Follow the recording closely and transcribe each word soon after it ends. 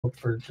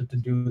to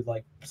do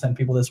like send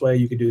people this way,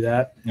 you could do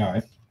that. All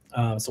right.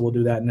 So we'll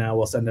do that now.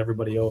 We'll send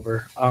everybody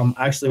over.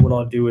 Actually, what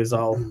I'll do is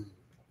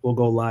we'll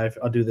go live.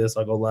 I'll do this.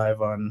 I'll go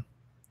live on.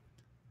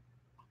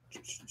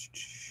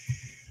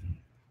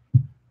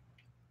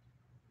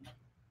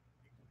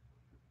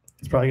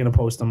 It's probably gonna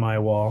post on my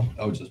wall.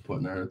 I was just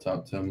putting our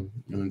top 10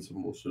 doing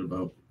some bullshit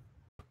about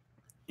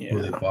Yeah.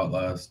 where they fought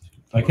last.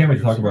 I can't wait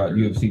to talk about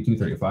UFC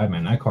 235,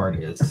 man. That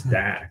card is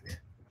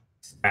stacked.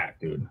 Stacked,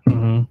 dude.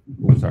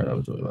 Mm-hmm. Ooh, sorry, that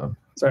was really loud.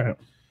 Sorry.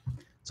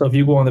 So if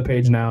you go on the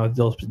page now,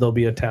 there'll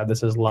be a tab that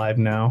says live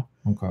now.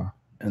 Okay.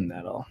 And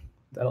that'll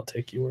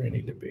take you where you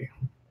need to be.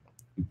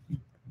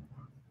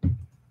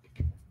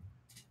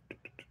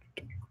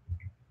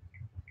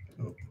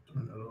 Oh,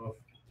 turn that off.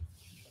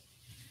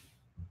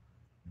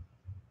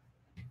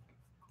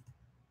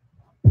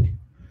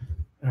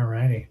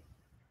 Alrighty.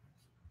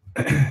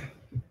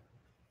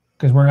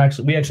 Because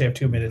we actually have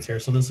 2 minutes here,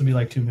 so this will be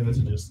like 2 minutes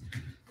of just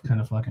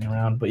kind of fucking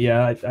around. But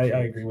yeah, I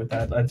agree with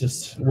that.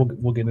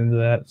 We'll get into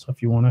that. So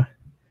if you want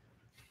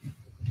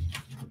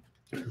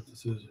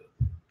This is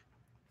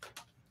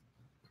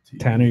to,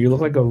 Tanner, you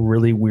look like a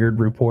really weird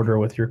reporter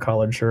with your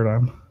collared shirt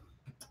on.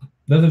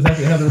 That's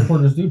exactly how the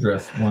reporters do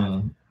dress. I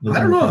don't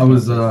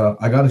know.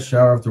 I got a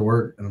shower after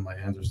work, and my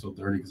hands are still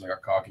dirty because I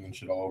got caulking and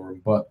shit all over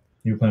them. But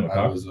you were playing with I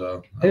cock? was.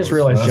 I just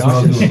realized that's what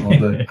I was doing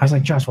all day. I was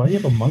like, Josh, why do you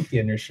have a monkey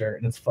in your shirt?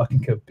 And it's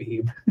fucking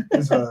Khabib.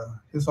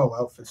 His whole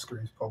outfit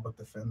screams public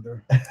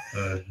defender.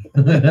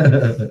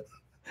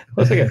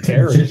 Looks like a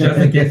terrorist. Just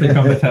in case they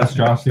come to test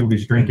Josh, he'll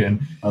be drinking.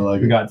 I like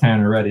We it. got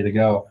Tanner ready to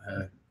go.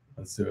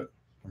 Let's do it.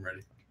 I'm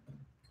ready.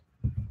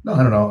 No,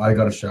 I don't know. I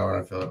got a shower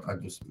and I feel I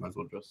just might as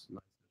well dress.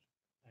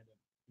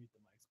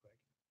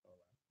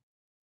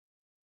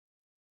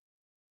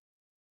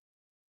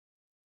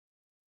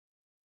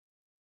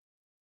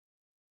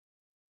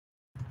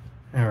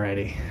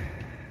 Alrighty.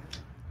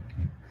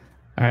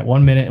 All right,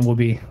 1 minute and we'll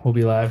be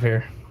live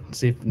here.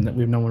 See if we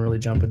have no one really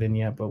jumping in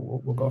yet, but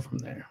we'll go from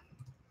there.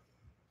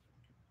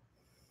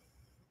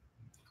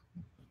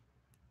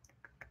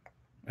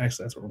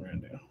 Actually, that's what we're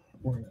gonna do.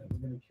 We're gonna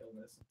kill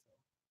this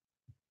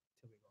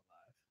until we go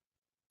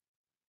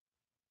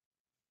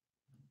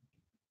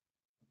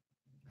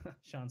live.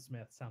 Sean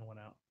Smith, sound went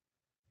out.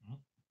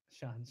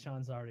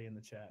 Sean's already in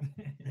the chat.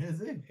 Is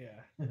he?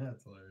 Yeah.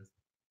 That's hilarious.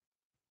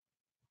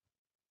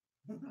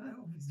 I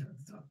hope he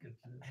starts talking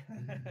shit.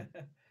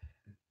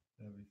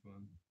 That'd be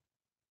fun.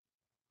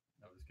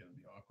 That was gonna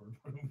be awkward,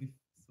 but it'll be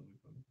so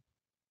funny.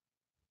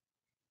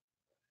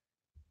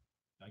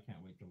 I can't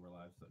wait till we're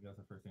live. So that's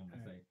the first thing I'm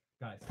gonna say.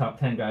 Guys, top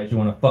 10 guys you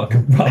want to fuck.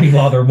 Robbie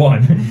Lawler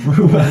 1.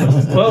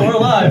 Well, we're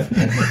live.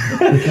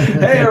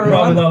 Hey,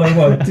 everyone. Robbie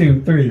Lawler 1,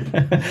 2, 3.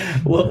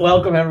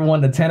 Welcome,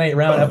 everyone, to 10-8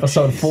 Round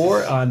Episode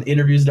 4 on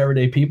Interviews with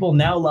Everyday People,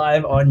 now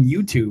live on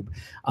YouTube.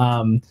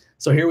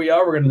 So here we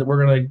are. We're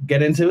gonna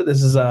get into it.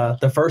 This is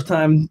the first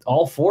time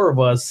all four of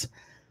us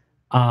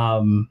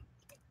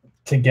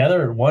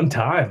together at one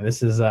time.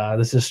 This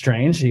is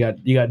strange. You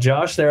got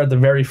Josh there at the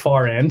very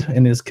far end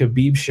in his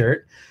Khabib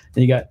shirt.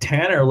 And you got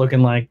Tanner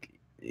looking like,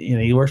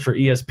 he works for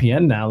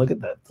ESPN now. Look at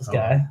this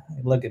guy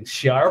looking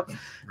sharp.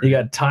 You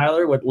got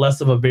Tyler with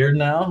less of a beard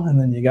now, and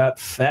then you got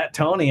Fat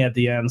Tony at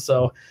the end.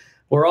 So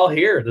we're all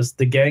here.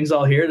 The gang's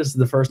all here. This is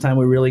the first time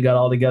we really got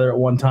all together at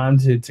one time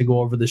to go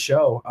over the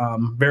show.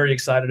 Very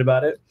excited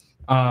about it.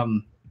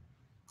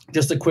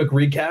 Just a quick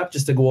recap,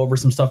 just to go over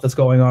some stuff that's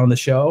going on the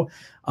show.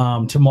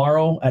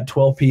 Tomorrow at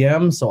 12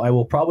 p.m., so I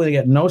will probably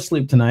get no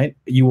sleep tonight.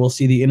 You will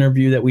see the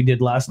interview that we did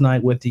last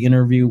night with the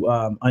interview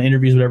on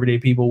Interviews with Everyday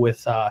People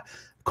with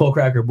Coal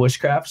Cracker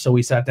Bushcraft. So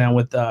we sat down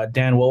with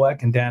Dan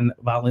Wowek and Dan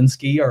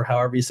Walinski, or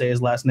however you say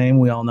his last name.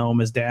 We all know him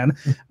as Dan.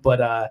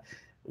 But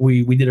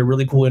we did a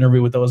really cool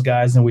interview with those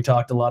guys, and we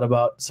talked a lot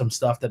about some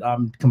stuff that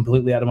I'm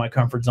completely out of my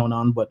comfort zone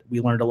on, but we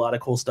learned a lot of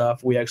cool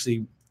stuff. We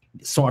actually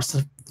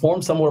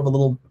formed somewhat of a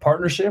little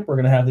partnership. We're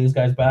going to have these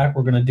guys back.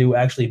 We're going to do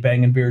actually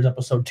Bangin' Beers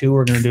episode 2.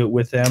 We're going to do it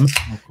with them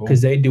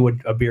because they do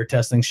a beer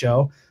testing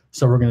show.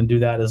 So we're going to do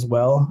that as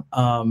well.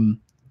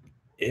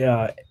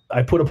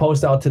 I put a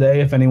post out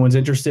today. If anyone's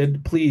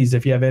interested, please,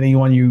 if you have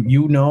anyone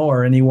you know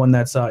or anyone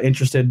that's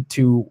interested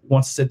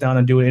wants to sit down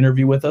and do an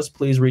interview with us,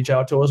 please reach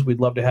out to us.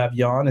 We'd love to have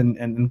you on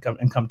and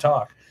come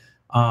talk.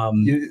 I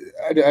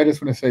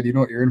just want to say, do you know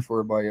what you're in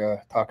for by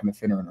talking to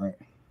Finneran, right?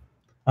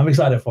 I'm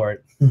excited for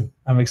it.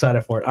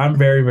 I'm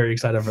very, very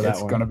excited for that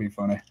one. It's gonna be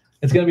funny.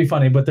 It's gonna be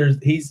funny, but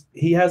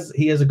he has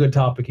a good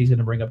topic he's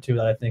gonna bring up too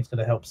that I think is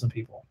gonna help some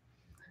people.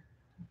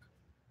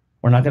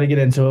 We're not gonna get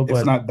into it, but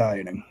it's not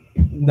dieting.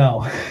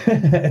 No,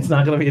 it's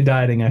not gonna be a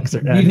dieting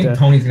exercise. Do you think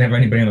Tony's gonna have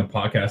anybody on the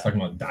podcast talking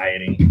about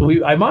dieting?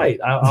 I might.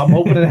 I'm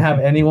hoping to have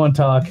anyone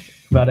talk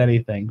about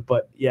anything.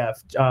 But yeah,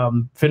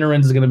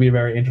 Finneran's is gonna be a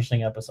very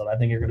interesting episode. I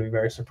think you're gonna be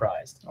very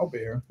surprised. I'll be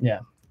here. Yeah.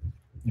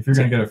 If you're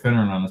going to get a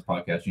Finneran on this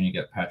podcast, you need to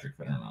get Patrick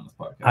Finneran on this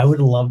podcast. I would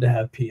love to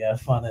have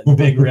PF on it.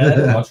 Big Red.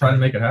 I'll try to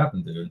make it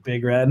happen, dude.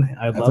 Big Red.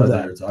 I'd love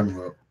that. That's what you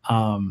were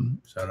talking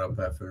about. Shout out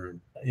Pat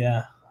Finneran.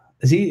 Yeah.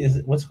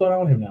 What's going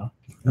on with him now?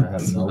 I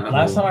have no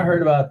Last time I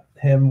heard about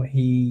him,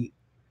 he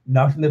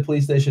knocked on the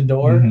police station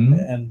door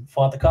and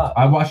fought the cop.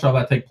 I watched all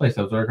that take place.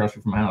 I was right across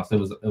from my house. It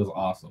was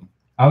awesome.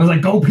 I was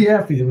like, go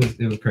PF.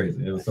 It was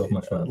crazy. It was so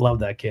much fun. Love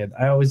that kid.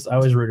 I always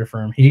rooted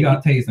for him. He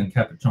got tased and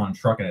kept on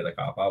trucking at the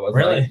cop. I was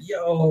really? like,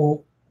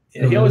 yo.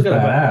 He always got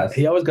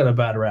a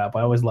bad rap.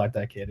 I always liked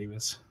that kid.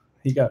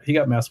 He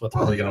got messed with.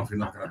 Well, if you're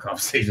knocking on a cop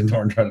station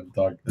door and trying to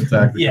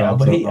attack the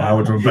cops, but how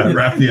much of a bad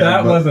rap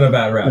that wasn't a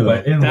bad rap,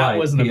 but in that life,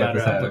 wasn't a bad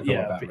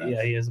rap. But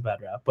he is a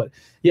bad rap. But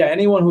yeah,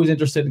 anyone who's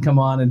interested in come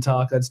on and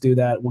talk, let's do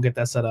that. We'll get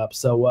that set up.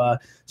 So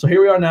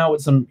here we are now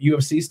with some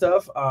UFC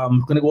stuff. I'm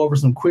gonna go over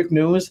some quick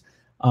news.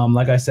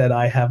 Like I said,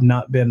 I have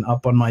not been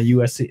up on my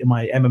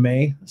my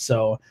MMA.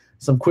 So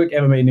some quick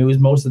MMA news.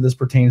 Most of this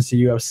pertains to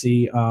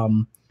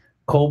UFC.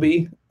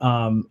 Colby,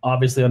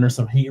 obviously under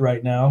some heat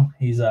right now.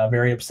 He's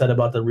very upset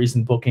about the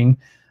recent booking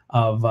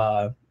of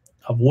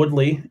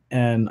Woodley,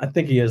 and I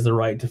think he has the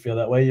right to feel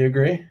that way. You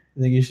agree?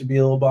 You think he should be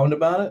a little bummed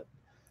about it?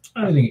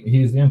 I think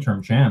he's the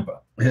interim champ.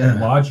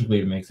 Logically,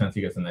 it makes sense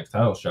he gets the next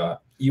title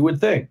shot. You would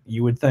think.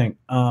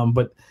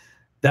 But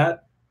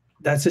that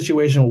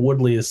situation with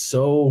Woodley is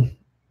so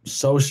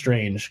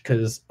strange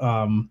because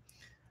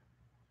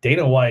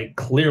Dana White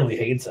clearly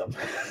hates him.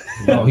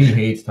 No, he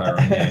hates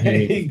Tyrone. Yeah,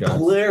 he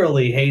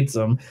clearly hates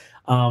him.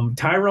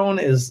 Tyrone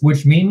is,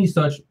 which made me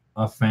such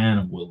a fan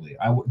of Woodley.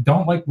 I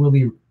don't like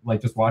Woodley,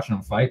 like just watching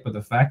him fight, but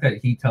the fact that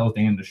he tells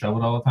Dana to shove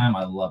it all the time,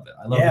 I love it.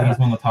 I love that he's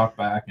willing to talk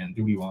back and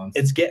do what he wants.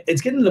 It's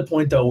getting to the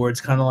point though where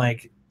it's kind of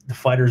like the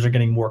fighters are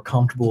getting more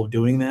comfortable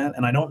doing that,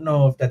 and I don't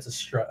know if that's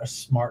a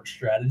smart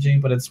strategy,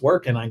 but it's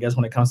working, I guess,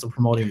 when it comes to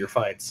promoting your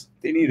fights.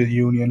 They need a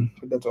union,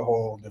 but that's a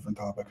whole different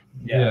topic.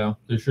 Yeah,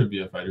 there should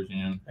be a fighters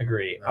union.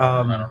 Agree. I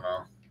don't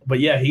know. But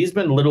yeah, he's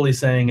been literally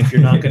saying, if you're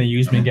not going to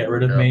use me, get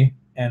rid of me.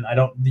 And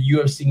the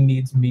UFC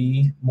needs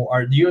me more.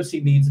 Or the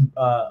UFC needs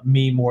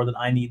me more than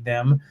I need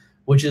them,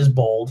 which is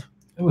bold.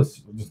 It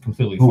was just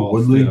completely false.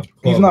 Woodley? Yeah.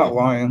 He's not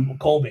lying.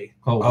 Colby.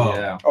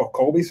 Yeah. Oh,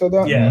 Colby said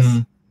that? Yes.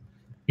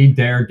 He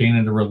dared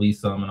Dana to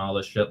release him and all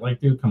this shit. Like,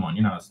 dude, come on,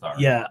 you're not a star.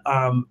 Yeah.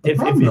 The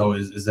problem though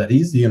is that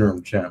he's the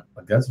interim champ.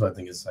 Like that's what I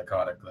think is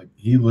psychotic. Like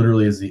he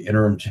literally is the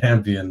interim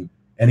champion.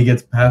 And he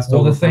gets passed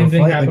over. Well, the same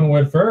thing happened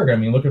with Ferg. I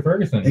mean, look at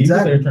Ferguson.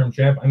 Exactly. He was their term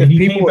champ. I mean,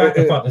 he came back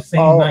and fought the same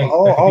night.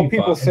 All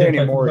people say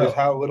anymore is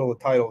how little the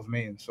titles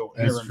mean. So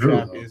interim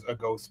champ is a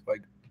ghost.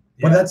 Like,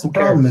 but that's the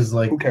problem. Is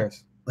like, who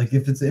cares? Like,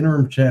 if it's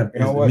interim champ,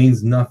 it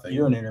means nothing.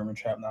 You're an interim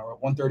champ now. We're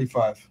at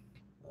 135.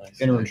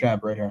 Interim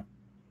champ right here.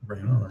 Bring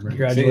it on.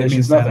 Congratulations. It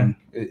means nothing.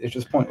 It's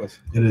just pointless.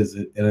 It is,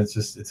 and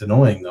it's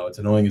annoying though. It's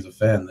annoying as a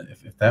fan that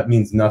if that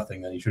means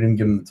nothing, then you shouldn't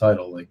give him the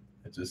title. Like,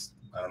 it just,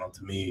 I don't know.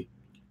 To me,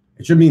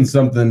 it should mean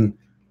something.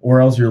 Or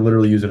else you're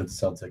literally using it to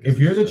sell tickets. If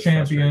you're the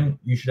champion,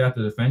 you should have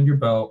to defend your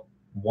belt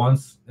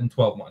once in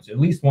 12 months, at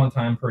least one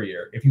time per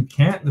year. If you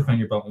can't defend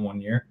your belt in 1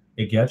 year,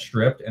 it gets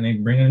stripped and they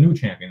bring in a new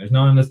champion. There's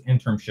none of this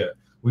interim shit.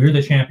 Well, you're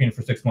the champion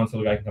for 6 months so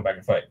the guy can come back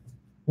and fight.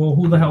 Well,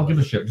 who the hell gives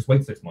a shit? Just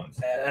wait 6 months.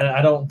 And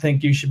I don't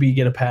think you should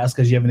get a pass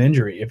because you have an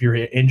injury. If you're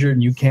injured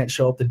and you can't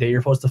show up the day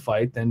you're supposed to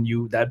fight, then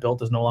that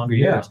belt is no longer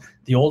yours.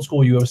 The old school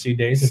UFC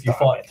days, if you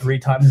fought 3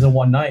 times in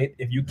one night,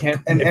 if you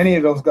can't, and any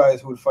of those guys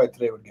who would fight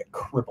today would get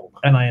crippled.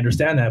 And I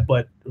understand that,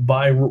 but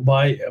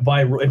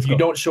if you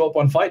don't show up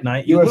on fight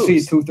night, you UFC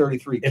lose.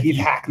 233, Keith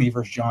Hackney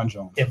versus John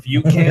Jones. If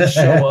you can't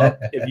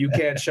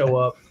show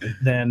up,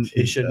 then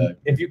it shouldn't.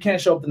 If you can't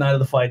show up the night of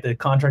the fight, the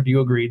contract you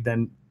agreed,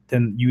 then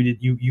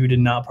you did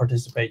not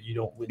participate. You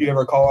don't. You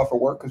ever call off for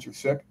work because you're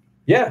sick?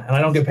 Yeah, and I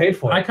don't get paid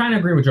for it. I kind of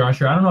agree with Josh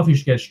here. I don't know if you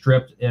should get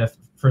stripped if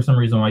for some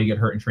reason why you get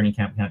hurt in training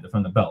camp, you can't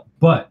defend the belt.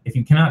 But if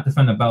you cannot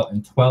defend the belt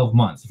in 12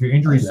 months, if your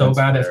injury is so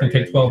bad that it's going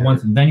to take 12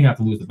 months, and then you have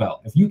to lose the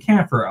belt. If you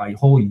can't for a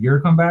whole year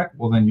come back,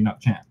 well, then you're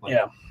not champ. Like,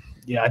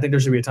 yeah, I think there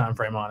should be a time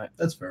frame on it.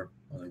 That's fair.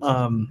 I think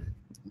so.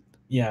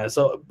 Yeah.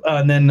 So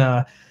and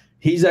then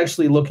he's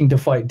actually looking to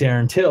fight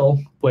Darren Till,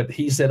 but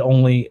he said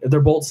only.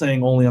 They're both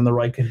saying only on the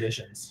right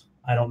conditions.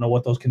 I don't know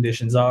what those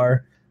conditions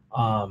are,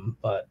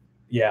 but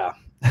yeah.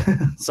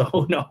 So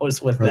who knows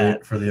with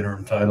that for the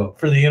interim title?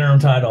 For the interim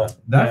title,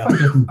 that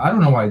fight. I don't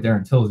know why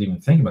Darren Till is even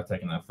thinking about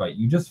taking that fight.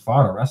 You just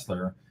fought a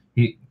wrestler.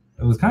 It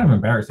was kind of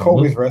embarrassing.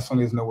 Colby's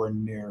wrestling is nowhere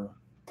near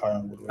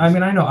Tyron Woodley. I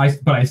mean, I know,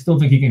 but I still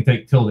think he can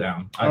take Till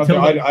down. I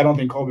don't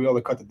think Colby will be able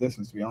to cut the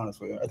distance. To be honest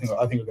with you, I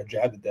think he'll get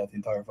jabbed to death the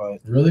entire fight.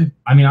 Really?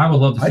 I mean, I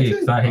would love to see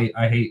it because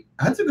I hate.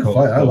 That's a good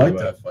fight. I like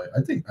that fight.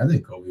 I think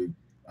Colby.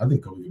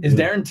 Is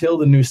Darren Till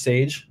the new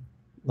Sage?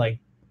 Like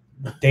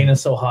Dana's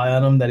so high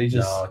on him that he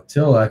just. No,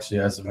 Till actually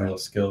has some real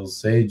skills.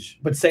 Sage.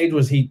 But Sage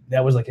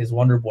that was like his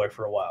wonder boy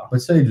for a while.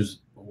 But Sage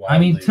was. I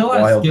mean, Till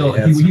has skill.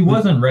 He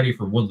wasn't ready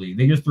for Woodley.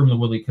 They just threw him to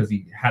Woodley because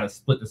he had a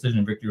split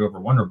decision victory over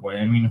Wonder Boy.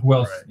 I mean, who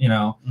else? Right. You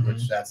know,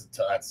 which that's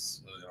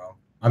you know.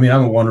 I mean,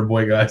 I'm a Wonder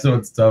Boy guy, so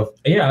it's tough.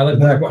 Yeah, I like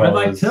Wonder Boy. I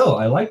like Till.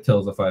 I like Till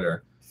as a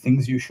fighter.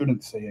 Things you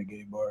shouldn't say at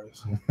gay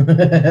bars.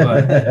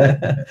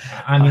 But,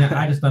 I mean,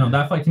 I just don't know.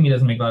 That fight to me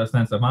doesn't make a lot of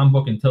sense. If I'm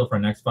booking Till for a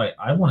next fight,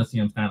 I want to see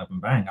him stand up and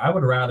bang. I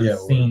would rather have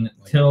seen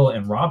Till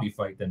and Robbie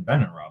fight than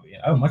Ben and Robbie.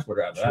 I would much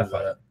rather that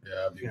fight. Yeah,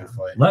 that'd be a good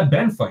fight. Let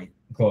Ben fight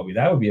Colby.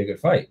 That would be a good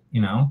fight.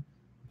 You know,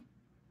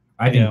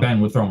 I think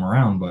Ben would throw him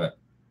around, but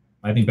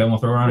I think Ben will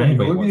throw around Wait,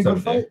 anybody. would be a good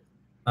once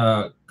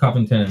someday.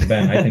 Covington and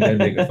Ben. I think that'd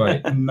be a good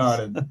fight.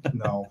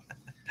 No.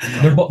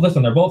 They're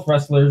both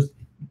wrestlers.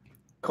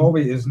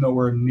 Colby is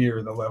nowhere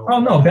near the level. Oh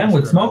no, Ben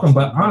would smoke him,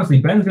 but honestly,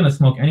 Ben's gonna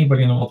smoke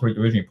anybody in the welterweight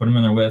division you put him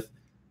in there with,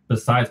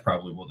 besides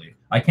probably Woodley.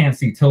 I can't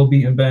see Till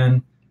beating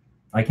Ben.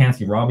 I can't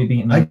see Robbie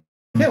beating him. I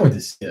can't wait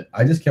to see it.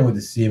 I just can't wait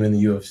to see him in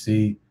the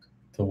UFC,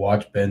 to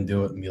watch Ben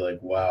do it and be like,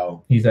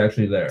 wow, He's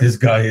actually there. this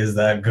guy is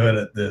that good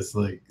at this.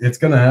 Like, it's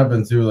gonna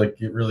happen too. Like,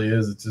 it really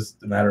is. It's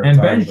just a matter of And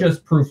time. Ben's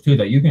just proof too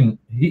that you can.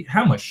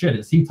 How much shit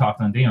has he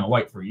talked on Dana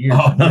White for years?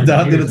 Oh, and no years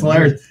doubt, and dude. years It's and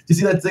hilarious. years. Did you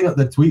see that thing,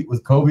 the tweet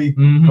with Kobe?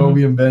 Mhm.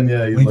 Kobe and Ben,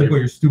 yeah. He's When like,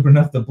 you're stupid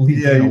enough to believe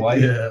yeah, Dana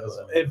White. yeah.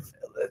 If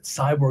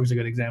Cyborg's a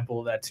good example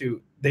of that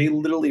too. They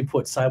literally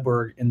put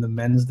Cyborg in the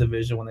men's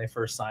division when they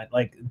first signed.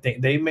 Like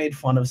they made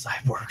fun of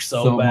Cyborg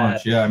so bad.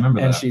 much. Yeah, I remember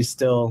And that. she's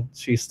still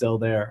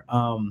there.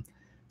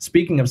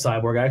 Speaking of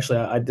Cyborg, actually,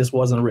 I this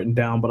wasn't written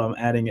down, but I'm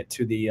adding it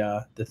to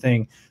the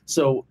thing.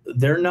 So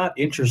they're not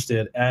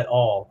interested at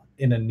all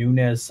in a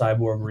Nunes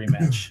Cyborg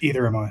rematch.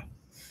 Either am I.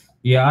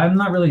 Yeah, I'm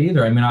not really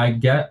either. I mean, I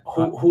get.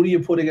 Who do you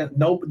put against?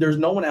 No, there's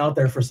no one out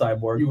there for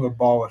Cyborg. You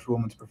abolish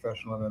women's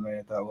professional MMA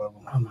at that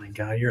level. Oh my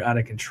god, you're out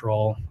of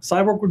control.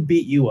 Cyborg would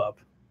beat you up.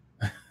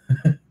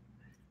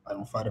 I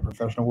don't fight a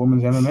professional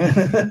women's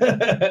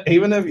MMA.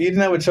 Even if you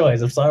didn't have a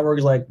choice, if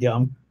Cyborg's like,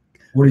 yeah,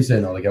 What are you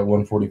saying now? Like at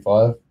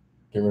 145?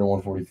 Get rid of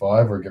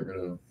 145 or get rid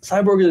of.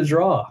 Cyborg is a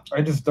draw.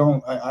 I just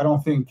don't. I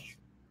don't think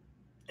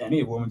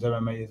any women's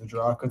MMA is a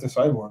draw because it's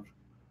Cyborg.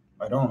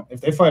 I don't.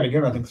 If they fight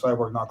again, I think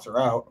Cyborg knocks her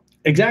out.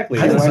 Exactly.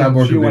 I think She went-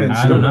 Cyborg she could went be- in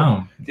I don't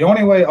know. The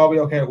only way I'll be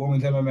okay at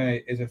women's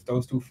MMA is if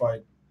those two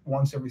fight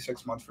once every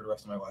 6 months for the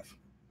rest of my life.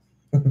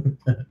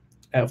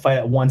 Fight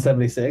at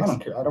 176. I don't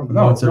care. I don't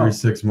know. Once every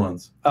 6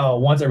 months. Oh,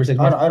 once every 6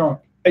 months. I don't.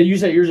 You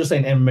said you're just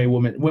saying MMA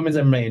women's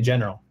MMA in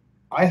general.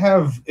 I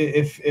have.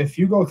 If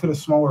you go to the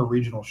smaller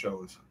regional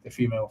shows, the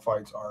female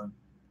fights aren't.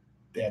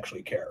 They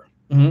actually care.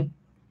 Mhm.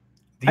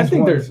 These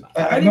think ones- there's-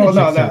 I I think know. it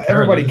No, should still no. care.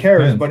 Everybody It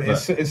cares,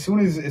 depends, but as soon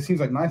as it seems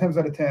like 9 times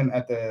out of 10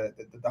 at the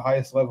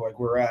highest level, like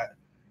we're at,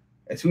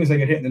 as soon as they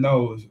get hit in the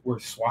nose, we're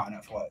swatting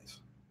at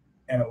flies,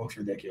 and it looks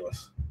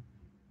ridiculous.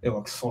 It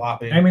looks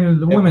sloppy. I mean,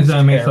 the It women's was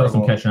MMA still has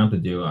some terrible. catching up to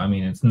do. I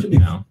mean, it's To be- you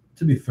know.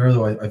 To be fair,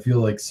 though, I feel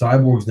like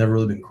Cyborg's never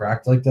really been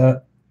cracked like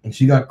that. And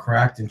she got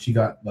cracked and she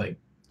got, like,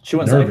 She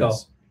went psycho.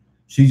 nervous.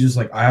 She's just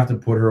like, I have to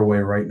put her away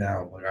right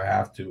now. Like, I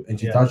have to. And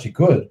she Yeah. thought she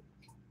could.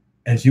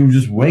 And she was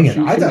just winging it.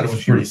 I thought it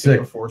was she pretty sick.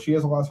 before. She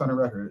has a loss on her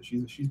record.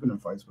 She's been in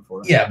fights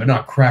before. Yeah, but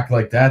not cracked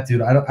like that,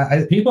 dude.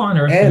 People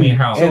underestimate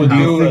how, and how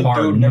dude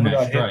hard never Nunes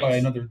got hit by strikes.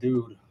 another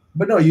dude.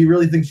 But no, you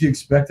really think she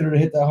expected her to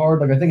hit that hard?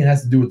 Like, I think it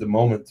has to do with the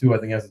moment, too. I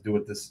think it has to do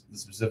with the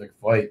specific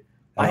fight.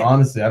 And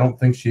honestly, I don't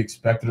think she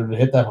expected her to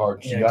hit that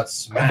hard. She Yeah. got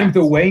smacked. I think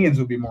the weigh-ins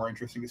would be more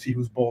interesting to see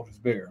whose bulge is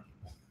bigger.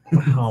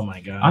 Oh my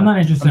god. I'm not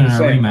interested I'm in a just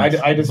saying.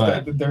 rematch. I just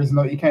but there's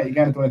no you can't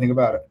do anything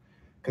about it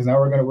because now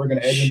we're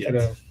gonna edge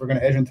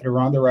into the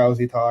Ronda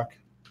Rousey talk.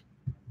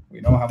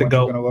 We know how The much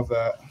goat. we're gonna love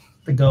that.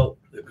 the goat.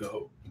 The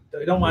goat.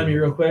 Don't mind me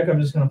real quick.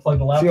 I'm just gonna plug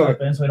the laptop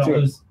in so I don't See you.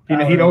 lose. He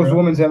power, knows bro.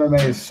 women's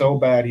MMA is so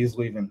bad he's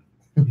leaving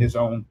his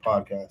own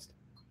podcast.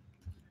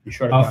 He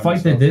shut it a down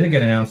fight that himself. didn't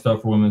get announced though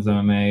for women's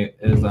MMA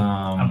is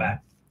I'm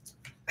back.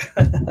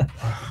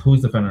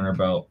 who's defending her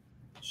belt?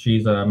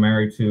 She's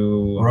married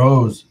to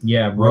Rose.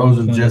 yeah Rose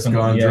and is gonna Jessica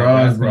come- Andrade.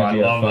 that's Bro, gonna I be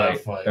a love that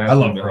fight. That's I gonna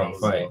love be a Rose.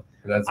 fight.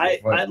 That's a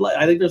good fight.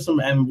 I think there's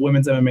some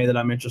women's MMA that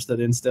I'm interested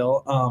in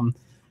still.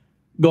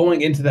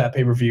 Going into that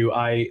pay per view,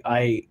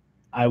 I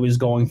was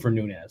going for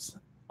Nunes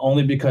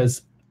only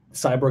because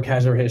Cyborg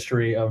has her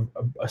history of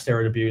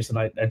steroid abuse,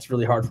 and it's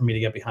really hard for me to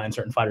get behind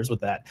certain fighters with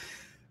that.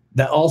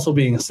 That also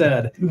being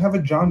said, You have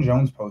a John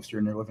Jones poster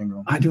in your living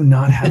room. I do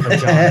not have a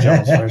John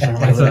Jones version.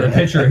 It's a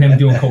picture of him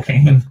doing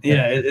cocaine.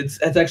 Yeah,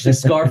 it's actually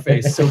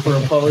Scarface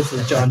superimposed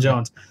as John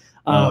Jones.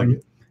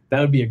 That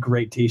would be a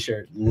great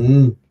T-shirt.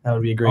 That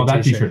would be a great Oh,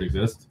 that T-shirt. T-shirt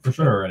exists for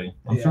sure already.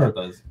 I'm Yeah. sure it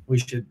does.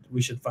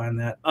 We should find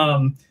that.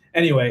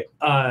 Anyway,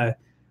 I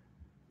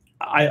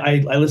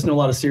listen to a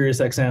lot of Sirius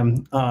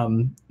XM.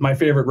 My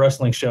favorite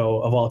wrestling show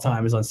of all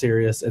time is on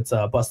Sirius. It's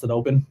Busted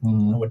Open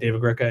with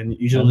David Gricka and I'll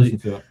usually listen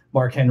to it.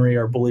 Mark Henry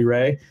or Bully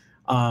Ray.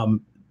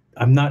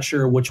 I'm not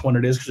sure which one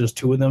it is because there's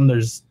two of them.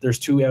 There's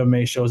two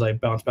MMA shows I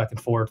bounce back and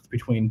forth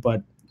between,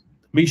 but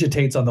Misha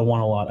Tate's on the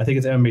one a lot. I think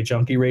it's MMA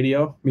Junkie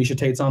Radio. Misha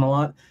Tate's on a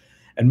lot.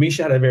 And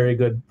Misha had a very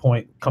good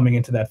point coming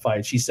into that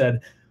fight. She said,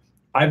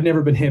 I've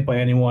never been hit by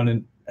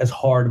anyone as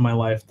hard in my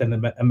life than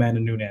Amanda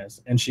Nunes.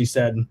 And she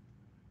said,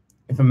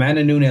 if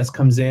Amanda Nunes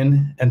comes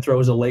in and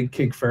throws a leg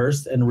kick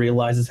first and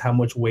realizes how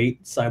much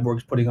weight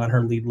Cyborg's putting on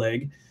her lead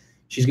leg,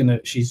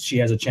 she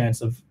has a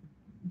chance of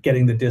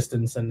getting the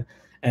distance.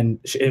 And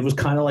it was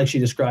kind of like she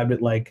described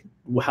it like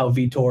how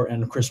Vitor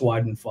and Chris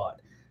Weidman fought.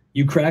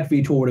 You crack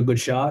Vitor with a good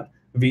shot,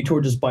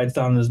 Vitor just bites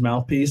down on his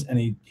mouthpiece and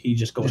he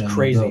just goes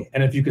crazy. No.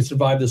 And if you could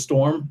survive the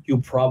storm,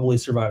 you'll probably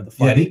survive the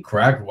fight. Yeah, and he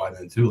cracked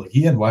Weidman too. Like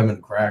he had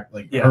Weidman cracked,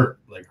 hurt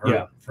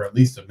for at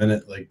least a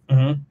minute.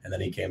 And then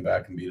he came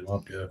back and beat him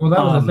up. Yeah. Well, that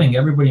was the thing.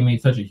 Everybody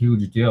made such a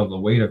huge deal of the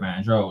weight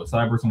advantage. Oh,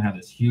 Cyborg's gonna have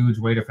this huge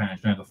weight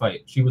advantage during the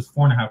fight. She was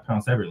 4.5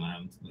 pounds heavier than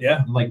him.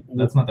 Yeah, like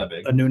that's not that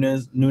big.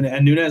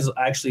 Nunes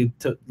actually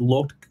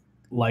looked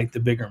like the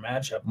bigger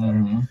matchup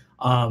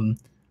there.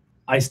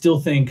 I still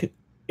think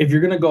if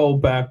you're going to go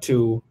back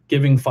to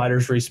giving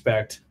fighters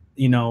respect,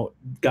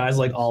 guys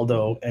like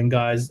Aldo and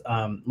guys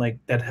like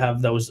that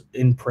have those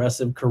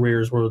impressive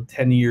careers where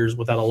 10 years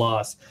without a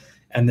loss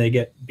and they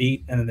get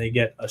beat and then they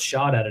get a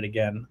shot at it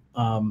again.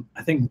 I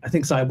think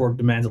Cyborg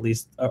demands at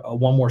least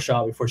one more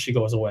shot before she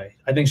goes away.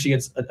 I think she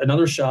gets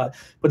another shot,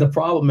 but the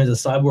problem is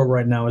that Cyborg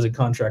right now is a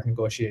contract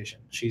negotiation.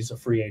 She's a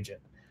free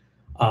agent.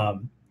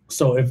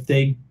 So if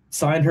they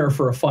sign her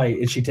for a fight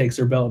and she takes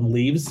her belt and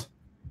leaves,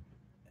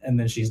 and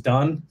then she's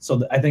done.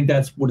 So I think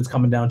that's what it's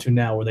coming down to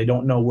now, where they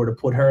don't know where to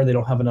put her. They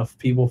don't have enough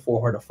people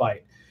for her to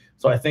fight.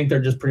 So I think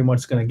they're just pretty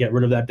much going to get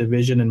rid of that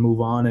division and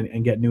move on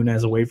and get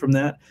Nunes away from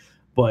that.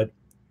 But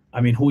I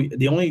mean,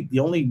 the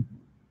only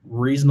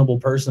reasonable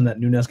person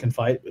that Nunes can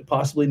fight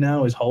possibly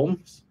now is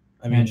Holmes.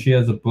 I mean, she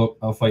has a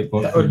fight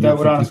book. That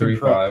would honestly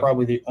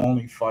probably the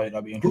only fight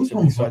I'd be interested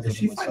in. Did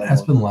she fight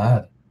Aspen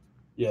Ladd?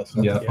 Yes.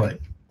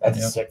 That's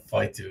a sick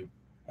fight too.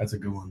 That's a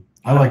good one.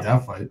 I like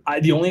that fight.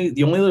 The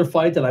only other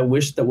fight that I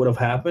wish that would have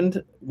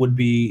happened would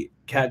be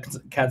Kat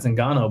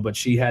Zingano, but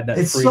she had that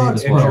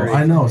sucks, injury.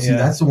 I know. See,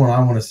 that's the one I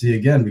want to see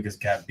again because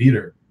Kat beat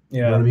her. Yeah.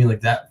 You know what I mean?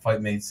 Like that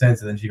fight made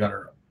sense, and then she got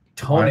her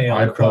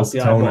toenail across the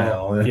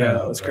toenail. Yeah,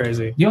 that was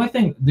crazy. The only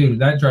thing, dude,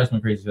 that drives me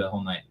crazy the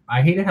whole night.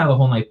 I hated how the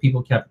whole night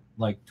people kept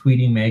like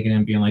tweeting Megan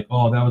and being like,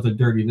 "Oh, that was a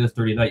dirty this,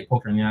 dirty that." You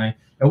poked her in the eye.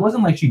 It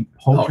wasn't like she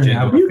poked her in the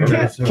eye. You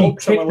can't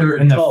poke kicked her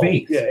in the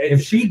face. Yeah,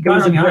 if she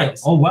got her in the eye,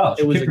 oh well,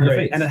 she kicked her in the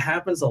face. And it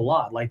happens a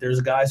lot. Like there's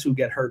guys who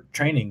get hurt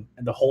training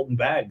and the Holton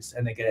bags,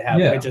 and they get it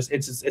happen. Yeah.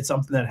 It's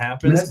something that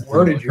happens.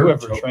 Where did you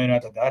ever train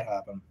after that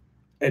happened?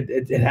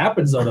 It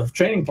happens though. The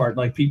training part,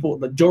 like people,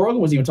 like Joe Rogan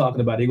was even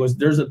talking about it. He goes,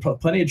 "There's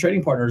plenty of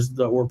training partners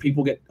where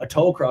people get a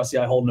toe across the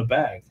eye holding a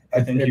bag."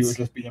 I think you were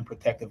just being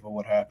protective of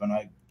what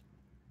happened.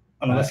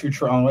 Unless you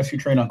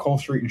train on Cole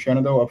Street in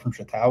Shenandoah up from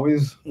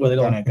Chautauquas, they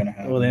don't. Not gonna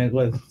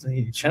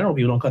happen. General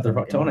people don't cut their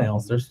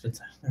toenails. But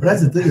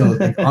that's the thing, though.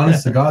 Like,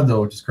 honest to God,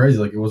 though, which is crazy.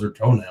 Like it was her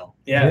toenail.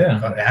 Yeah.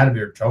 It had to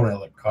be her toenail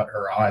that cut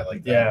her eye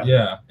like that.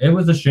 Yeah. It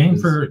was a shame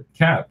for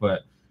Kat,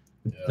 but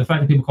the fact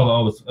that people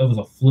call it was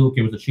a fluke,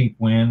 it was a cheap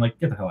win. Like,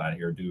 get the hell out of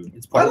here, dude.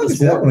 It's part of the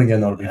sport. One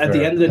again, though. At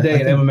the end of the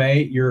day, in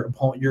MMA,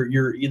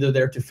 you're either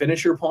there to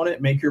finish your opponent,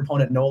 make your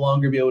opponent no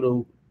longer be able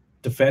to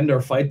defend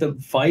or fight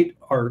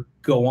or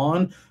go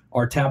on,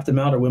 or tap them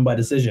out or win by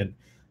decision.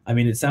 I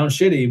mean, it sounds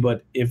shitty,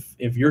 but if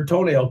your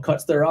toenail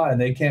cuts their eye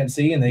and they can't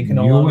see and they can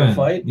no longer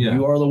fight,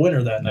 you are the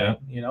winner that night.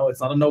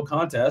 It's not a no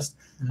contest.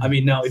 I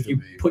mean, now if you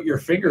put your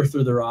finger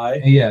through their eye,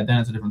 then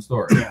it's a different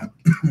story. Yeah.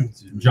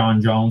 John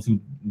Jones, who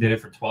did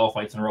it for 12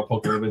 fights in a row,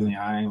 poked everybody in the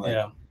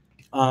eye.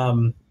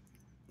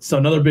 So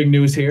another big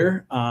news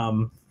here.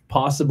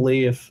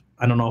 Possibly, if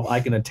I don't know if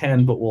I can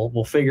attend, but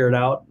we'll figure it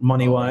out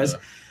money wise.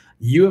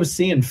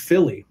 UFC in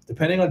Philly,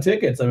 depending on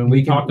tickets. I mean,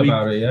 we talked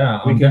about it.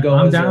 Yeah, we could go.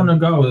 I'm down to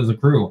go as a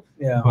crew.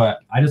 Yeah, but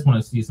I just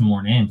want to see some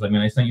more names. I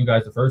mean, I sent you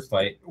guys the first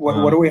fight.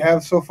 What do we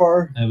have so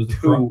far? It was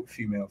 2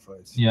 female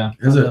fights. Yeah,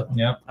 is it?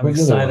 Yeah, I'm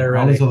excited already.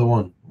 I only saw the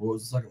one. What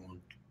was the second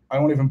one? I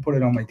don't even put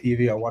it on my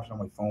TV. I watch it on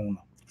my phone.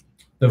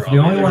 The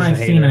only one I've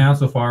seen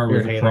announced so far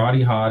was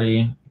Karate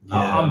Hottie.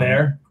 Yeah. I'm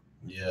there.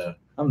 Yeah.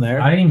 I'm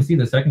there. I didn't even see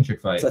the second chick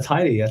fight. That's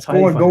Heidi.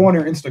 Go on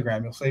your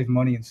Instagram. You'll save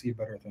money and see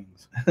better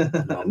things.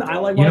 I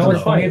like. You know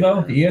what's funny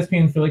though? The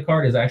ESPN Philly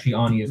card is actually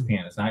on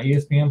ESPN. It's not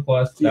ESPN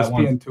Plus.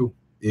 ESPN 2.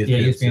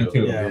 ESPN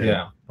 2.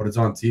 Yeah. But it's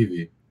on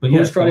TV. But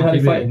who's Karate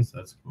Hottie fighting?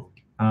 That's cool.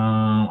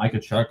 I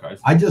could check.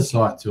 I just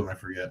saw it too, and I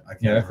forget. I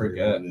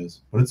forget what it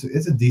is. But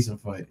it's a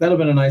decent fight. That'd have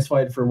been a nice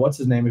fight for what's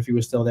his name if he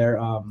was still there.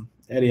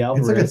 Eddie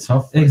Alvarez. It's like a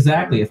tough fight.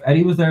 Exactly. If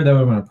Eddie was there, that would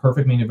have been a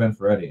perfect main event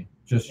for Eddie.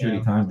 Just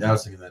shitty time. Yeah, I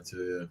was thinking that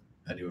too. Yeah.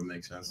 Eddie would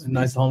make sense.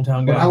 Nice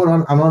hometown guy. But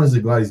I'm honestly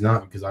glad he's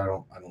not because I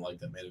don't like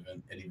that main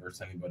event Eddie versus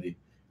anybody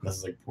unless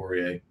it's like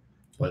Poirier.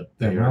 But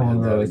they already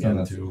did that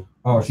again too.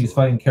 Oh, she's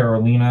fighting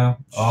Carolina.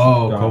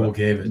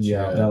 Kovalkiewicz.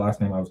 Yeah, that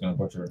last name I was gonna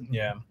butcher.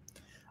 Yeah.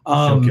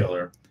 She'll kill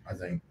her, I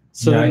think.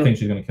 So I think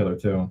she's gonna kill her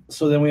too.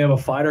 So then we have a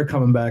fighter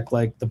coming back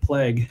like the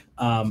plague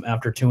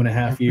after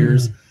 2.5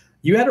 years.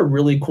 You had a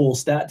really cool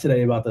stat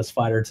today about this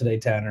fighter today,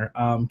 Tanner.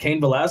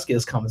 Cain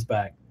Velasquez comes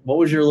back. What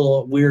was your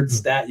little weird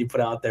stat you put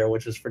out there,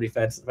 which was pretty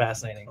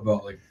fascinating?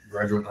 About like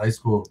graduate high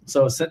school.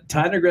 So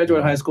Tanner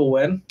graduated high school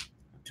when?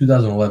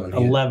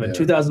 2011.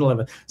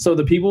 2011. So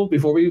the people,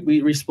 before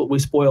we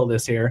spoil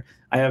this here,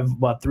 I have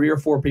about 3 or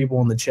 4 people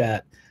in the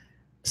chat.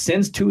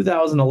 Since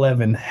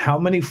 2011, how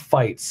many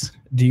fights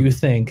do you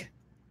think?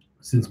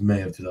 Since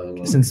May of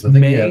 2011. Since I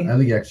May? I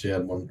think he actually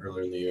had one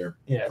earlier in the year.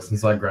 Yeah.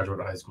 Since I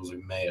graduated high school, it was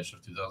like May-ish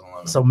of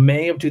 2011. So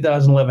May of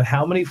 2011,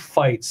 how many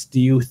fights do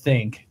you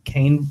think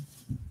Cain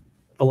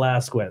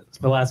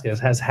Velasquez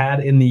has had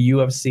in the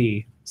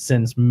UFC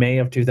since May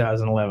of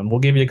 2011. We'll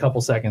give you a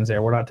couple seconds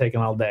there. We're not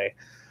taking all day.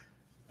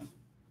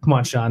 Come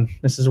on, Sean.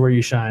 This is where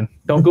you shine.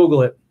 Don't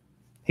Google it.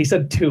 He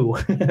said 2.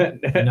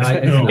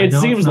 It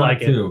seems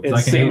like it. It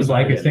seems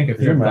like it. Think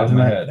Could you imagine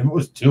that? If it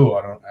was 2,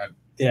 I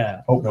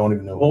hope no one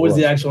even knows. What was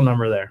the actual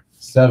number there?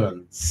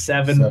 7.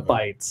 7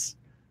 fights.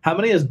 How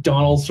many has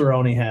Donald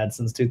Cerrone had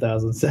since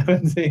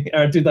 2017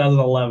 or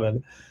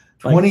 2011?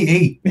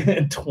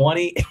 28.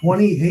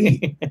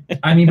 28.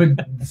 I mean,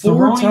 but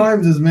 4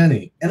 times as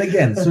many. And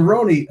again,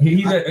 Cerrone,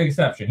 he's an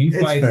exception. He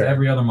fights fair.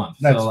 every other month.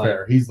 That's so,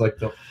 fair. He's like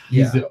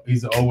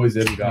he's always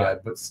in guy,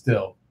 but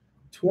still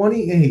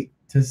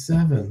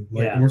 28-7.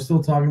 We're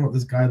still talking about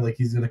this guy like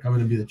he's gonna come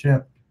in and be the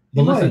champ.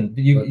 But listen,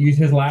 you use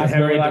his last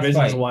division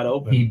fight. is wide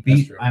open. He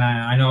beat, and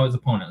I know his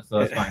opponent, so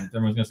that's fine.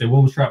 Everyone's gonna say,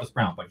 "What was Travis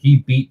Brown?" But he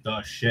beat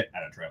the shit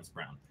out of Travis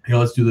Brown. Hey,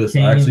 let's do this.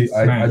 Kane Actually,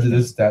 I did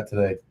this stat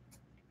today.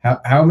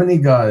 How many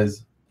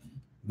guys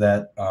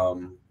that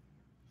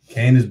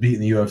Kane has beat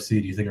in the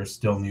UFC do you think are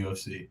still in the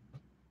UFC?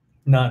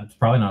 None. It's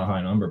probably not a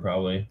high number.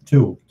 Probably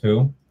 2.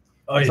 Oh,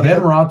 yeah. So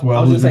Ben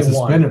Rothwell, who's been say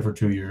 1. suspended for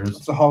 2 years.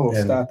 It's a hollow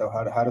stat, though.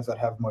 How does that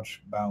have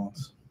much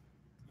balance?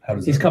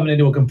 He's coming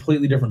into a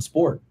completely different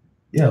sport.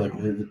 Yeah, like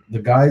the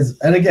guys,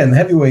 and again, the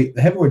heavyweight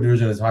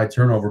division is high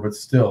turnover, but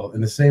still,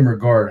 in the same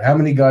regard, how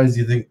many guys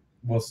do you think?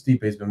 Well,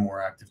 Stipe's been more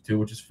active too,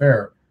 which is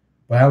fair.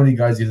 But how many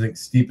guys do you think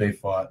Stipe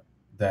fought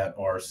that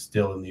are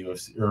still in the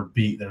UFC or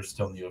beat that are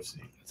still in the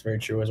UFC? That's very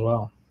true as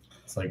well.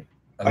 It's like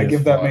I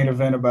give that main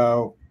event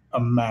about a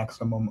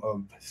maximum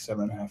of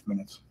 7.5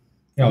 minutes.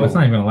 Yeah, it's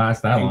not even gonna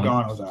last that long.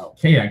 Ngannou's out.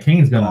 Yeah,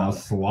 Kane's gonna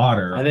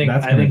slaughter. I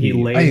think he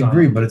lays. I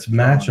agree, on but it's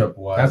matchup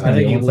wise. I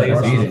think he lays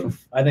on him.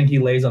 I think he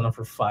lays on him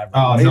for 5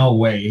 rounds. Oh no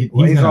way!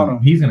 He's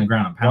gonna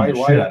ground and pound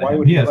the shit out of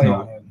him. He has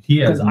no.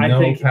 Because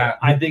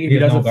I think if he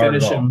doesn't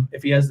finish him,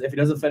 if he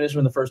doesn't finish him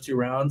in the first 2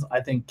 rounds, I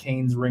think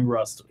Kane's ring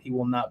rust. He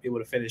will not be able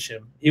to finish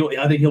him.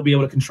 I think he'll be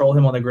able to control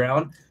him on the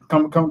ground.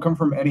 Come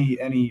from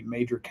any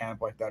major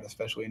camp like that,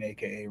 especially in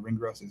AKA, ring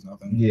rust is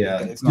nothing.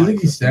 Yeah. It's Do you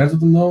think he stands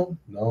with him though?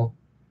 No.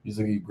 You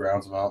think he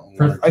grounds him out?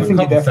 I think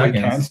he definitely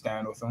can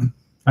stand with him.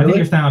 I think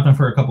you're standing with him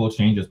for a couple of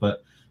changes,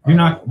 but you're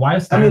not. Why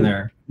stand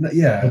there?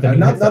 Yeah,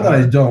 not that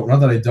I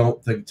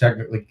don't think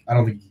technically. I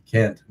don't think he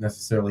can't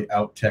necessarily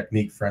out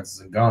technique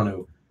Francis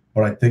Ngannou,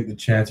 but I think the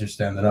chance you're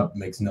standing up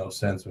makes no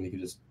sense when you can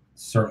just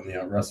certainly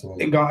out wrestle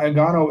him.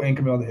 Ngannou ain't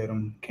gonna be able to hit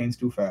him. Kane's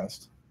too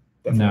fast.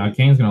 Definitely. No,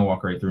 Kane's gonna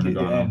walk right through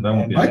Ngannou. That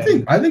won't be.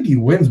 I think he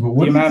wins, but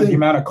what the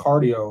amount of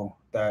cardio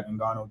that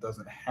Ngannou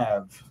doesn't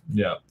have.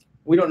 Yeah.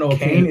 We don't know what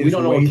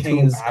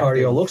Kane's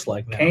cardio looks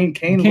like now.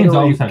 Kane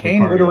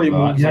literally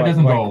moves that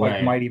doesn't go away.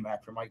 like Mighty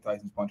Mac from Mike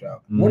Tyson's Punch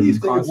Out. What do you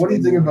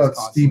think about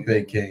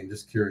Stipe Kane?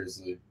 Just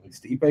curiously, like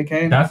Stipe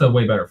Kane. That's a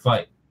way better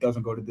fight.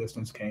 Doesn't go to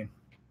distance. Kane.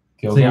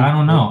 See, I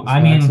don't know.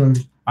 I mean,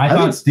 I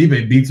thought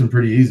Stipe beats him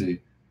pretty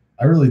easy.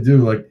 I really do.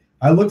 Like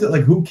I looked at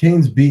like who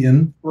Kane's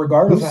beaten,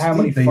 regardless of how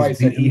many fights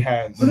that he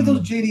has. Look at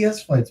those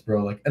JDS fights,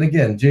 bro. Like, and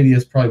again,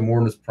 JDS probably more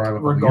in his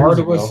prime.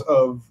 Regardless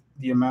of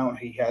the amount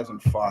he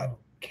hasn't fought,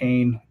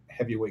 Kane.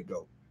 Heavyweight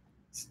GOAT.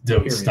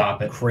 Dude,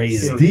 stop it.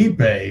 Crazy.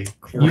 Stipe.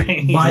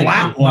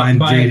 Flatline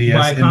JDS.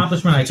 By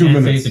accomplishment, I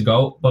can't say it's a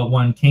GOAT, but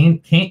when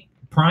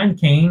Prime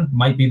Kane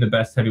might be the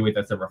best heavyweight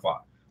that's ever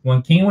fought.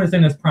 When Kane was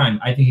in his prime,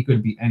 I think he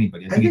could beat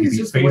anybody. I think it's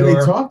just the way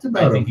they talked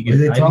about him.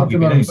 They talked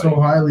about him so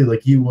highly,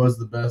 like he was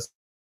the best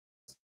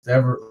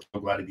ever.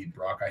 I'm glad he beat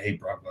Brock. I hate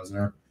Brock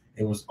Lesnar.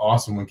 It was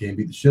awesome when Kane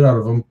beat the shit out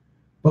of him.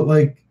 But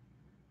like,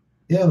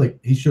 yeah, like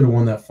he should have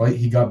won that fight.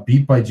 He got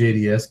beat by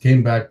JDS,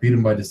 came back, beat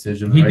him by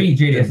decision. He beat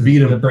JDS,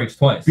 beat him the breaks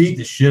twice. Beat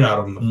the shit out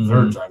of him the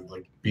third time,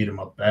 like beat him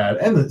up bad,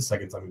 and the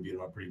second time he beat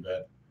him up pretty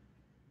bad.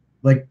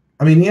 Like,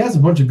 I mean, he has a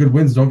bunch of good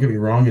wins. Don't get me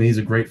wrong, and he's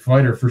a great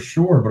fighter for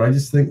sure. But I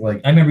just think like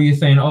I remember you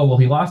saying, "Oh, well,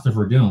 he lost to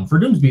Verdum.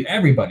 Verdum's beat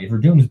everybody.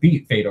 Verdum's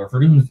beat Fedor.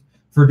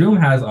 Verdum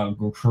has a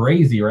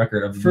crazy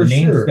record of the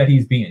names that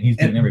he's beaten. He's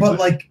beaten everybody." But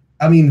like,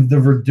 I mean, the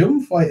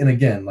Verdum fight, and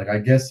again, like I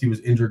guess he was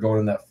injured going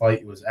in that fight.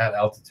 It was at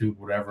altitude,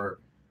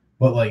 whatever.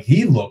 But like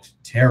he looked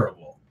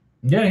terrible.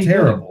 Yeah,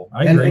 terrible.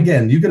 I agree. And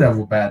again, you could have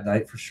a bad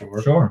night for sure.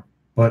 Sure.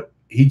 But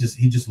he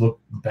just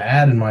looked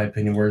bad in my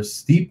opinion. Whereas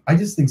Stipe, I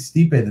just think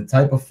Stipe, the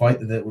type of fight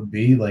that would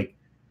be, like,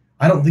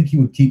 I don't think he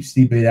would keep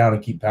Stipe down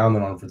and keep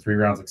pounding on him for 3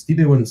 rounds. Like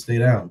Stipe wouldn't stay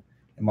down,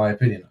 in my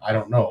opinion. I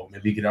don't know.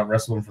 Maybe he could out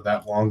wrestle him for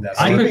that long.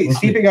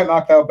 Stipe got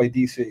knocked out by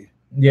DC.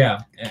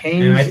 Yeah.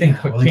 And I think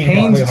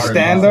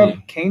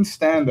Kane's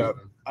stand up.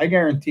 I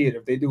guarantee it.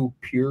 If they do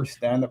pure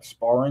stand-up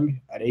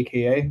sparring at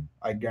AKA,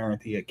 I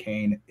guarantee it.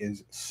 Kane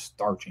is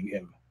starching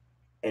him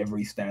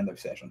every stand-up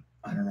session.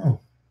 I don't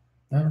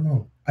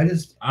know.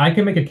 I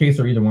can make a case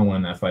for either one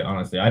win that fight.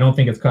 Honestly, I don't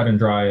think it's cut and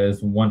dry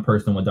as one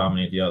person would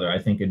dominate the other. I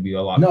think it'd be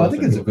a lot. No, I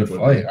think it's a good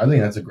fight. I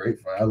think that's a great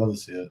fight. I love to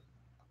see it.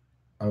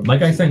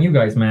 Like I sent you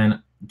guys,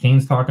 man.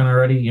 Kane's talking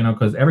already. You know,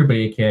 because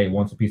everybody AKA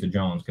wants a piece of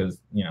Jones because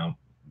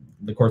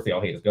of course they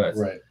all hate his guts.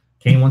 Right.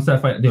 Kane wants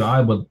that fight. Dude, I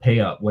would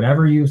pay up.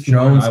 Whatever you see,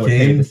 I would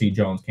pay to see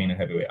Jones, Kane, and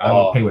heavyweight. I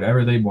would pay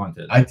whatever they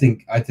wanted. I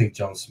think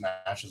Jones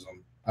smashes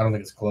him. I don't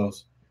think it's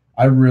close.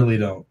 I really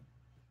don't.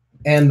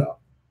 And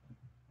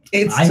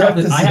I have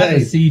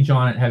to see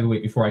John at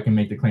heavyweight before I can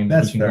make the claim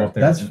that he can go up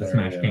there and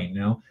smash Kane. You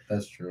know,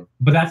 that's true.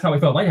 But that's how I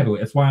felt light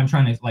heavyweight. That's why I'm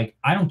trying to like.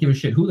 I don't give a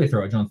shit who they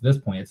throw at Jones at this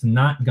point. It's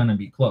not gonna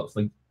be close.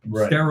 Like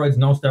steroids,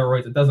 no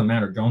steroids, it doesn't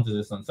matter. Jones is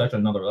just on such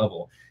another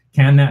level.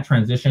 Can that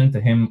transition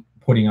to him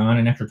putting on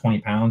an extra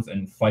 20 pounds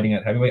and fighting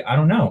at heavyweight? I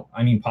don't know.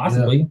 I mean,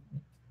 possibly.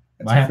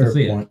 I have to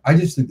see it. I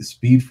just think the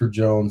speed for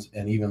Jones,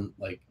 and even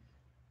like,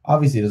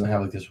 obviously he doesn't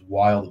have like this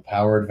wild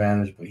power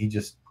advantage, but he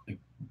just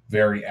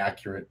very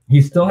accurate.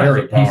 He still has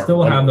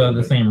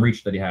the same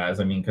reach that he has.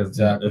 I mean, because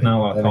there's not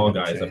a lot of tall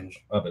guys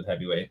up at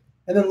heavyweight.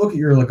 And then look at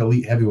your like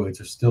elite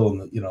heavyweights are still in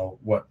the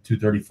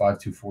 235,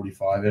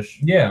 245 ish.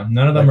 Yeah,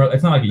 none of them are.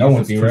 It's not like it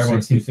used to be where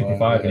everyone's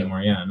 265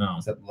 anymore. Yeah, no.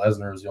 Except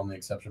Lesnar is the only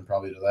exception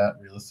probably to that.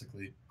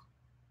 Realistically,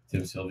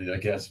 Tim Sylvia, I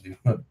guess, if you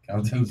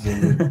count Tim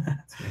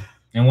Sylvia.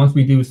 And once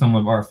we do some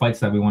of our fights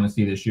that we want to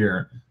see this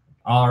year,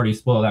 I'll already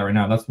spoil that right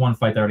now. That's one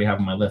fight that I already have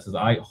on my list. Is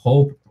I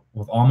hope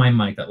with all my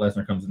might that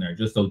Lesnar comes in there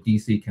just so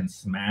DC can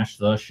smash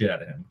the shit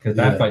out of him, because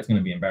that fight's going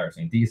to be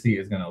embarrassing. DC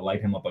is going to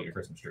light him up like your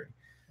Christmas tree.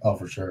 Oh,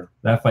 for sure.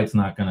 That fight's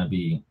not going to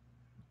be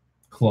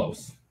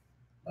close.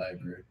 I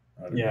agree.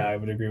 Yeah, I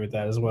would agree with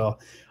that as well.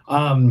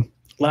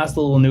 Last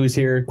little news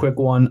here, quick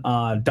one.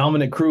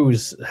 Dominic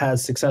Cruz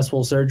has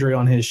successful surgery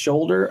on his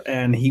shoulder,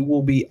 and he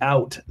will be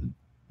out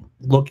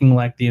looking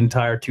like the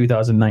entire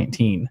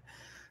 2019.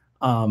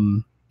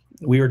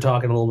 We were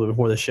talking a little bit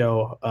before the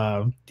show.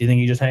 Do you think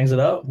he just hangs it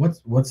up?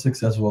 What's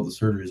successful at the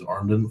surgery? His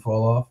arm didn't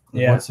fall off.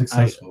 Yeah, what's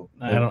successful?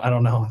 I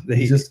don't know.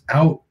 He's just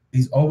out.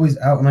 He's always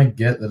out, and I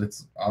get that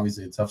it's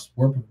obviously a tough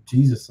sport, but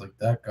Jesus, like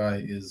that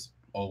guy is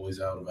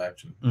always out of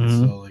action.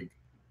 Mm-hmm. So like,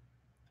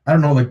 I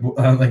don't know,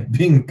 like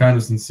being kind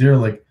of sincere,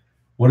 like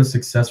what does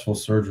successful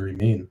surgery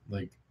mean?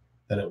 Like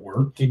that it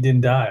worked? He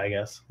didn't die, I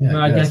guess. Yeah,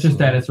 I guess just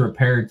that it's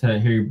repaired to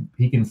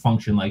he can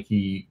function like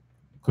he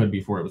could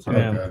before it was hurt.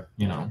 Okay.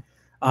 You know.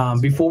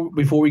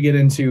 Before we get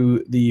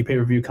into the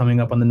pay-per-view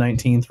coming up on the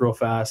 19th real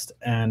fast,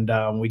 and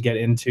we get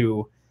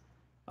into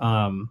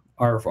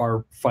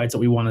our fights that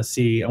we want to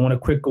see, I want to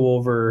quick go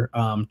over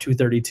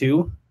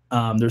 232.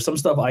 There's some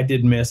stuff I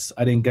did miss.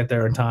 I didn't get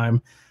there in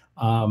time.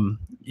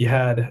 You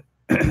had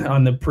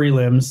on the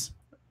prelims,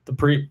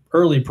 the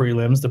early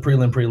prelims, the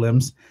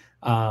prelims.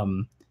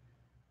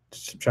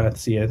 Just trying to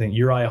see, I think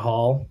Uriah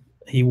Hall,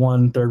 he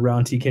won third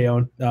round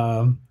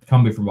TKO.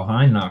 Coming from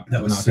behind,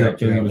 that was sick.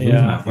 He was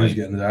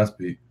getting his ass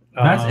beat.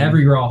 That's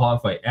every Raw Hall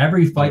fight.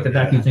 Every fight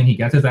that keeps in, he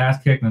gets his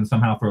ass kicked and then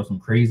somehow throws some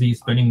crazy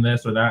spinning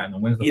this or that and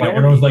then wins the fight.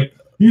 Everyone's like,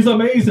 he's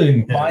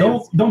amazing.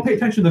 Don't pay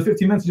attention to the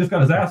 15 minutes. He just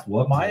got his ass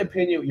whooped. My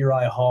opinion with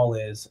Uriah Hall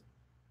is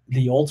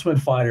the Ultimate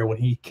Fighter when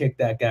he kicked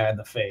that guy in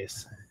the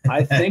face.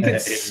 I think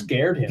it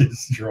scared him.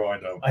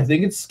 Destroyed him. I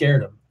think it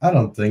scared him. I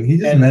don't think he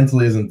just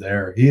mentally isn't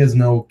there. He's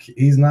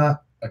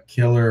not a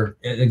killer.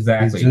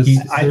 Exactly.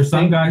 There's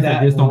some guys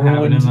that just don't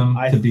have it in them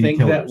to be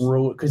killers. That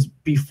ruined, because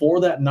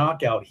before that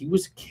knockout, he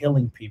was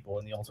killing people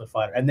in the Ultimate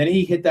Fighter, and then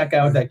he hit that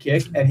guy with that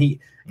kick, and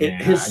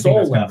his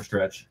soul left. Kind of a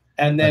stretch.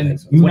 And then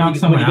you knock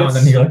someone out,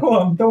 and you're like,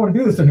 "Oh, I don't want to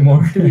do this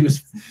anymore." Dude, he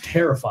was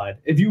terrified.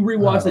 If you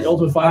rewatch the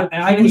Ultimate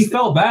Fighter, he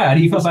felt bad.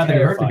 He felt bad that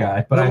he hurt the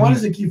guy. But why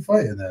does he keep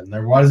fighting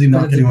then? Why does he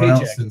knock anyone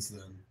out since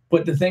then?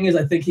 But the thing is,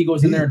 I think he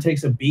goes in there and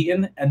takes a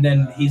beating, and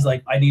then he's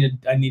like, I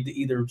need to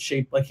either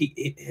shape, like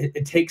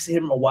it takes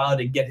him a while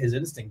to get his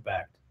instinct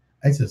back.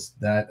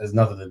 That has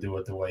nothing to do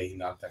with the way he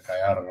knocked that guy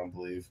out. I don't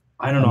believe.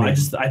 I don't know.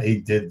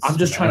 I'm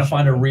just trying to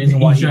find a reason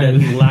why he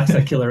lacks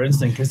that killer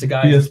instinct, because the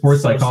guy is a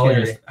sports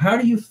psychologist. How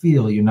do you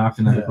feel you knocked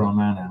another grown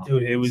man out?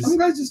 Dude, it was. Some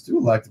guys just do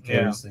lack the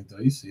killer instinct, though.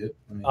 You see it.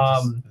 I mean,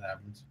 it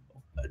happens.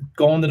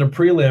 Going to the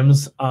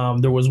prelims,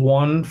 there was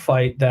one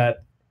fight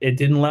that it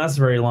didn't last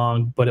very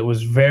long, but it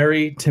was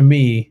very, to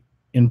me,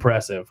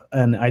 impressive.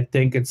 And I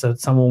think it's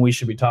someone we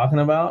should be talking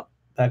about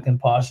that can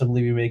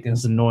possibly be making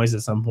some noise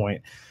at some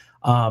point.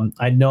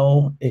 I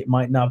know it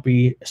might not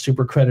be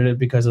super credited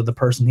because of the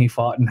person he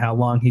fought and how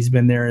long he's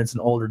been there. It's an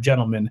older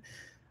gentleman.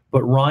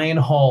 But Ryan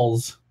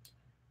Hall's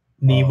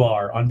knee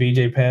bar on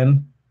BJ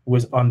Penn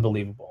was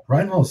unbelievable.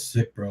 Ryan Hall's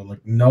sick, bro.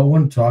 Like, no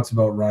one talks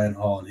about Ryan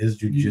Hall and his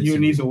jiu-jitsu. You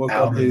need to look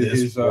up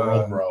his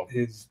bro.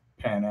 His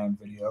Pan Am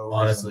video.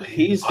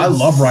 Honestly, I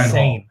love Ryan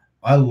Hall.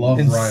 I love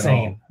Ryan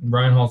Hall.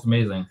 Ryan Hall's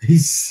amazing.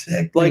 He's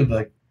sick.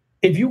 Like,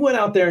 if you went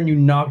out there and you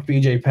knocked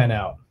BJ Penn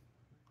out,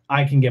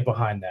 I can get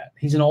behind that.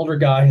 He's an older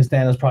guy. His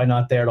standard's probably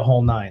not there, the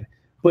whole nine.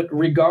 But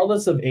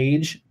regardless of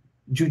age,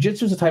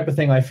 jiu-jitsu is the type of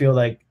thing I feel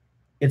like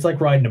it's like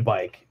riding a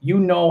bike. You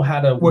know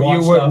how to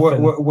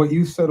what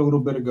you said a little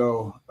bit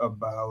ago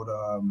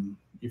about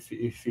you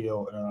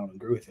feel, and I don't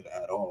agree with it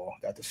at all,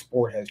 that the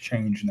sport has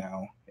changed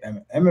now.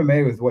 And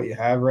MMA with what you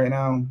have right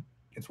now,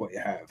 it's what you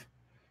have.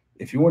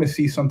 If you want to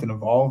see something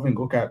evolving,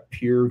 look at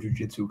pure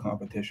jiu-jitsu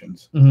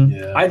competitions. Mm-hmm.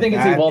 Yeah. I think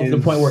it's evolved to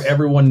the point where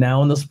everyone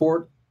now in the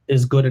sport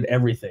is good at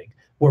everything.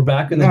 We're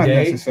back in the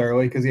day. Not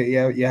necessarily, because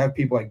you have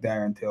people like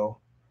Darren Till.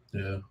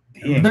 Yeah.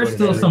 There's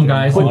still some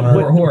guys who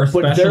are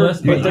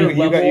specialists. But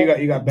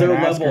you got Ben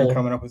Askren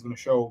coming up who's going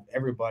to show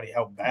everybody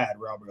how bad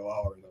Robert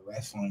Lawler is at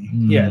wrestling.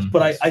 Yes,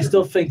 but I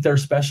still think they're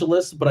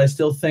specialists, but I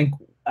still think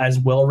as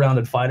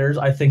well-rounded fighters.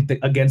 I think that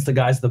against the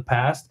guys of the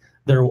past,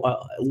 they're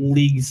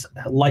leagues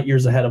light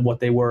years ahead of what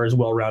they were as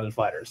well-rounded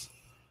fighters.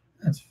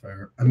 That's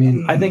fair. I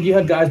mean, I think you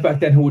had guys back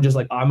then who were just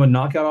like, I'm a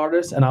knockout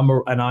artist, and I'm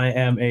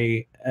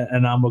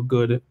a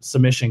good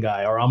submission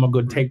guy, or I'm a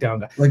good takedown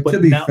guy. Like, but to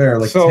be fair,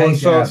 like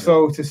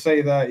so to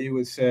say that, you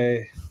would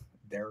say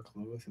Derek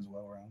Lewis is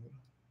well-rounded.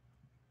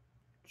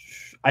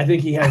 I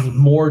think he has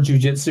more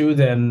jiu-jitsu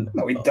than.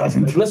 No, he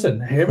doesn't.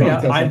 Listen, hear me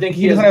out. I think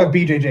he doesn't have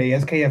BJJ. He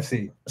has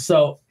KFC.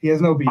 So he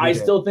has no BJJ. I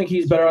still think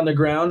he's better on the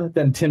ground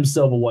than Tim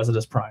Silva was at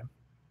his prime.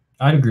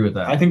 I'd agree with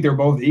that. I think they're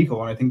both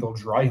equal, and I think they'll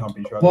dry hump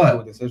each other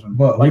to a decision.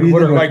 But like, who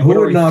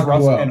would knock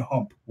thrust who out? and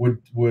hump.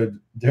 Would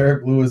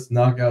Derek Lewis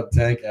knock out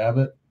Tank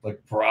Abbott? Like,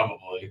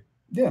 probably.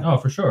 Yeah. Oh,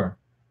 for sure.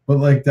 But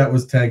like that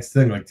was Tank's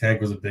thing. Like Tank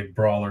was a big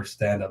brawler,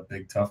 stand-up,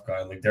 big tough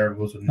guy. Like Derek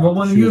Lewis would knock. Well,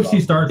 when the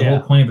UFC started, the whole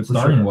point of it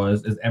starting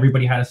was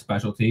everybody had a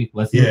specialty.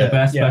 Let's see what the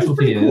best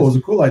specialty is. Cool. It was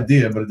a cool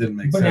idea, but it didn't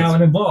make sense. But now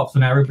it evolved, so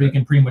now everybody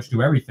can pretty much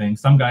do everything.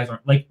 Some guys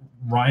aren't like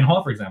Ryan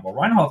Hall, for example.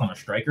 Ryan Hall's not a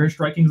striker. His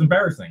striking's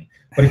embarrassing.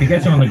 But if he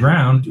gets you on the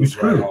ground, you're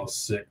screwed. Ryan Hall's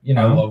sick. You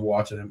know, I love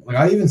watching him. Like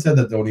I even said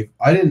that though.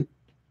 I didn't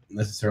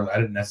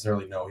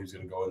necessarily know he was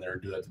going to go in there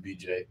and do that to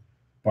BJ,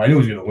 but I knew he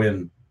was going to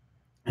win.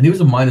 And he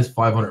was a minus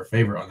 500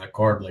 favorite on that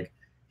card. Like.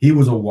 He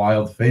was a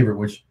wild favorite,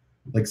 which,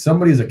 like,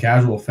 somebody as a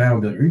casual fan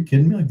would be like, are you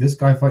kidding me? Like, this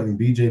guy fighting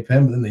BJ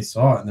Penn, but then they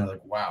saw it, and they're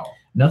like, wow.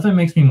 Nothing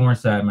makes me more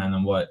sad, man,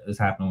 than what is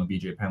happening with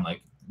BJ Penn.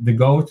 Like, to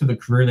go to the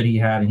career that he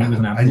had, and he was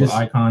an absolute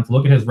icon. To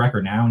look at his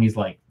record now, and he's,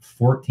 like,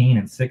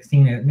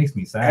 14-16, it makes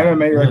me sad.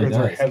 MMA records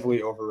are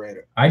heavily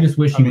overrated. I just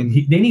wish they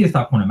need to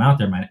stop putting him out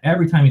there, man.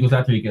 Every time he goes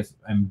out there, he gets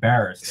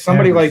embarrassed.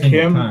 Somebody like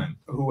him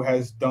who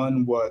has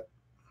done what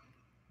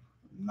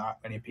not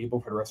many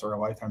people for the rest of their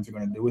lifetimes are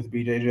going to do with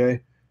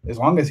BJJ. As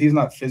long as he's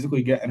not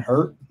physically getting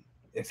hurt,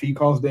 if he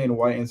calls Dana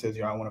White and says,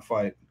 I want to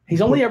fight.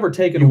 He's only ever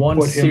taken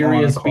one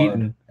serious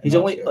beating. He's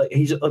only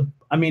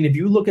I mean, if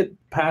you look at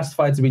past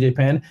fights of BJ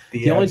Penn,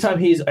 the only time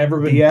he's ever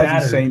been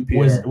battered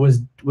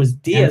was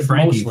Diaz.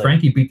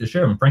 Frankie beat the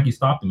shit, and Frankie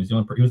stopped him.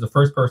 He was the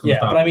first person to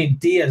stop him. But I mean,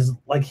 Diaz,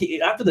 like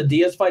after the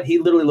Diaz fight, he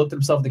literally looked at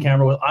himself in the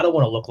camera with, I don't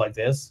want to look like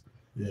this.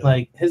 Yeah.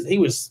 Like he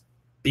was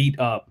beat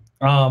up.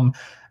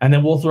 And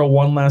then we'll throw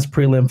one last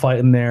prelim fight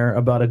in there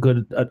about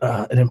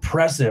an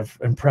impressive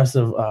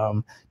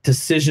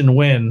decision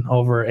win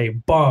over a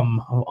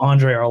bum of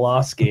Andre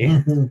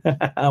Arlovsky.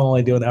 I'm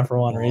only doing that for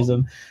one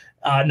reason.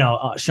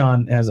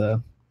 Sean has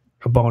a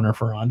boner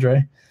for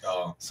Andre.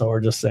 Oh. So we're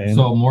just saying.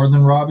 So more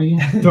than Robbie?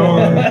 Which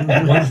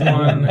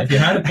one? If you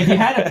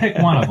had to pick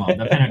one of them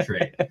to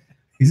penetrate.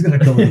 He's gonna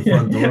come in the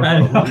front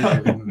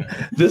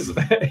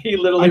door. He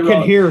literally. I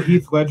can hear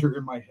Heath Ledger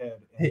in my head.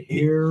 And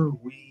here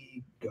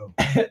we go.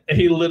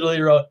 He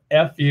literally wrote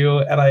 "F you,"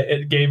 and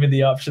it gave me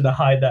the option to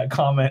hide that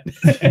comment.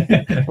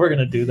 We're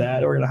gonna do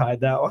that. We're gonna hide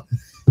that one.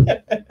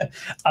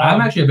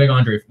 I'm actually a big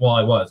Andre. Well,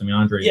 I was. I mean,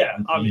 Andre. Yeah,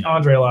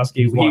 Andre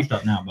Arlovsky. He's washed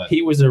up now, but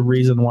he was a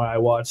reason why I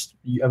watched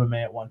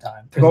MMA at one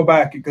time. To go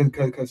back,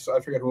 because I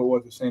forget who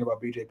it was saying about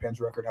BJ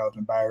Penn's record, how it's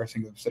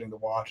embarrassing of sitting to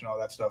watch and all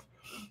that stuff.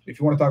 If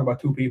you want to talk about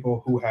two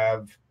people who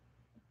have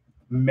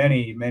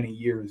many, many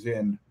years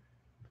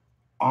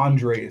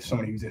Andre is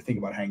somebody who's thinking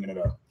about hanging it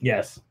up.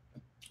 Yes.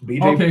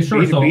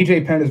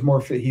 BJ Penn is more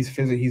fit. He's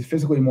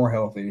physically more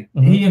healthy.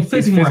 He is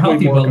physically more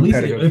healthy, but at least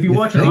if you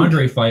watch an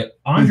Andre fight,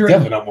 he's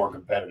definitely not more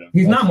competitive.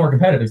 He's not more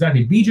competitive,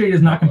 exactly. BJ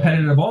is not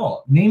competitive at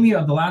all. Name me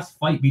of the last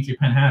fight BJ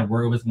Penn had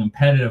where it was a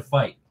competitive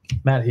fight.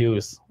 Matt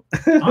Hughes.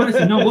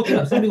 Honestly, no, look it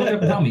up. Somebody look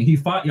up and tell me. He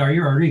fought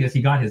Yair Rodriguez.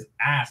 He got his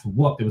ass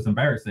whooped. It was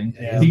embarrassing.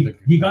 Yeah,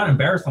 he got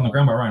embarrassed on the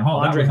ground by Ryan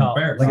Hall. That was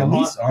embarrassing. Like at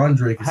least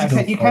Andre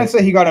you can't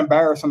say he got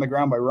embarrassed on the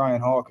ground by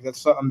Ryan Hall because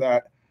that's something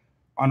that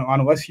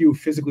unless you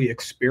physically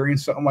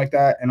experience something like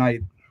that, and I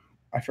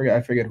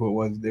forget who it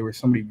was. There was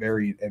somebody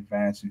very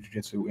advanced in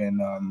jiu-jitsu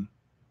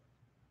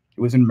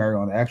it was in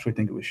Maryland. I actually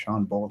think it was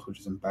Sean Bolt, which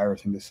is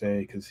embarrassing to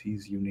say because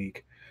he's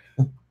unique.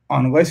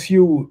 Unless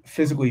you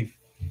physically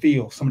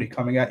feel somebody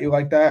coming at you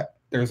like that,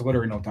 there's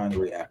literally no time to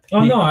react.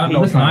 Oh,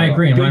 listen, I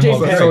agree.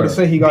 So to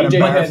say he got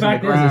embarrassed, the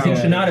fact is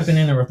he should not have been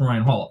in there with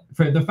Ryan Hall.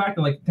 For the fact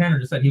that, like Tanner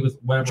just said, he was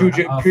whatever.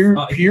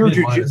 Pure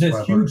jiu-jitsu.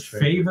 This huge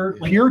favor.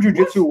 Pure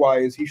jiu-jitsu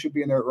wise, he should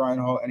be in there with Ryan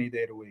Hall any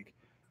day of the week.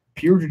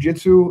 Pure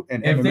jiu-jitsu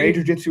and MMA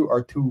jiu-jitsu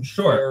are two.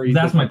 Sure,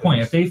 that's my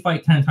point. If they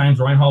fight 10 times,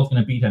 Ryan Hall's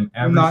going to beat him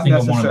every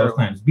single one of those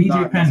times.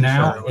 BJ Penn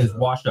now is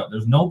washed up.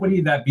 There's nobody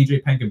that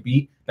BJ Penn can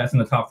beat that's in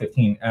the top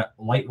 15 at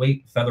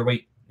lightweight,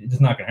 featherweight. It's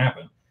just not going to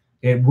happen.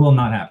 It will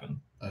not happen.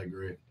 I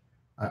agree.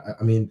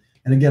 I mean,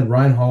 and again,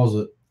 Ryan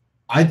Hall's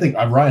I think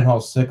Ryan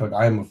Hall's sick. Like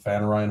I am a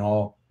fan of Ryan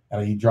Hall,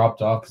 and he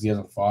dropped off because he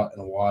hasn't fought in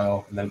a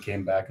while, and then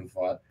came back and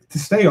fought. To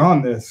stay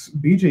on this,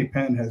 BJ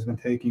Penn has been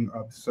taking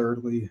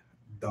absurdly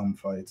dumb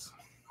fights.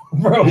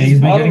 Bro, he's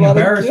been getting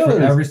embarrassed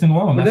for every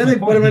single one. But then they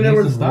put him in there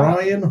with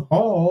Ryan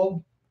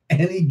Hall,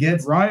 and he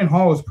gets Ryan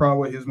Hall is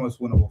probably his most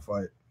winnable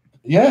fight.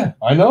 Yeah,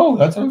 I know.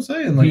 That's what I'm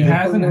saying. Like, he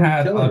hasn't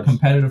had a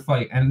competitive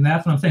fight, and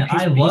that's what I'm saying.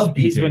 I love BJ.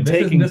 He's been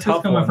taking this is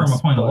coming from a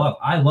point of love.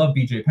 I love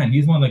BJ Penn.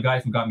 He's one of the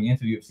guys who got me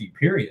into the UFC,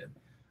 period.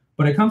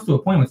 But it comes to a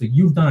point where it's like,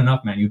 you've done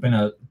enough, man. You've been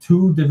a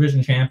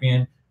 2-division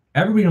champion.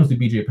 Everybody knows who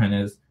BJ Penn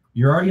is.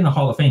 You're already in the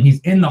Hall of Fame.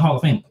 He's in the Hall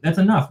of Fame. That's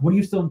enough. What are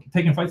you still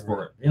taking fights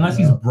for? Unless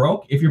he's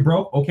broke. If you're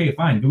broke, okay,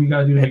 fine. Do what you got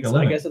to do to make a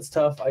living. I guess it's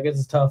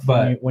tough.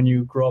 But when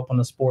you grow up on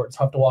the sport, it's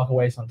tough to walk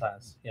away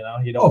sometimes. You know,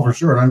 you don't. Oh, for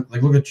sure. And I'm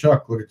like, look at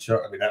Chuck. I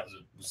mean, that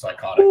was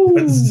psychotic,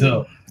 but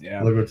still,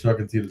 look what Chuck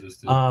and Tito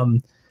just did.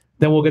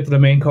 Then we'll get to the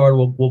main card.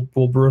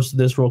 We'll bruise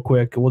this real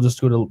quick. We'll just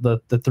go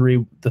to the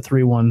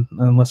 3-1,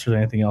 unless there's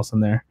anything else in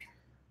there.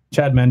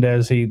 Chad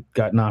Mendez, he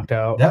got knocked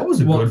out. That was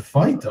a good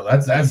fight, though.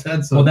 That's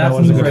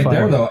news right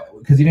there, though,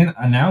 because he didn't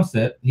announce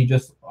it. He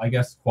just, I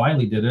guess,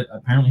 quietly did it.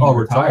 Apparently, he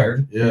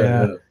retired.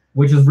 Yeah.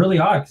 Which is really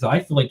odd because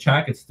I feel like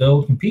Chad could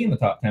still compete in the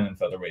top 10 in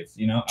featherweights.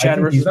 You know, Chad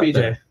versus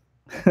BJ.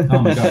 Oh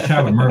my God,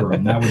 Chad would murder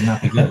him. That would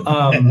not be good.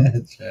 Chad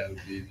and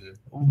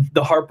BJ.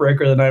 The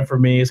heartbreaker of the night for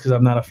me is because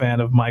I'm not a fan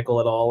of Michael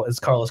at all. Is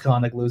Carlos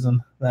Condit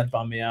losing? That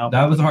bummed me out.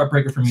 That was a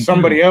heartbreaker for me.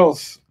 Somebody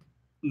else.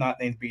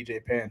 Not named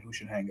BJ Penn, who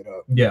should hang it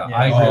up. Yeah.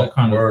 I agree with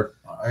Condit.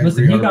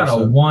 Listen, he got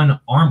a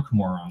one-arm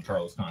Kimura on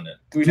Carlos Condit.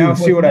 Do we now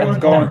see what I was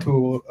going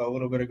to a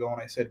little bit ago when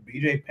I said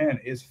BJ Penn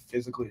is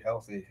physically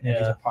healthy. And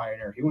he's a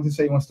pioneer. He wants to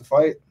say he wants to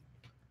fight,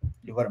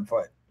 you let him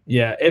fight.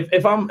 Yeah,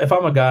 if I'm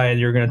a guy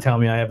and you're gonna tell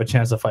me I have a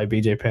chance to fight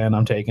BJ Penn,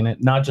 I'm taking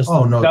it. Not just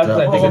not because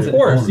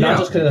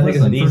I think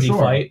it's an easy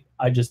fight.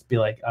 I'd just be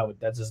like,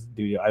 that's just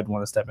I'd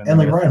want to step in. And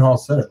like Ryan Hall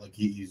said it, like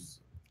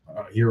he's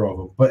a hero of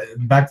him.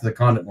 But back to the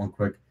Condit one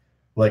quick,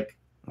 like.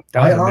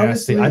 I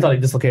thought he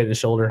dislocated his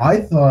shoulder.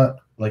 I thought,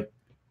 like,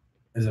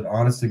 is it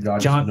honest to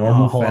God? John,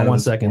 hold on 1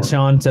 second.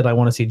 Sean said, I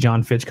want to see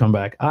John Fitch come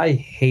back. I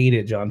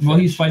hated John Fitch. Well,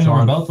 he's fighting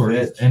over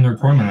Bellator in their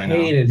tournament right now.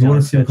 You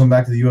want to see him come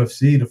back to the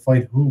UFC to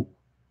fight who?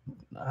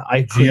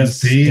 I couldn't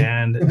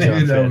stand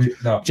John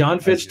Fitch. John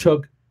Fitch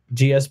took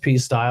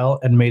GSP style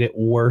and made it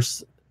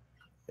worse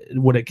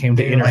when it came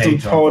to interview.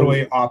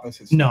 Totally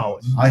opposite. No,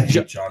 I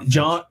hate John Fitch.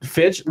 John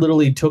Fitch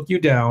literally took you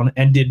down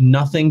and did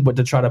nothing but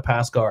to try to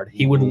pass guard.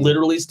 He would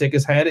literally stick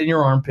his head in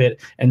your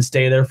armpit and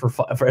stay there for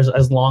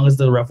as long as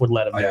the ref would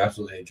let him. I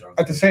absolutely hate John.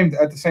 At the same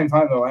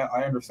time, though,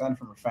 I understand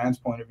from a fan's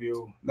point of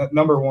view. That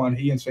number one,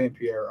 he and St.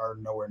 Pierre are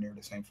nowhere near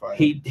the same fight.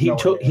 He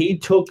tried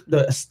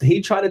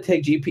to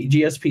take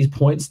GSP's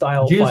point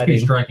style.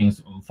 GSP's striking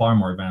is far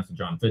more advanced than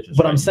John Fitch's.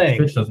 But I'm saying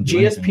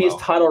GSP's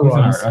title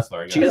runs.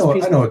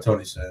 I know what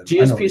Tony's saying.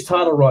 GSP's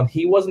title run.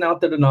 He wasn't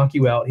out there to knock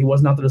you out. He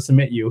wasn't out there to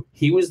submit you.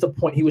 He was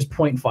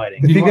point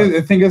fighting.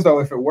 The thing is though,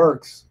 if it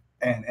works,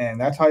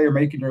 and that's how you're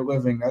making your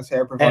living, that's how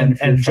you're providing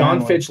for your John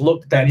family. Fitch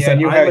looked at that and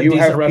said, you "I'm a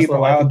decent have wrestler.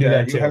 people I can out do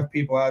there. that You have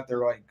people out there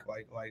like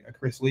a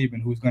Chris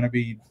Lieben who's going to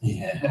be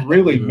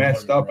really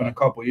messed up in a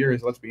couple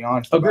years. Let's be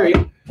honest. Agree.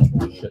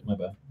 Shit, my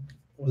bad.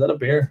 Was that a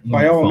beer?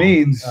 By all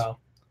means,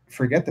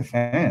 forget the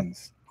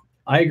fans.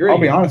 I agree. I'll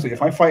be honest with you.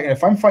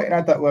 If I'm fighting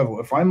at that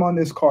level, if I'm on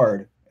this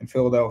card in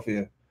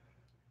Philadelphia,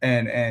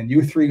 and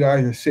you three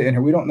guys are sitting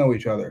here, we don't know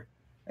each other,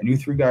 and you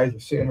three guys are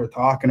sitting here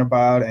talking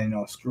about, and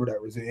screw that,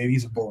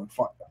 he's a boring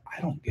fight.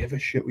 I don't give a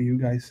shit what you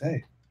guys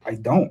say. I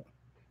don't,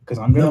 because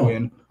I'm gonna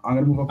win. I'm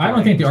gonna move up. I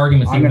don't think the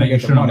argument's even that you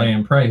shouldn't lay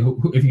and pray.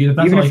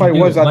 Even if I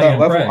was at that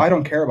level, I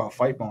don't care about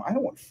fight bone. I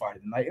don't want fight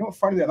of the night. You know what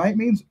fight of the night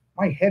means?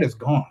 My head is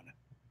gone.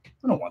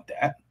 I don't want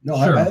that. No,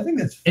 sure. I think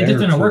that's fair. It just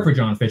didn't work for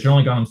John Fitch. It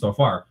only got him so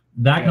far.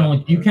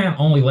 You can't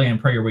only lay and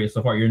pray your way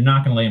so far. You're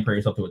not going to lay and pray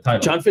yourself to a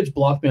title. John Fitch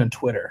blocked me on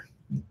Twitter.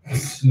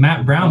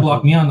 Matt Brown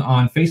blocked me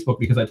on Facebook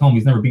because I told him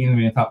he's never beaten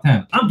me in the top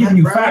 10. I'm giving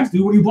you facts,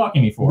 dude. What are you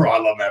blocking me for? Bro, I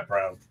love Matt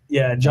Brown.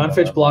 Yeah, John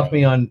Fitch blocked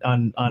me on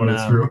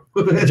true.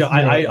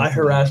 I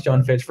harassed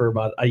John Fitch for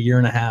about a year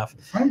and a half,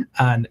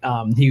 and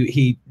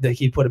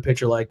he put a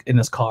picture like in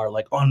his car,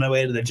 like on my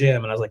way to the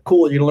gym, and I was like,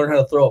 cool, you're gonna learn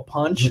how to throw a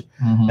punch,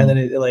 and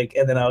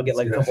then I'll get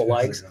like a couple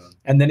likes,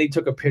 and then he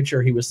took a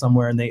picture. He was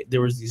somewhere, and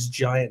there was these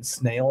giant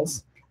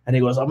snails. And he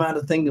goes, I'm out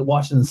of thing to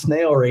watching the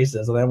snail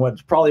races. And I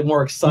went, probably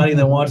more exciting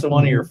than watching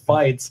one of your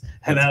fights.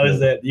 And that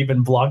was it. You've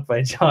been blocked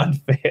by John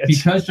Fitch.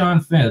 Because John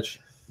Fitch,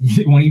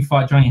 when he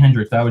fought Johnny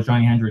Hendricks, that was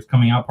Johnny Hendricks'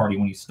 coming out party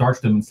when he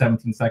starched him in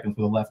 17 seconds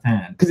with a left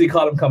hand. Because he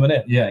caught him coming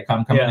in. Yeah, he caught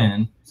him coming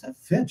in. Is that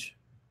Fitch?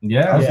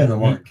 Yeah.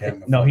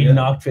 He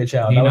knocked Fitch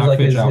out. That was like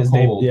his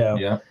cold.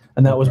 Yeah.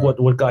 And that was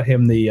what got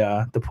him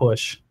the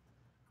push.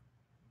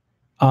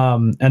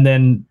 And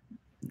then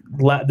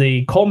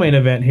the co-main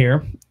event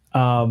here,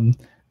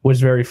 was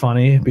very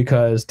funny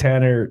because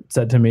Tanner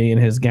said to me in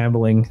his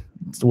gambling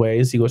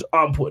ways, he goes,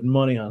 I'm putting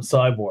money on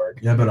Cyborg.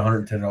 Yeah, I bet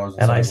 $110.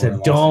 And I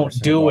said, don't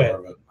do it.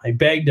 I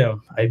begged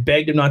him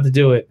not to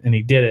do it, and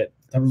he did it.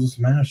 That was a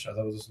smash. I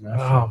thought it was a smash.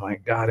 Oh my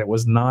God, it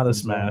was not a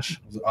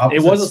smash.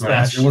 It was a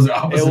smash. It was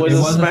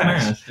a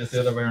smash. Just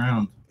the other way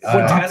around.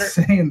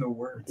 Saying the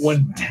words.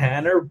 When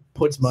Tanner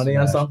puts money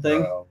on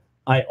something,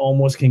 I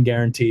almost can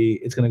guarantee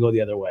it's going to go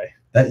the other way.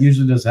 That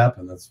usually does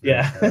happen. That's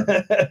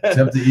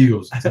except the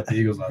Eagles. Except the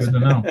Eagles last Good to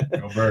know.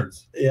 Go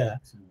Birds. Yeah.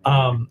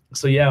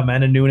 So yeah,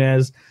 Amanda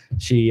Nunes,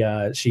 she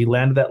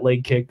landed that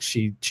leg kick.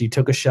 She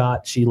took a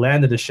shot. She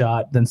landed a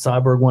shot. Then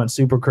Cyborg went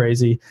super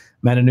crazy.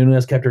 Amanda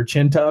Nunes kept her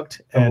chin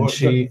tucked, and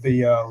the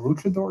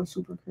luchador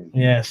super crazy.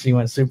 Yeah, she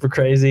went super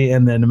crazy,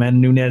 and then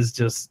Amanda Nunes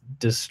just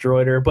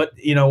destroyed her. But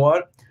you know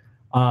what?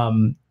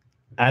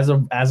 as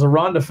a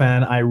Ronda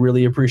fan, I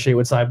really appreciate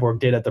what Cyborg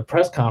did at the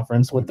press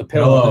conference with the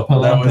pillow.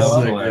 That was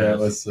sick. Yeah, that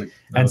was sick.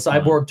 And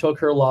Cyborg took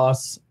her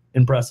loss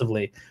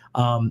impressively.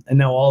 And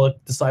now all the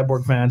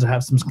Cyborg fans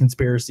have some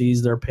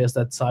conspiracies. They're pissed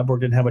that Cyborg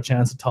didn't have a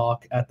chance to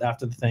talk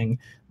after the thing.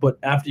 But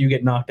after you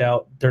get knocked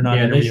out, they're not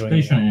interviewing.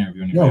 They shouldn't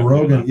interview anybody. No,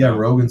 Rogan. Yeah,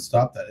 Rogan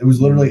stopped that. It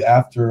was literally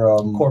after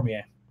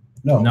Cormier.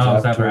 No, it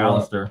was after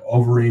Alistair.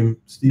 Overeem.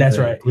 Steve That's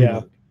right. Yeah.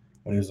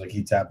 When he was like,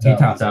 he tapped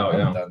out.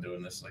 I'm done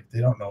doing this. Like, they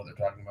don't know what they're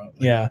talking about.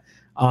 Like, yeah.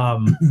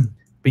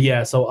 But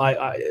yeah, so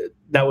I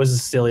that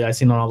was silly. I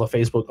seen on all the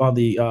Facebook, on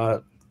the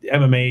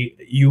MMA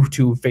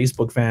YouTube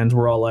Facebook fans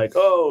were all like,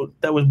 "Oh,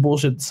 that was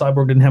bullshit.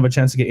 Cyborg didn't have a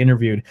chance to get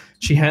interviewed."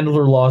 She handled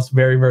her loss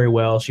very, very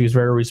well. She was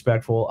very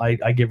respectful.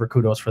 I give her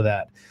kudos for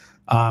that.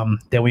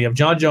 Then we have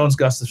John Jones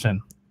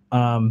Gustafsson.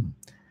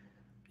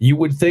 You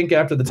would think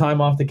after the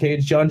time off the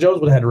cage, John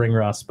Jones would have had ring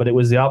rust, but it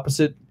was the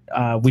opposite.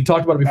 We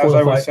talked about it before. As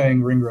I was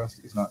saying, ring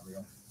rust is not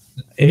real.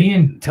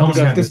 The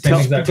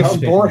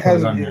sport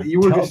has.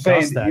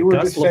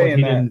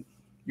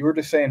 You were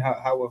just saying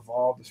how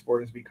evolved the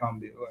sport has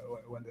become.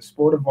 When the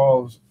sport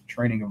evolves,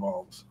 training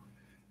evolves.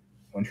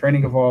 When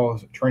training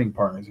evolves, training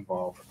partners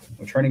evolve.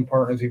 When training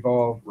partners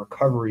evolve,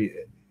 recovery.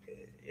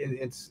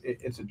 It's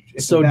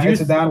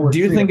a downward. Do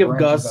you think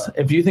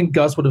if you think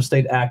Gus would have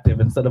stayed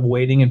active instead of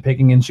waiting and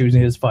picking and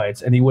choosing his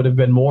fights, and he would have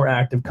been more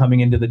active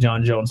coming into the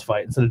John Jones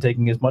fight instead of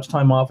taking as much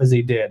time off as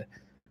he did,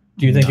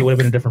 do you think it would have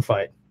been a different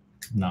fight?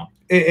 No.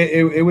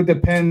 It would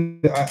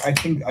depend. I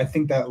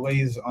think that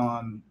lays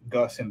on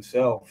Gus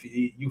himself.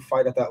 You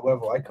fight at that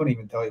level. I couldn't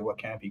even tell you what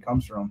camp he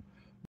comes from.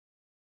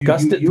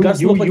 Gus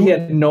looked like he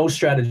had no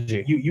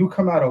strategy. You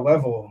come at a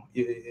level.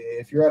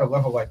 If you're at a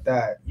level like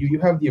that, you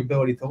have the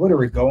ability to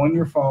literally go on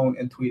your phone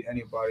and tweet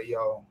anybody,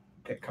 "Yo,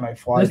 can I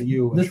fly to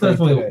you?" This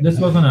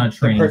wasn't a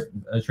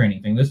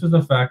training thing. This was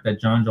the fact that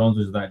John Jones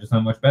was just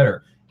not much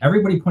better.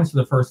 Everybody points to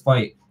the first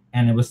fight,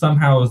 and it was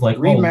like,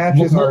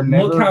 rematches are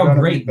never look how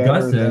great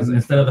Gus is,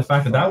 instead of the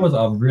fact that was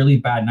a really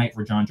bad night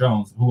for John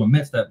Jones, who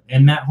admits that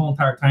in that whole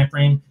entire time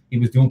frame, he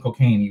was doing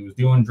cocaine, he was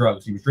doing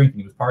drugs, he was drinking,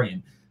 he was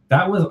partying.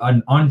 That was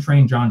an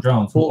untrained John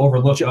Jones who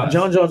overlooked Gus.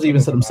 John Jones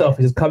even said himself,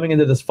 he says, coming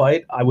into this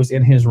fight, I was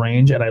in his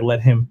range and I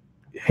let him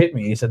hit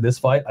me. He said, this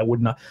fight, I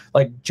would not.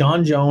 Like,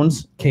 John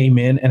Jones came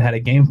in and had a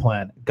game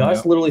plan.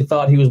 Gus literally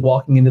thought he was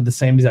walking into the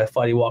same exact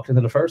fight he walked into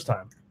the first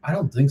time. I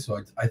don't think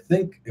so. I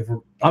think if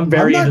we're, I'm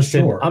very interested.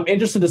 Sure. I'm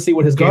interested to see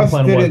what his game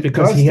plan was,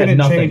 because he had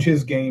nothing. Change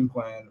his game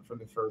plan from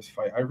the first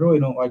fight. I really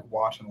don't like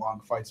watching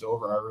long fights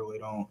over. I really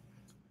don't.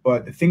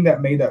 But the thing that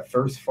made that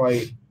first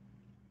fight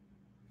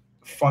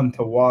fun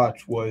to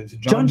watch was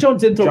John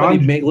Jones didn't throw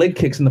any leg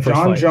kicks in the first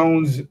fight. John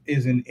Jones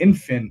is an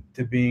infant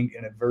to being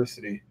in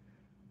adversity.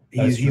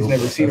 He's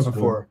never seen it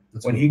before.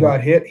 When he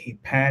got hit, he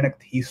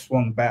panicked. He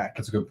swung back.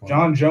 That's a good point.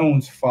 John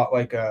Jones fought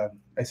like I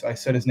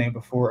said his name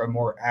before, a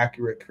more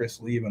accurate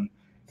Chris Levin.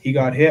 He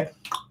got hit,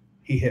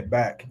 he hit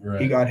back. Right.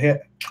 He got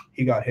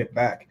hit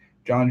back.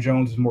 John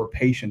Jones is more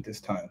patient this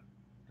time.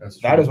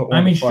 That is what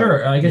I mean.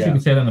 Sure, I guess you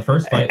could say that in the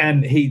first fight.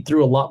 And he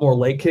threw a lot more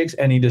leg kicks,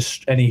 and he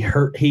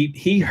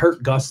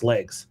hurt Gus'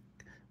 legs.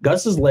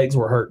 Gus's legs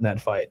were hurt in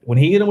that fight. When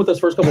he hit him with those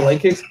first couple leg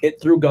kicks,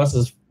 it threw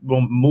Gus's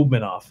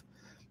movement off.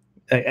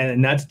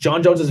 And that's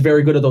John Jones is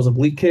very good at those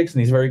oblique kicks, and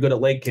he's very good at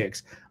leg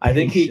kicks. I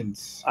think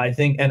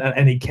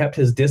he kept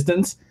his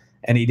distance,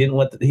 and he didn't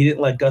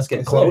let Gus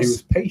get close. He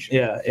was patient.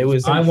 Yeah, it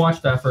was. I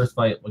watched that first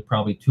fight like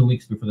probably 2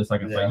 weeks before the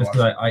second fight, just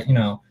because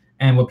I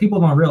and what people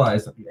don't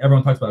realize,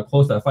 everyone talks about how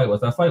close that fight was.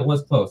 That fight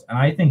was close, and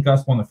I think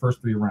Gus won the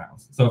first 3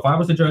 rounds. So if I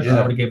was a judge,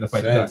 I would have gave the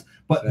fight to Gus.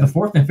 But the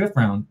 4th and 5th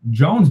round,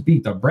 Jones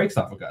beat the brakes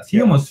off of Gus.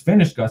 He almost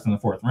finished Gus in the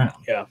 4th round.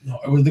 Yeah, no,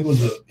 I would think it was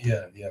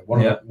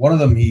one of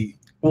them.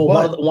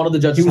 One of the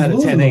judges had a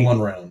 10-8 one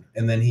round,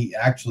 and then he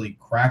actually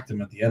cracked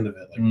him at the end of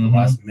it, like the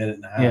last minute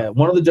and a half. Yeah,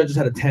 one of the judges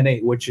had a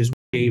 10-8, which is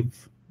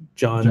gave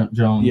John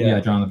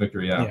the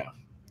victory. Yeah.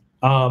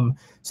 So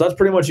that's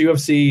pretty much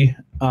UFC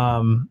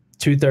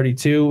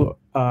 232.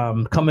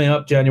 Coming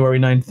up January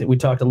 9th, we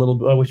talked a little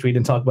bit, I wish we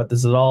didn't talk about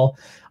this at all.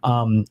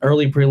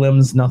 Early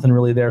prelims, nothing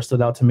really there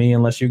stood out to me,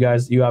 unless you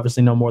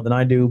obviously know more than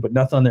I do, but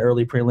nothing on the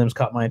early prelims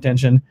caught my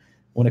attention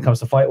when it comes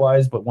to fight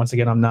wise. But once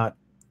again, I'm not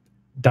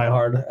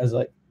diehard as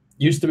I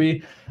used to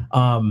be.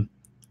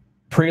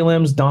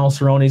 Prelims, Donald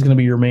Cerrone is going to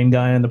be your main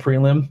guy in the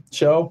prelim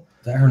show.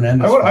 That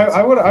Hernandez.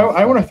 I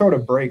want to throw to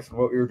breaks on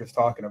what we were just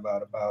talking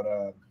about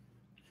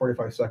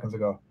 45 seconds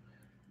ago.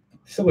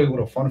 Silly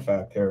little fun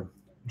fact here.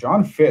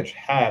 John Fitch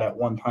had at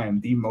one time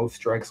the most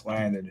strikes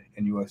landed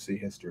in UFC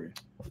history.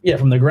 Yeah,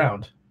 from the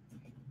ground.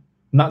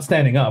 Not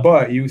standing up.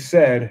 But you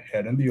said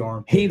head in the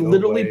armpit. He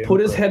literally put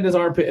his head in his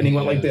armpit and he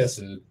went like this.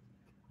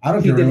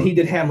 He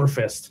did hammer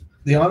fist.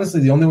 The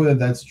only way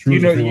that's true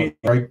is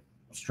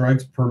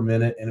strikes per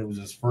minute, and it was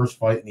his first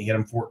fight, and he hit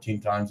him 14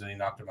 times, and he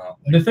knocked him out.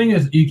 The thing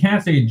is, you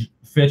can't say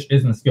Fitch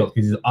isn't skilled,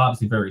 because he's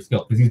obviously very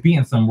skilled, because he's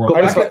beating some world.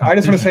 I just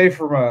want to say,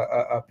 from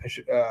a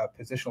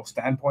positional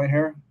standpoint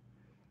here,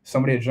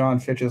 somebody at John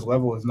Fitch's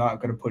level is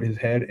not going to put his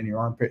head in your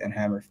armpit and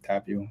hammer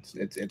tap you.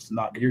 It's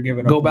not. You're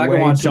giving. Go back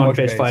and watch John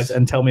Fitch fights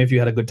and tell me if you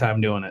had a good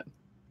time doing it.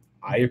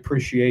 I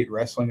appreciate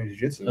wrestling and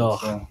jiu-jitsu.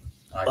 So.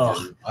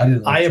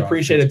 I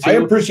appreciate it too. I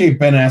appreciate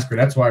Ben Askren.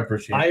 That's why I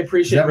appreciate it. I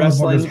appreciate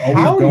wrestling.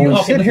 How do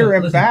you sit here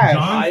and bash?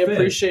 I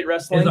appreciate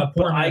wrestling,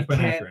 but I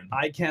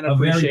can't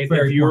appreciate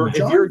if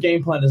your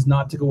game plan is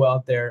not to go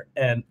out there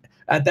and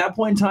at that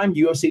point in time,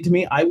 UFC to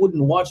me, I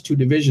wouldn't watch two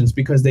divisions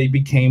because they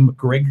became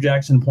Greg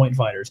Jackson point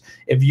fighters.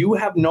 If you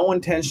have no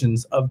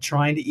intentions of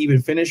trying to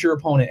even finish your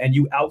opponent and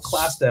you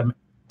outclass them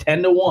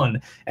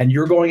 10-1, and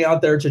you're going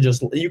out there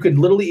to you could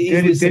literally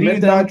easily did you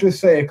not just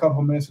say a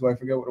couple minutes ago, I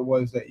forget what it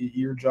was, that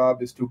your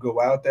job is to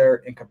go out there,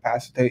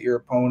 incapacitate your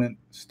opponent,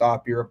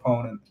 stop your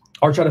opponent,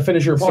 or try to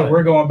finish your opponent? So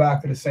we're going back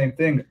to the same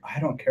thing. I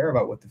don't care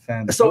about what the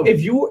fans do. So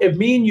if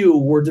me and you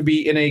were to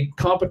be in a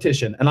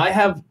competition and I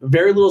have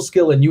very little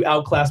skill and you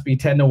outclass me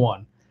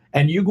 10-1,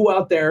 and you go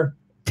out there,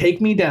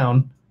 take me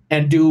down,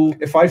 and do.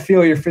 If I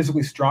feel you're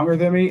physically stronger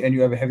than me and you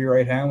have a heavy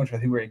right hand, which I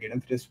think we're gonna get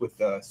into this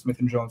with Smith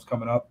and Jones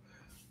coming up,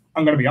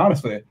 I'm going to be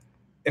honest with you.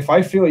 If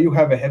I feel you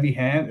have a heavy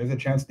hand, there's a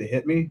chance to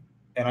hit me,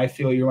 and I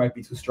feel you might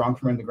be too strong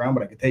for me on the ground,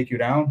 but I could take you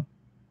down,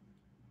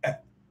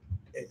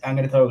 I'm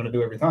going to tell you what I'm going to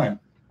do every time.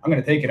 I'm going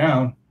to take you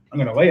down. I'm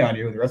going to lay on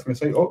you. The rest are going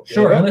to say, oh,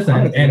 sure. And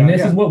listen, and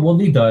this is what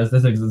Woodley does. This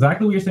is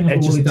exactly what you're saying. What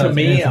Woodley does. To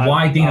me,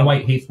 why Dana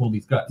White hates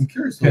Woodley's guts. I'm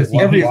curious. But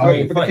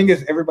the thing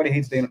is, everybody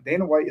hates Dana.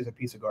 Dana White is a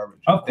piece of garbage.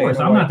 Of course,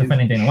 I'm not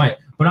defending Dana White,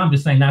 but I'm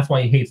just saying that's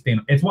why he hates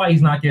Dana. It's why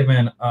he's not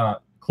giving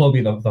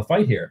Cloby the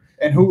fight here.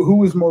 And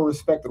who is more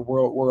respected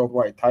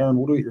worldwide, Tyron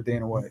Woodley or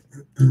Dana White?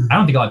 I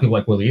don't think a lot of people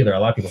like Woodley either. A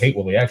lot of people hate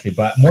Woodley actually,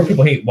 but more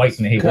people hate White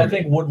than they hate Woodley. I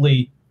think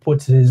Woodley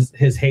puts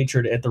his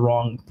hatred at the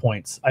wrong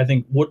points. I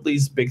think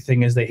Woodley's big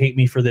thing is they hate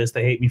me for this,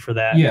 they hate me for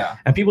that. Yeah.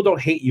 And people don't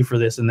hate you for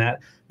this and that.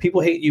 People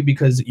hate you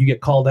because you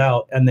get called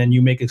out and then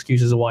you make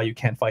excuses of why you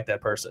can't fight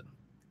that person.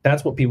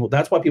 That's why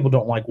people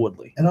don't like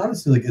Woodley. And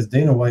honestly, like, as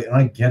Dana White, and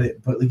I get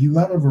it, but like, you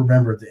gotta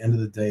remember at the end of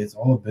the day, it's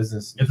all a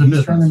business. It's a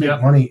business. Trying to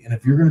make money, and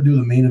if you're gonna do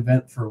the main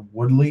event for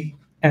Woodley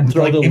and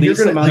throw the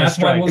least amount of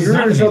strikes, if you're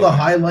gonna show the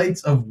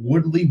highlights of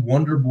Woodley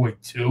Wonder Boy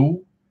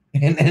 2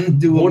 and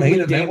do a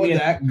main event with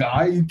that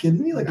guy, are you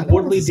kidding me? Like,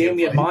 Woodley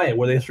Damian Maya,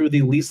 where they threw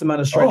the least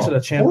amount of strikes at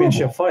a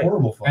championship fight.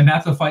 Horrible fight. And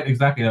that's a fight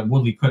exactly that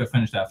Woodley could have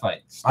finished that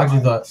fight. I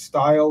actually thought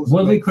Styles.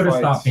 Woodley could have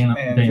stopped Dana.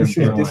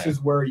 This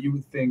is where you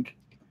would think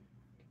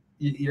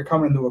you're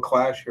coming into a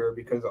clash here,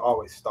 because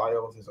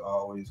Styles is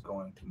always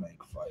going to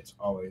make fights.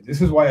 Always. This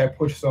is why I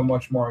push so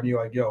much more on you.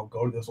 Like, yo,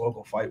 go to this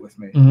local fight with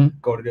me. Mm-hmm.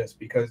 Go to this,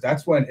 because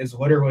that's when it's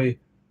literally.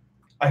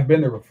 I've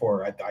been there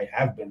before. I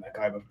have been that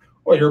guy.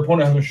 But your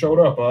opponent hasn't showed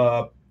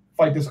up.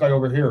 Fight this guy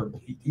over here.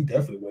 He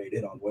definitely weighed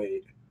in on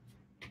weight.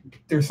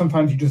 There's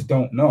sometimes you just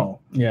don't know.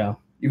 Yeah.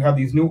 You have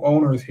these new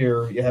owners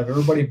here. You have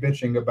everybody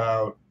bitching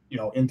about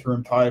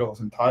interim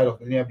titles. And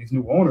you have these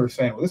new owners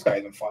saying, well, this guy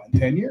hasn't fought in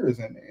 10 years,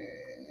 and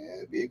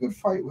it'd be a good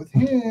fight with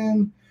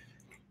him.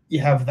 You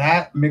have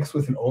that mixed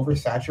with an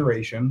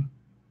oversaturation,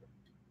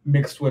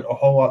 mixed with a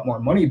whole lot more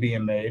money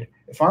being made.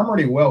 If I'm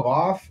already well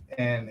off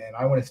and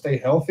I want to stay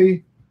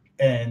healthy,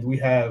 and we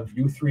have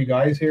you three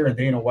guys here, and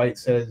Dana White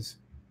says,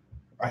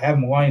 I have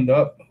them lined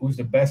up. Who's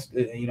the best?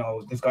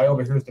 This guy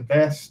over here is the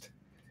best.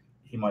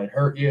 He might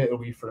hurt you. It'll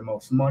be for the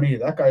most money.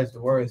 That guy's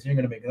the worst. You're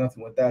going to make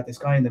nothing with that. This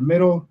guy in the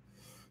middle,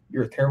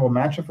 you're a terrible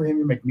matchup for him.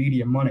 You make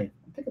medium money.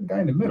 I'm taking the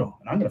guy in the middle,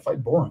 and I'm going to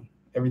fight boring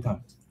every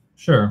time.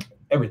 Sure.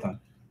 Every time.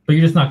 But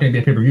you're just not going to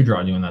be a pay-per-view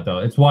draw doing that, though.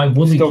 It's why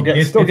Woodley still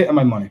getting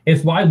my money.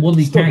 It's why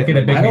Woodley can't get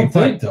a big name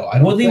fight.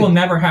 Woodley will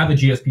never have a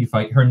GSP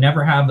fight.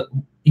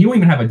 He won't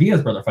even have a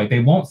Diaz brother fight. They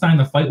won't sign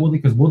the fight Woodley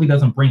because Woodley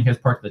doesn't bring his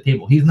part to the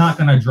table. He's not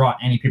going to draw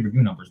any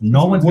pay-per-view numbers.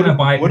 No one's going to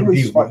buy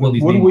pay-per-view.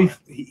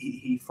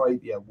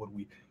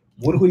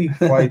 Woodley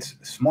fights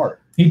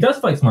smart. He does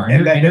fight smart.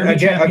 And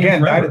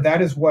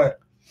that is what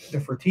the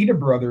Fertitta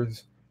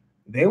brothers.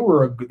 They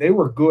were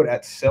good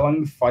at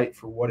selling the fight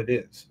for what it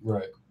is.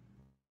 Right.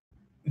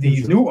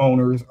 These new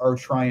owners are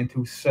trying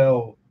to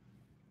sell.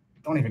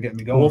 Don't even get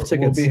me going.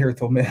 We'll be here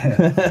till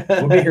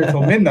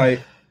midnight.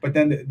 But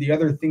then the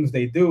other things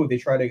they do, they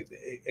try to.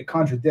 It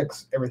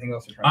contradicts everything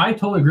else. I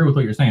totally agree with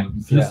what you're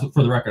saying. Just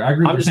for the record, I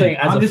agree. I'm just saying,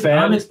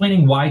 I'm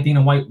explaining why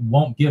Dana White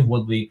won't give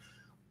Woodley.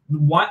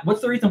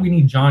 What's the reason we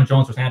need John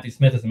Jones or Anthony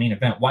Smith as the main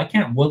event? Why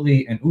can't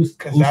Woodley and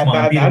Usman be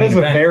the main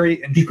event?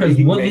 Very because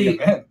Woodley.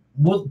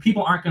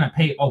 People aren't going to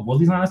pay. Oh,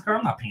 Woodley's on his card.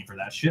 I'm not paying for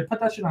that shit.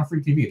 Put that shit on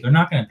free TV. They're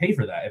not going to pay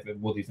for that if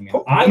Woodley's in the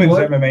game. I would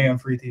MMA on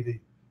free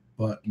TV,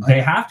 but they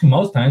have to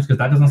most times because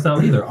that doesn't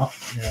sell either.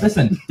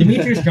 Listen,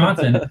 Demetrius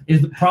Johnson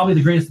is probably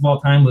the greatest of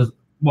all time. Was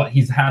what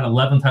he's had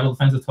 11 title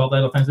defenses, 12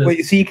 title defenses.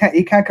 Wait, see, you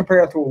can't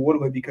compare that to a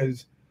Woodley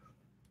because.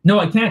 No,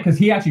 I can't because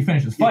he actually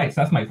finishes fights.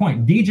 That's my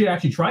point. DJ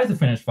actually tries to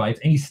finish fights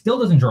and he still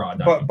doesn't draw a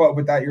dime. But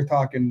with that, you're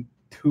talking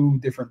two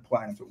different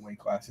planets with weight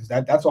classes.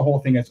 That's a whole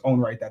thing in its own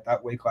right.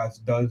 That weight class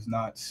does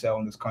not sell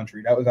in this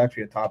country. That was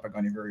actually a topic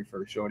on your very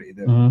first show that you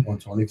did.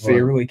 124. So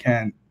you really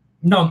can't.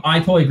 No, I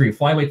totally agree.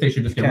 Flyweight they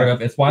should just get rid of.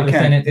 It's why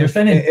they're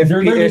sending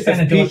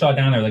Dillashaw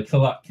down there, like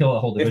kill a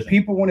whole division. If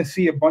people want to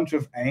see a bunch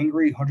of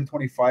angry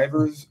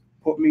 125ers,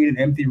 put me in an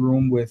empty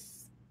room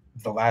with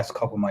the last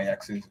couple of my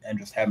exes and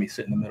just have me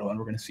sit in the middle, and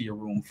we're going to see a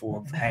room full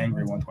of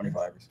angry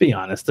 125ers. Be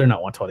honest, they're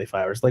not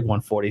 125ers, like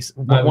 140s,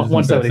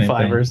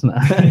 175ers.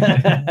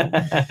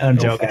 I'm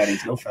joking.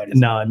 No fatties.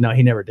 No,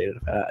 he never dated.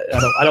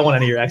 I don't want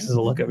any of your exes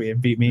to look at me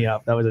and beat me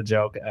up. That was a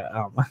joke.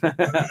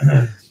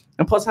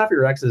 And plus, half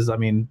your exes, I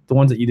mean, the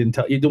ones that you didn't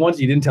tell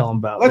them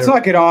about. Let's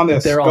not get on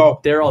this. They're all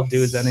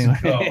dudes anyway.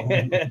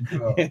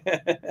 Go.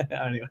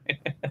 Anyway,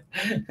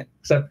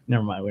 except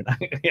never mind. We're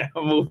not. Yeah,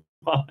 move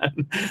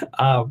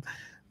on.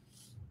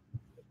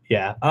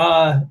 Yeah.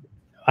 I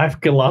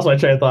lost my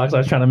train of thought because I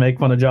was trying to make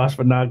fun of Josh,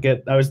 but not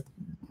get. I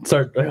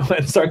start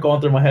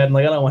going through my head and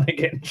like I don't want to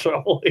get in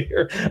trouble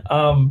here.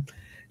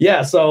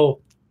 Yeah.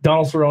 So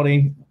Donald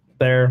Cerrone.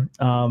 There,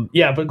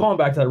 but going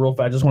back to that real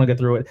fast, I just want to get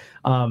through it.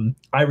 I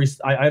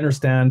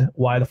understand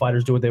why the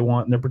fighters do what they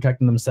want and they're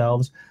protecting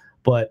themselves,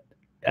 but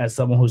as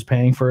someone who's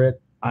paying for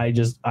it,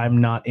 I'm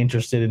not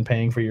interested in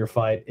paying for your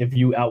fight. If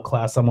you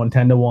outclass someone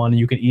 10-1,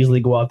 you can easily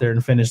go out there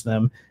and finish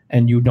them,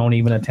 and you don't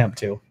even attempt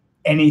to.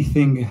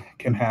 Anything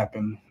can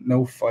happen.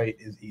 No fight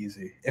is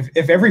easy.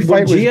 If every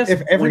fight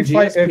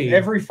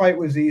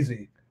was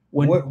easy,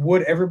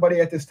 would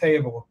everybody at this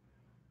table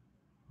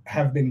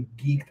have been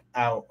geeked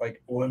out?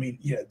 Like, well, I mean,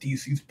 yeah,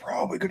 DC's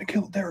probably going to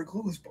kill Derek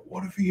Lewis, but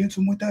what if he hits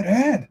him with that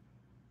hand?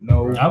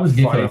 No, I was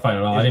geeked for the fight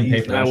at all. I didn't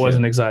pay for that. I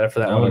wasn't excited for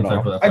that one at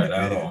all.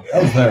 I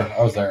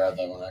was there at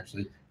that one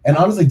actually. And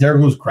honestly,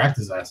 Derek Lewis cracked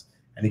his ass,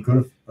 and he could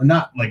have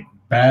not like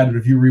bad, but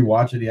if you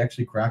rewatch it, he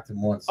actually cracked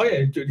him once. Oh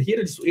yeah, dude, he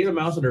had a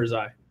mouse under his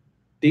eye.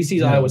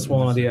 DC's eye was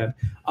swollen at the end.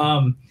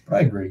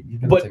 I agree.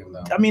 But take him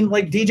down. I mean,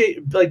 like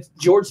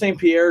George St.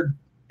 Pierre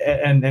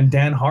and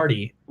Dan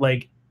Hardy,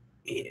 like.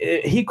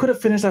 He could have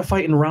finished that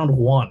fight in round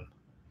 1.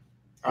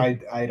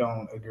 I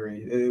don't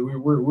agree.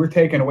 We're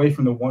taking away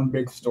from the one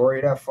big story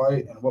of that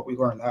fight, and what we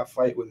learned in that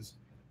fight was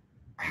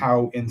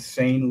how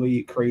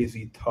insanely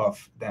crazy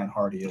tough Dan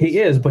Hardy is. He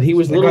is, but he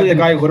was the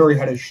guy literally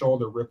had his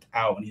shoulder ripped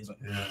out, and he's like,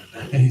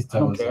 he's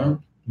tough.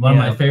 One of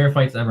my favorite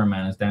fights ever,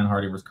 man, is Dan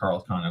Hardy versus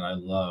Carlos Condit. I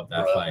love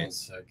that fight.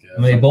 Sick, yeah.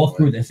 I mean, they both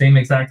flew at the same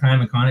exact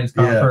time, and Condit is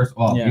coming first.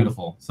 Oh,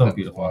 beautiful. So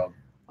beautiful.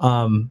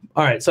 All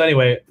right, so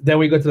anyway, then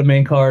we go to the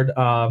main card.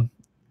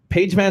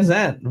 Paige Van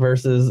Zandt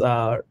versus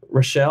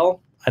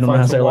Rochelle. I don't know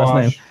how to say her last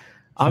name.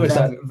 I'm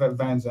excited.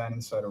 Van Zandt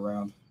inside a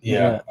round.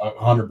 Yeah,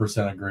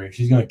 100% agree.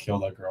 She's going to kill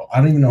that girl. I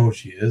don't even know who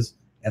she is.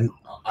 And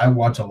I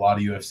watch a lot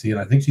of UFC, and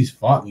I think she's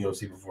fought in the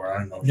UFC before. I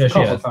don't know. Yeah, a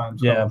couple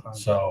times.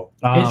 So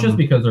it's just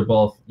because they're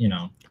both,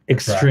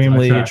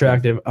 extremely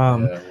attractive.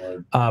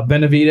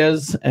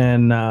 Benavidez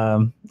and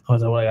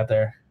what I got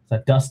there? Is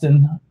that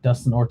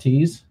Dustin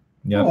Ortiz?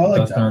 Yeah,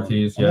 Dustin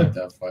Ortiz. I like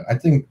that fight. I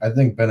think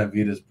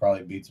Benavidez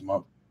probably beats him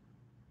up.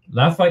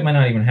 That fight might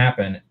not even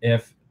happen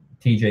if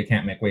TJ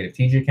can't make weight. If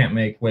TJ can't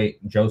make weight,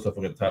 Joseph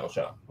will get the title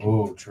shot.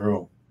 Oh,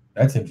 true.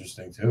 That's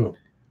interesting too.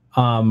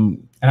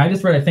 And I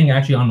just read a thing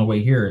actually on the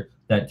way here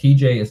that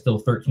TJ is still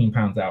 13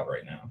 pounds out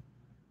right now.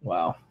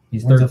 Wow.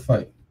 He's third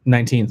fight.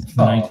 19th.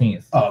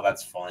 19th. Oh,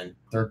 that's fine.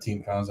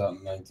 13 pounds out in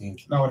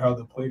 19th. Not how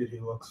depleted he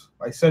looks.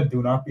 I said,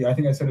 do not be. I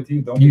think I said it to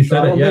you. Don't you be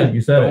shocked.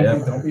 You said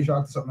it. Don't be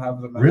shocked if something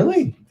happens.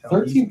 Really?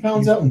 13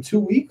 pounds out in 2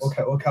 weeks?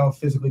 Look how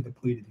physically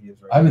depleted he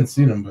is right I haven't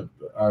seen him, but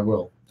I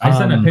will. I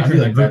sent a picture in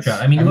the group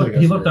chat. I mean,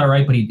 he looked all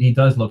right, but he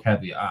does look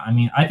heavy. I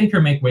mean, I think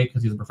he'll make weight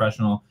because he's a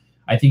professional.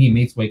 I think he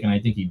makes weight, and I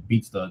think he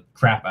beats the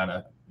crap out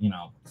of,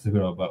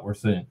 Cejudo, but we're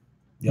seeing.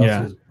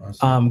 Yeah.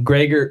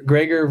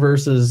 Gregor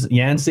versus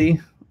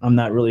Yancey. I'm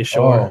not really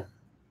sure. Oh.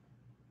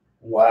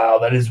 Wow,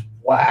 that is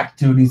whack,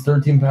 dude. He's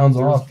 13 pounds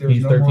off.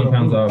 He's 13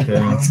 pounds off.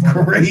 Yeah. That's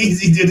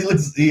crazy, dude.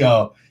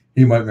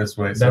 He might miss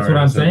weight. That's what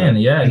I'm saying.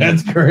 Yeah,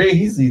 that's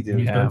crazy, dude.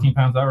 He's 13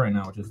 pounds out right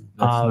now, which is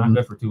not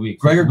good for 2 weeks.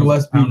 Gregor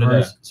Gillespie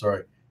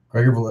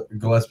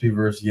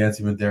versus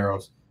Yancy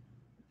Medeiros.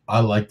 I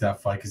like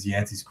that fight because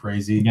Yancey's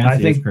crazy. I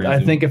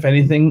think if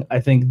anything,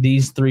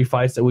 these 3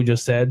 fights that we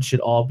just said should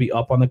all be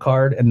up on the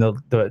card, and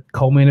the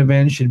co-main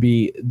event should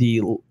be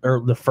the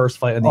first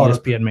fight on the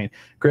ESPN main.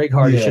 Greg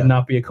Hardy should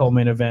not be a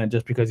co-main event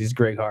just because he's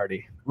Greg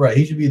Hardy. Right.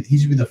 He should be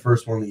the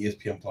first one on the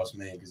ESPN Plus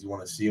main because you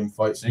want to see him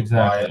fight.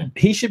 Exactly.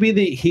 He should be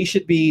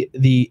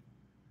the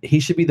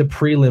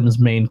prelims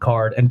main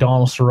card, and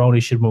Donald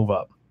Cerrone should move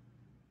up.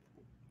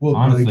 Well,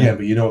 again,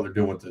 but you know what they're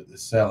doing with the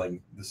selling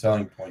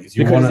point is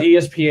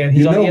ESPN.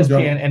 He's on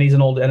ESPN, and he's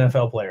an old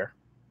NFL player.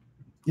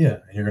 Yeah,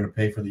 and you're going to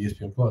pay for the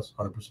ESPN Plus,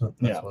 100%.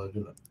 That's why they're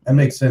doing it. That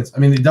makes sense.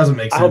 I mean, it doesn't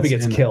make sense. I hope he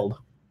gets killed.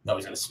 No,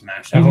 he's going to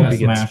smash. I hope he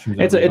gets.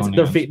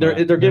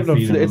 They're giving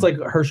him. It's like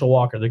Herschel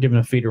Walker. They're giving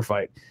a feeder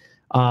fight.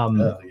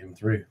 Yeah, they give him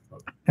 3.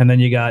 And then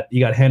you got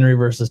Henry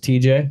versus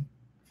TJ.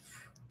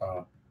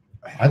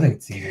 I think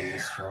TJ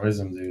destroys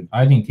him, dude.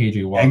 I think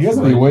TJ walks. I guess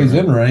if he weighs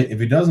in right. If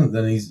he doesn't,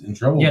 then he's in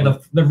trouble. Yeah,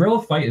 the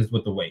real fight is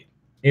with the weight.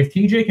 If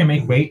TJ can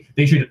make weight,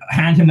 they should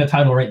hand him the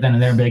title right then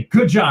and there and be like,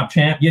 "Good job,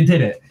 champ, you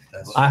did it."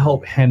 I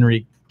hope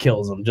Henry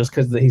kills him just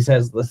because he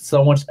says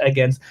so much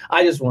against.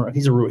 He's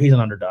an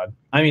underdog.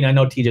 I mean, I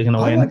know TJ's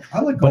gonna win.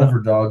 I like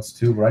underdogs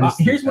too, but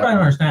here's what I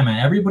don't understand,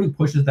 man. Everybody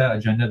pushes that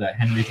agenda that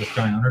Henry's a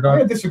giant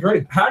underdog. I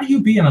disagree. How do you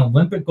be an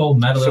Olympic gold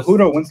medalist?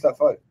 Cejudo wins that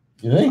fight.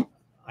 You think?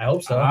 I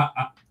hope so.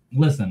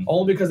 Listen,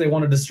 only because they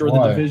want to destroy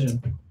the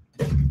division.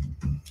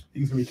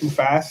 He's gonna be too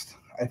fast.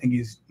 I think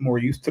he's more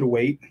used to the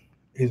weight.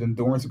 His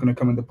endurance is going to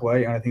come into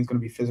play, and I think he's going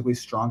to be physically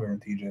stronger than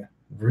TJ.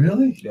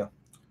 Really? Yeah.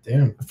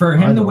 Damn. For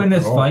him to win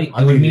this fight,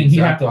 it would mean he'd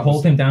have to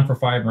hold him down for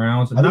 5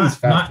 rounds,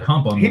 not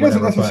hump him. He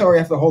doesn't necessarily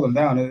have to hold him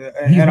down.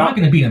 He's not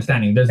going to beat him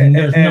standing. There's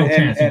no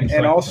chance.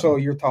 And also,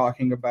 you're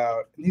talking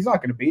about he's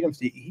not going to beat him.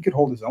 He could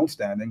hold his own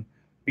standing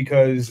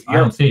because I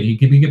don't see it. He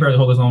could barely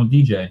hold his own with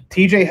DJ.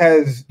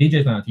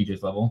 TJ's not at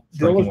TJ's level,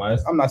 striking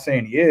wise. I'm not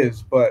saying he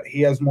is, but he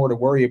has more to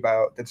worry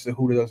about that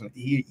Cejudo doesn't.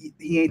 He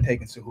ain't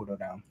taking Cejudo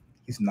down.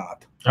 He's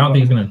not. I don't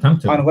think he's going to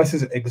attempt to. Unless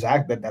it's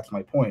exact. That's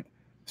my point.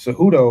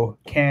 Cejudo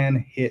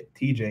can hit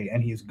TJ,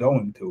 and he's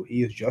going to.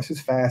 He is just as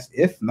fast,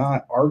 if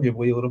not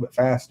arguably a little bit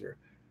faster.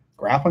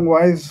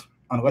 Grappling-wise,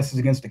 unless it's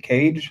against a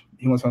cage,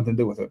 he wants something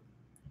to do with it.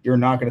 You're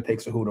not going to take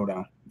Cejudo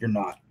down. You're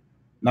not.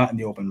 Not in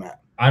the open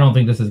mat. I don't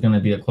think this is going to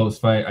be a close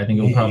fight. I think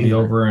it'll probably be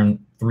over in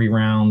 3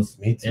 rounds.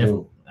 Me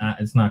too.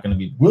 It's not going to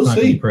be. We'll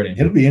see. Pretty.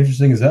 It'll be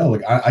interesting as hell.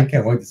 Like I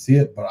can't wait to see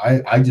it. But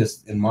I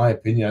just, in my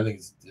opinion, I think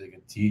it's like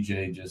a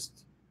TJ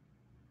just.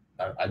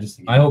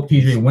 I hope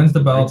TJ wins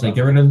the belt. They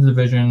get rid of the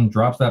division,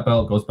 drops that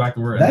belt, goes back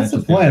to where. That's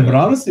the plan. But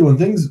honestly, when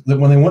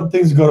they want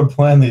things to go to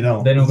plan, they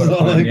don't. They don't go to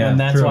plan. And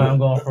that's why I'm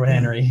going for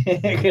Henry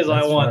because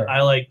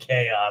I like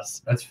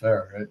chaos. That's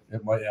fair. Right?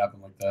 It might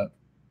happen like that.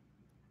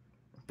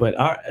 But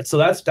all right, so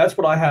that's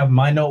what I have.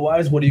 My note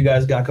wise, what do you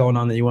guys got going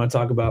on that you want to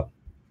talk about?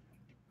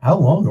 How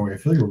long are we? I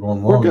feel like we're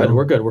going long.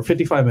 We're good. We're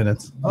 55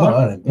 minutes. One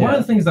of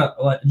the things that,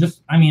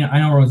 I know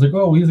everyone's like,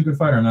 oh, he's a good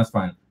fighter, and that's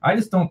fine. I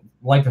just don't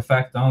like the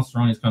fact Donald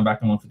Cerrone's coming back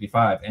to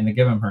 155, and to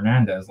give him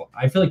Hernandez,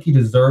 I feel like he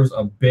deserves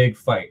a big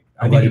fight.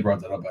 I'm glad you brought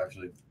that up,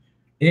 actually.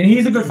 And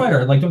he's a good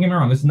fighter. Like, don't get me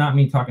wrong. This is not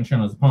me talking shit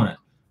on his opponent.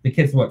 The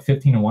kid's,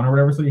 15-1 or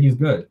whatever, so he's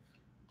good.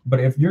 But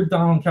if you're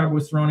Donald Cowboy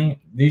Cerrone,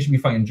 they should be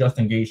fighting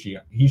Justin Gaethje.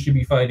 He should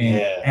be fighting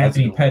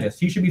Anthony Pettis.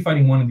 He should be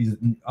fighting one of these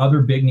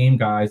other big name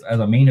guys as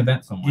a main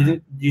event somewhere.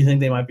 Do you think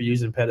they might be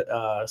using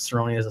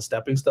Cerrone as a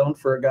stepping stone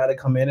for a guy to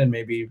come in and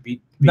maybe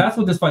beat? That's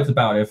what this fight's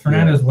about. If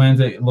Hernandez wins,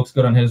 it looks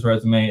good on his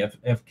resume.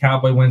 If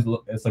Cowboy wins,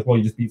 it's like, well,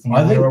 you just beat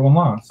someone who won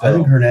loss. So. I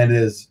think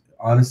Hernandez.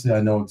 Honestly,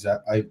 I know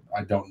exactly.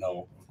 I don't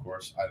know, of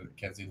course. I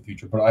can't see the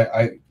future, but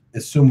I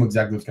assume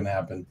exactly what's going to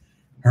happen.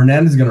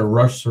 Hernandez is going to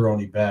rush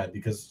Cerrone bad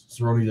because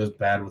Cerrone does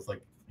bad with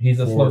he's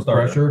a slow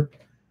starter. Pressure,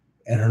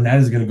 and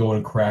Hernandez is going to go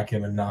and crack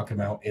him and knock him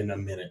out in a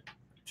minute,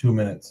 2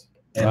 minutes,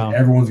 and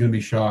everyone's going to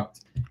be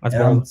shocked.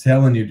 I'm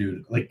telling you,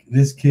 dude,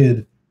 this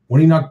kid when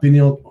he knocked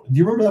Beneil. Do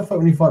you remember that fight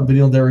when he fought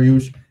Beneil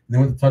Dariush and they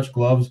went to touch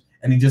gloves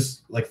and he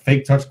just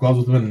fake touch gloves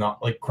with him and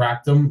not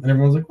cracked him and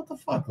everyone's like, what the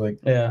fuck?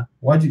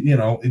 Why'd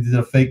you he did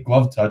a fake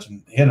glove touch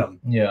and hit him?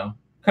 Yeah,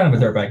 kind of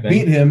a dirtbag thing.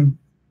 Beat him.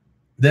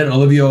 Then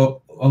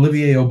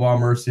Olivier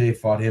Aubin-Mercier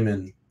fought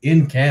him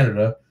in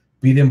Canada,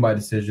 beat him by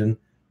decision.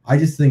 I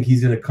just think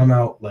he's going to come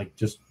out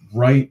just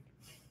right.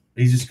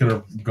 He's just going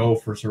to go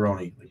for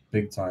Cerrone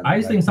big time. I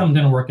just think something's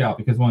going to work out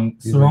because when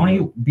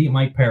Cerrone beat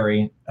Mike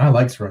Perry, I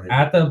like Cerrone.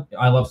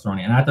 I love Cerrone,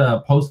 and at the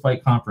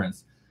post-fight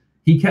conference,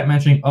 he kept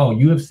mentioning, "Oh,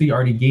 UFC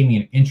already gave me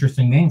an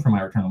interesting name for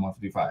my return to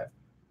 155."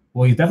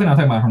 Well, he's definitely not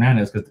talking about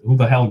Hernandez because who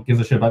the hell gives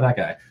a shit about that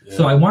guy? Yeah.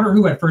 So I wonder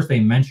who at first they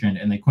mentioned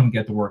and they couldn't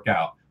get to work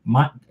out.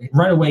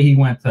 Right away he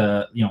went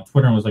to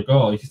Twitter and was like,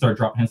 "Oh," he started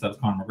dropping hints that it was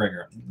Conor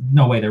McGregor.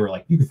 No way they were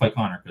like, "You can fight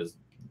Conor because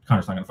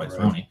Conor's not going to fight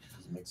Cerrone."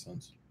 Doesn't make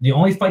sense. The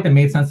only fight that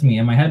made sense to me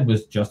in my head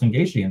was Justin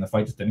Gaethje, and the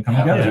fight just didn't come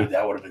together. Dude,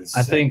 that would have been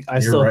sick.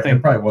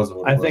 It probably was.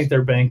 I think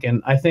they're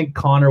banking. I think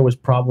Conor was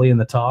probably in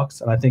the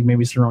talks, and I think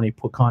maybe Cerrone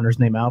put Conor's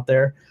name out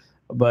there,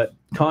 but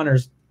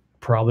Conor's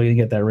probably gonna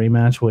get that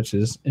rematch, which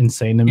is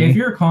insane to me. If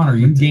you're Conor,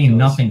 you gain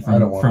nothing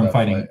from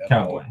fighting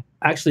Cowboy.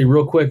 Actually,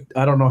 real quick,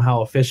 I don't know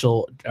how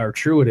official or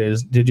true it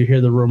is. Did you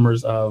hear the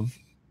rumors of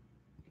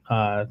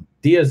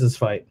Diaz's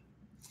fight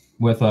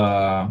with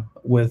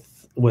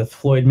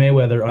Floyd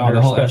Mayweather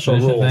under special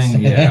rules?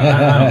 Thing?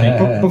 Yeah, I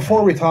don't think.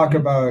 Before we talk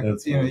about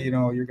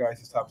your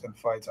guys' top 10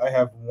 fights, I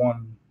have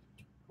one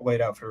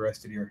laid out for the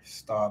rest of the year.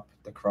 Stop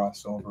the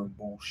crossover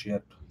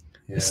bullshit.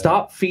 Yeah.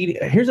 Stop feeding.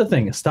 Here's the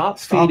thing. Stop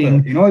feeding.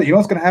 It. You know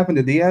what's going to happen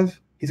to Diaz?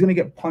 He's going to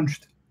get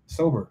punched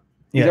sober.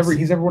 He's ever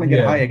going to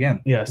get high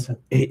again. Yes.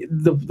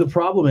 The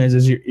problem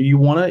is you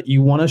want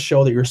to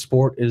show that your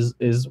sport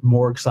is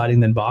more exciting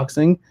than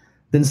boxing.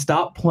 Then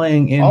stop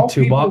playing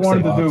into boxing. All people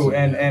wanted to do,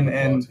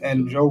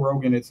 and Joe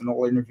Rogan, it's an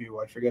old interview.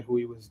 I forget who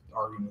he was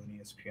arguing with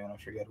ESPN. I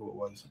forget who it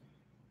was.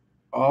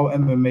 All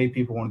MMA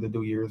people wanted to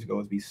do years ago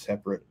is be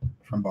separate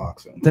from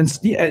boxing. Then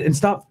and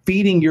stop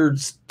feeding your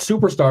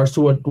superstars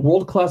to a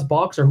world-class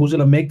boxer who's going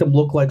to make them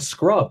look like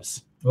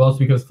scrubs. Well, it's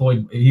because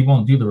Floyd, he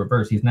won't do the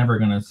reverse. He's never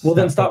going to. Well,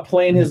 then stop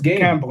playing his game. You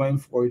can't blame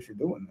Floyd for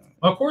doing that.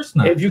 Of course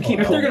not. If they're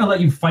going to let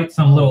you fight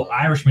some little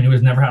Irishman who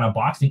has never had a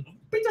boxing,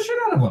 beat the shit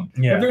out of him.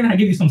 Yeah. If they're going to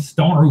give you some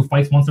stoner who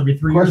fights once every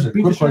 3 years,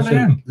 beat the shit out of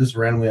him. Just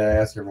randomly, I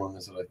asked everyone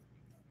this that I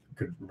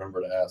could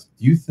remember to ask.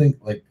 Do you think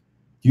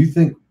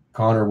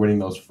Conor winning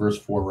those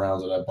first 4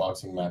 rounds of that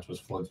boxing match was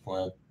Floyd's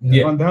plan?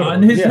 Yeah,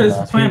 and his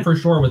plan for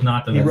sure was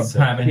not to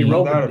have any. If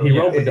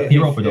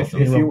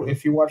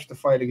you watch the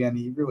fight again,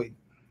 he really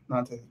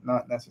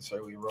not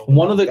necessarily a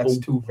robot. That's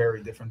two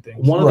very different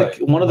things. One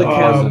of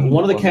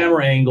the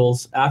camera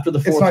angles after the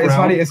fourth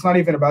round. It's not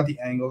even about the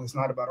angle. It's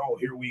not about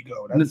here we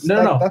go.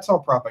 That's all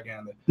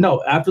propaganda.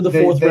 No, after the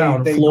fourth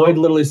round, Floyd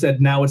literally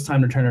said, "Now it's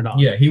time to turn it on."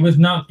 Yeah, he was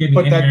not giving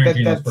any energy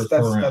in those first 4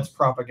 rounds. That's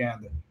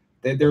propaganda.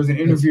 There's an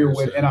interview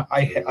with, and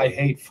I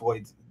hate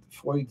Floyd's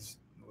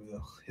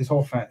his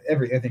whole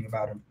everything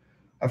about him.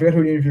 I forget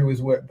who the interview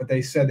was with, but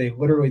they said they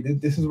literally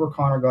this is where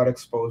Conor got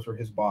exposed for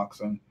his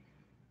boxing.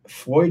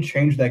 Floyd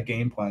changed that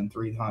game plan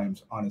 3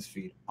 times on his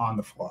feet, on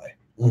the fly.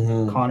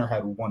 Mm-hmm. Conor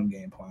had one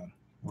game plan.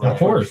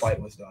 That's when the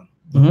fight was done.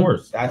 Of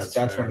course. That's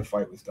when the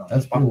fight was done.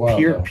 That's pretty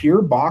wild,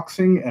 pure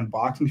boxing and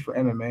boxing for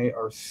MMA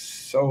are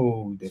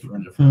so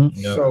different.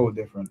 Mm-hmm. So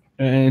different.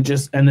 And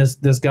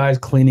this guy's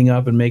cleaning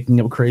up and making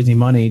up crazy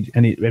money,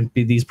 and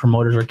these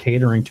promoters are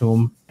catering to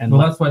him. And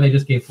that's why they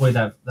just gave Floyd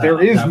that.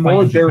 There is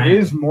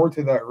more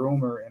to that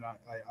rumor, and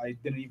I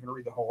didn't even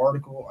read the whole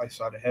article. I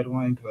saw the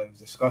headline because I was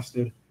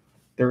disgusted.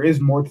 There is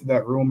more to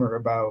that rumor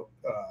about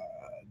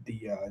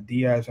the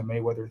Diaz and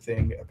Mayweather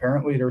thing.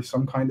 Apparently, there's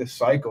some kind of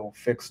cycle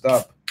fixed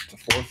up. It's a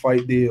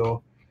 4-fight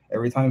deal.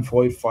 Every time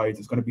Floyd fights,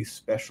 it's going to be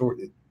special.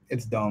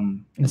 It's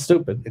dumb. It's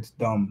stupid. It's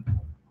dumb.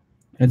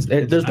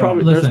 There's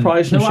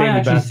probably some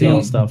shady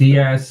backfield stuff.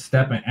 Diaz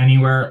stepping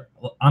anywhere.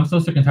 I'm so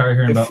sick and tired of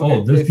hearing about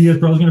this Diaz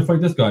bro's going to fight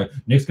this guy.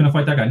 Nick's going to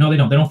fight that guy. No, they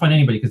don't. They don't fight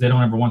anybody because they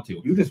don't ever want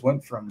to. You just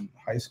went from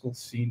high school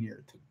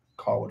senior to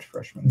college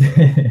freshman.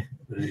 Nick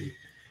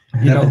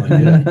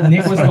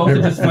was supposed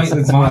to just fight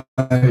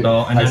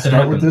I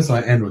start with this,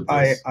 I end with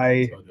this.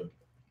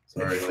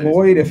 Sorry,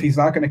 Floyd, if he's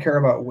not going to care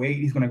about weight,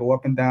 he's going to go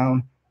up and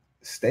down.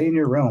 Stay in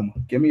your realm.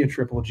 Give me a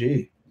Triple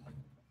G.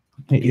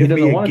 Give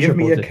me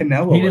a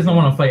Canelo. He doesn't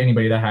want to fight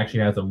anybody that actually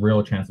has a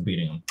real chance of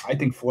beating him. I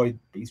think Floyd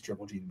beats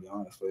Triple G, to be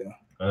honest with you.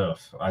 Ugh,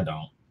 I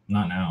don't.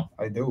 Not now.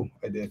 I do.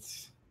 It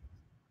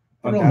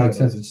don't make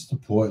sense. It's just a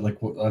ploy.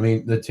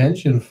 The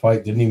tension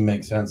fight didn't even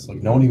make sense.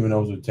 No one even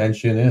knows what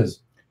tension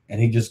is.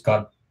 And he just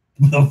got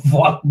the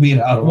fuck beat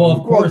out of him.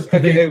 Of course,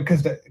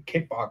 because the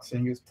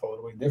kickboxing is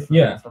totally different.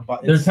 Yeah,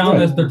 they're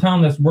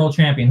telling this world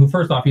champion, who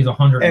first off he's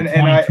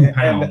 122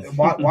 pounds. And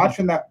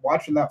watching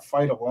that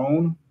fight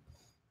alone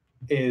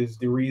is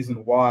the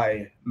reason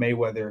why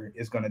Mayweather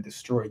is going to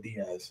destroy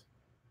Diaz.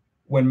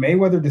 When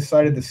Mayweather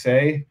decided to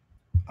say,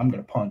 "I'm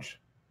going to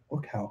punch,"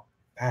 look how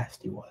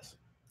fast he was.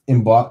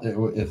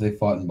 If they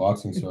fought in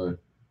boxing, sorry.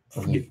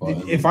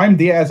 If I'm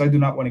Diaz, I do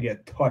not want to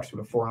get touched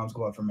with a 4-ounce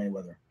glove from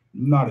Mayweather.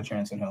 Not a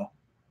chance in hell.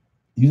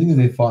 You think if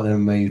they fought in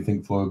MMA, you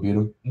think Floyd would beat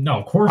him? No,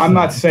 of course. I'm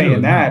not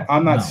saying that.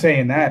 I'm not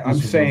saying that. I'm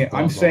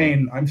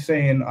saying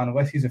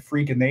unless he's a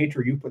freak of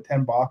nature, you put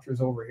 10 boxers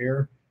over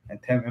here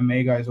and 10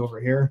 MMA guys over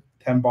here,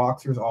 10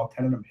 boxers, all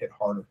 10 of them hit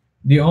harder.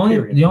 The only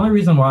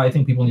reason why I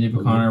think people need to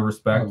give Conor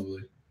respect,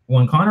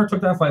 when Conor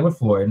took that fight with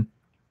Floyd,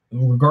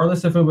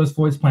 regardless if it was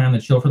Floyd's plan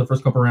to chill for the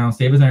first couple rounds,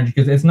 save his energy,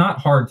 because it's not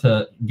hard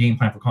to game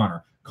plan for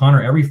Conor.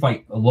 Conor every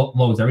fight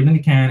loads everything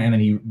he can, and then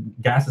he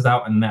gasses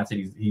out, and that's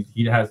it.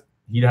 He has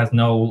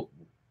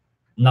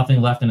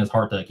nothing left in his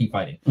heart to keep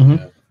fighting. Mm-hmm.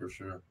 Yeah, for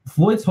sure.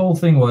 Floyd's whole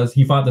thing was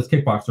he fought this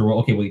kickboxer. Well,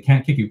 okay, you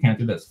can't kick you, can't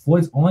do this.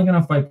 Floyd's only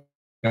gonna fight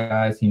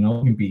guys he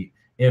knows he can beat.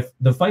 If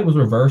the fight was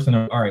reversed and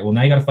all right, well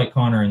now you got to fight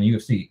Conor in the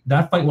UFC.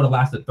 That fight would have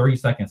lasted 30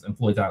 seconds and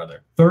Floyd's out of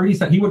there. 30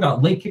 seconds. He would have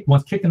got late kicked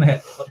once, kicked in the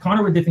head.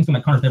 Conor would do things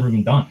that Conor's never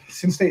even done.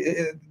 Since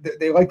they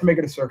like to make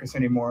it a circus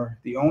anymore,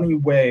 the only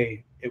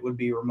way it would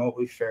be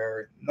remotely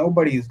fair.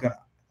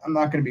 I'm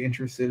not gonna be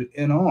interested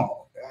at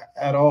all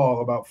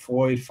about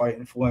Floyd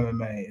fighting full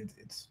MMA.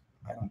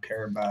 I don't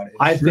care about it.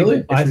 I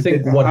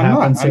think what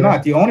happens. I'm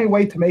not. The only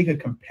way to make it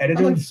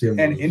competitive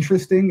and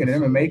interesting in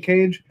an MMA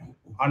cage,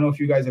 I don't know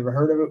if you guys ever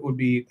heard of it, would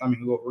be,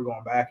 we're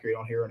going back here, you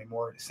don't hear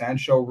anymore,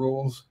 Sancho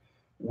rules,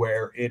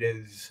 where it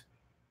is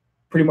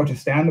pretty much a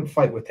stand-up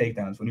fight with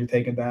takedowns. When you're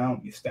taken down,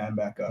 you stand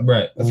back up.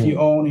 Right. That's the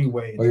only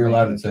way. But you're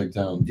allowed to take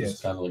down,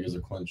 just kind of like as a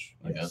clinch,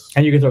 I guess.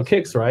 And you can throw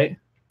kicks, right?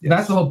 Yes.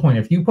 That's the whole point.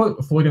 If you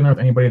put Floyd in there with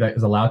anybody that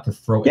is allowed to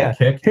throw a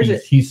kick,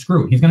 he's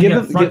screwed. He's going to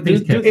get front face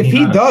kick.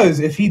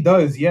 If he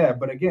does, yeah.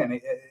 But again,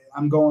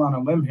 I'm going on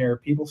a limb here.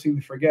 People seem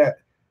to forget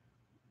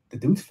the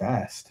dude's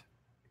fast.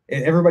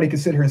 Everybody can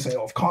sit here and say,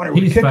 "Oh, if Conor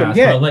would kick him,"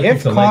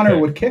 if Conor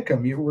would kick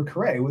him, you were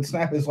correct. It would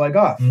snap his leg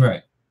off.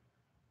 Right.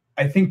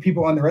 I think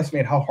people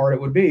underestimate how hard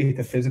it would be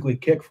to physically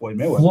kick Floyd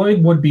Mayweather.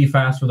 Floyd would be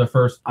fast for the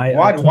first.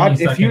 Watch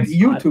if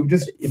YouTube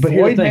just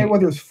Floyd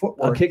Mayweather's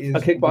footwork. A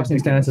kickboxing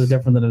stance is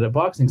different than a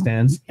boxing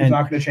stance. He's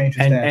not going to change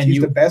his stance.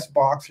 He's the best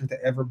boxer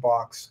to ever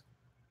box.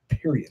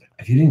 Period.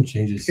 If he didn't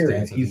change his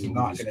stance, he's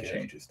not going to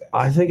change his stance.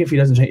 I think if he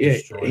doesn't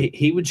change,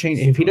 he would change.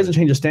 If he doesn't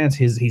change his stance,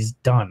 he's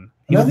done.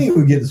 I think he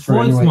would get this.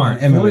 Floyd's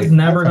smart. Floyd's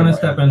never going to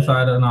step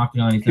inside an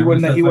octagon. He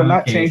would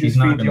not change his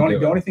feet. The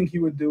only thing he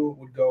would do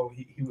would go.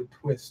 He would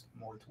twist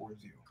more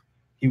towards you.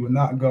 He would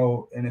not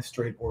go in a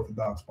straight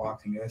orthodox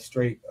boxing, a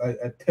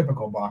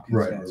typical boxing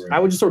stance. I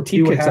would just throw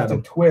He would have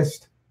to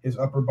twist his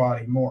upper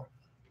body more.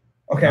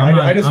 Okay,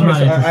 I just want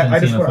to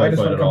come back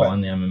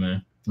on the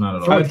MMA. Not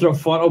at all. I would throw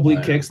front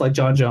oblique kicks like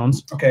John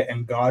Jones. Okay,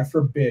 and God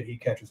forbid he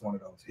catches one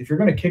of those. If you're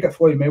going to kick at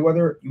Floyd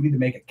Mayweather, you need to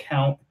make it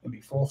count and be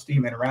full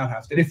steam and a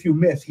roundhouse. And if you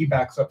miss, he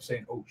backs up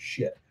saying, "Oh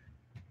shit."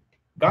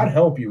 God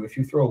help you if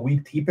you throw a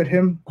weak teep at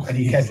him and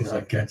he catches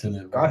it. Catching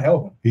it. God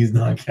help him. He's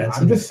not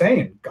catching I'm just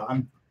saying.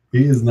 God.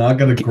 He is not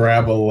going to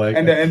grab a leg.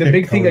 And the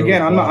big thing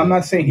again, I'm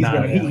not saying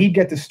he'd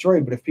get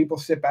destroyed, but if people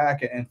sit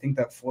back and think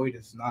that Floyd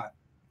is not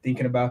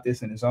thinking about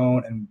this in his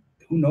own, and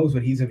who knows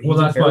what he's a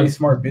very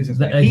smart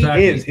businessman.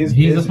 Exactly.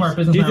 He's a smart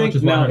businessman. Do you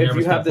think now, if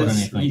you have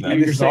this,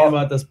 you're saying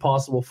about this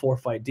possible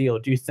 4-fight deal?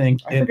 Do you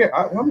think? I forget.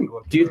 Let me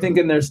look. Do you think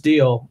in this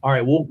deal? All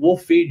right, we'll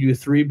feed you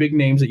 3 big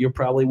names that you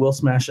probably will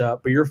smash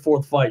up, but your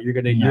 4th fight, you're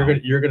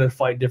gonna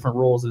fight different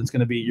roles, and it's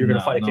gonna be you're gonna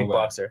fight a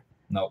kickboxer.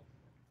 No.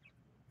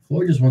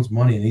 Floyd just wants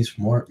money, and he's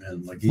smart,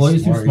 man. Like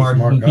Floyd's too smart.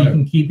 He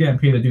can keep getting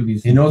paid to do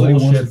these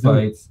bullshit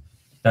fights.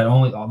 That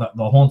only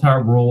the whole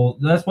entire role.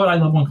 That's what I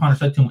love when Connor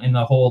said to him in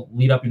the whole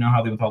lead up. You know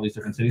how they went to all these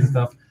different cities and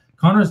stuff.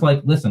 Connor's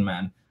like, listen,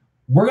 man,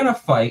 we're gonna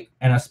fight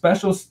in a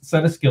special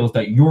set of skills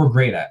that you're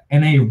great at.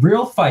 In a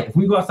real fight, if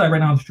we go outside right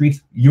now on the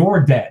streets, you're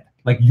dead.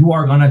 Like you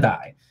are gonna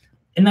die,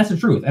 and that's the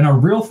truth. In a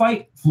real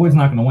fight, Floyd's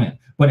not gonna win.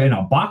 But in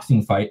a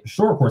boxing fight,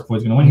 sure, of course,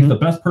 Floyd's gonna win. He's the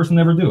best person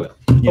to ever do it.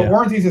 But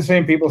weren't these the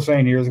same people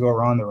saying years ago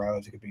Ronda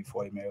Rousey could beat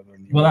Floyd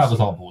Mayweather? Well, that was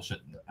all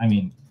bullshit. I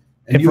mean.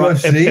 If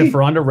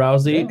Ronda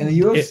Rousey in the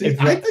UFC,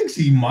 I think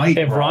she might.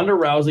 If Ronda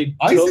Rousey,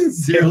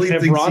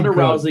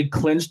 Rousey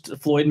clinched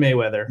Floyd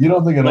Mayweather, you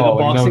don't think at all? A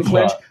boxing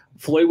clinch,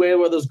 Floyd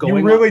Mayweather's going.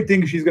 You really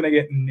think she's gonna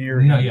get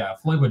near? No, yeah,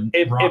 Floyd would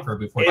rock her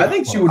before. I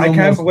think she would. I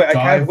can't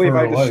believe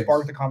I just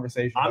sparked the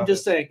conversation. I'm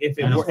just saying, if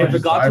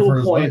it got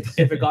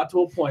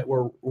to a point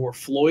where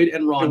Floyd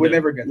and Ronda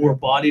were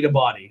body to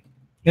body,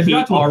 if it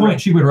got to a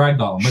point, she would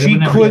ragdoll him. She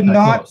could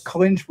not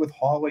clinch with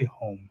Holly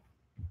Holm.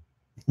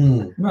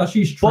 Well,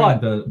 she's trying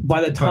to. By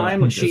the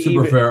time she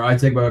super fair, I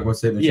take back what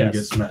statement. She would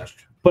get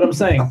smashed. But I'm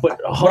saying, but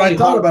I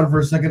thought about it for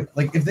a second.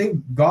 Like if they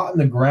got in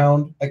the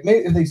ground, like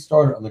maybe if they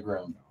started on the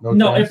ground.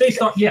 If they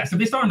start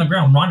on the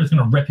ground, Ronda's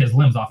gonna rip his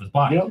limbs off his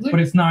body. But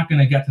it's not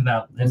gonna get to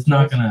that. It's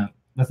not gonna.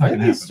 That's not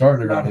gonna happen.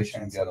 Starting around, they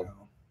shouldn't get him.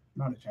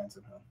 Not a chance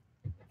in hell.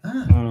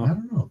 I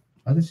don't know.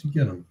 I think she'd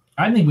get him.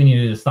 I think we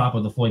needed to stop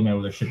with the Floyd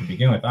Mayweather shit to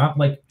begin with.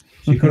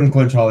 She couldn't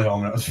clinch Holly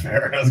Holm. That was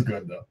fair. That was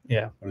good though.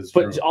 Yeah,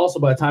 but also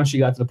by the time she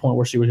got to the point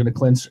where she was going to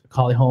clinch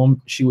Holly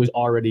Holm, she was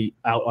already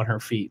out on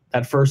her feet.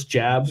 That first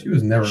jab, she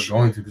was never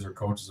going to because her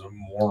coach is a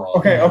moron.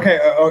 Okay,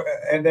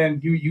 and then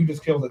you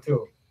just killed it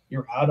too.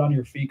 You're out on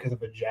your feet because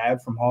of a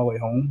jab from Holly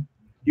Holm.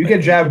 You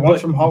get jabbed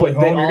once from Holly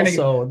Holm. You're going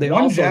to get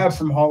one jab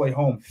from Holly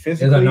Holm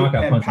physically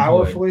and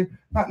powerfully.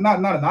 Not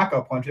a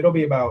knockout punch. It'll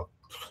be about.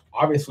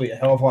 Obviously, a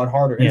hell of a lot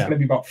harder. It's going to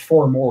be about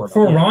 4 more.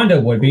 Ronda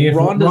would be if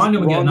Ronda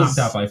would get knocked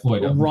out by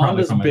Floyd.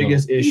 Ronda's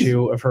biggest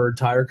issue of her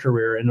entire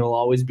career, and it'll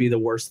always be the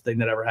worst thing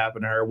that ever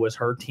happened to her, was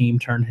her team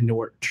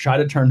tried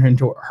to turn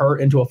her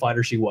into a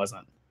fighter she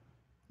wasn't.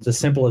 It's as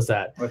simple as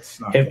that.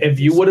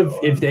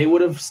 If they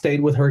would have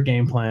stayed with her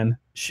game plan,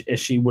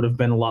 she would have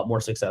been a lot more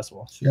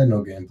successful. She had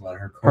no game plan.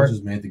 Her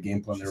coaches made the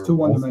game plan. They were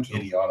both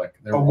idiotic.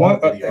 They were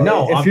idiotic.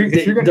 No, if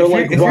you're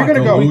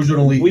gonna go,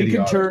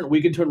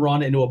 we could turn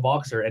Ronda into a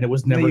boxer, and it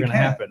was never going to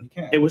happen.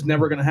 It was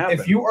never going to happen.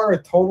 If you are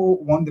a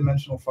total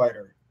one-dimensional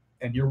fighter,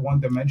 and your one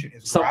dimension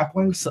is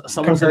grappling,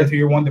 compared to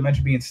your one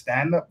dimension being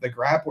stand-up, the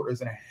grappler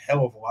is in a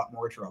hell of a lot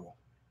more trouble,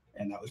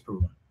 and that was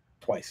proven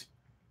twice.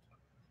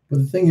 But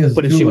the thing is,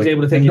 if she was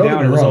able to take you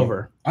down, it was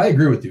over. I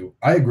agree with you.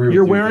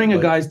 You're wearing a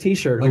guy's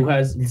T-shirt who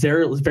has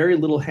very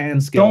little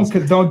hand skills.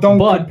 Don't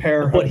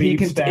compare. But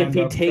if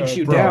he takes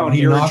you down,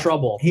 you're in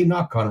trouble. He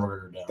knocked Conor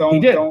McGregor down. He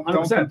did.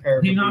 Don't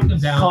compare. He knocked him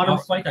down. A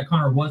fight that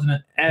Conor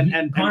wasn't.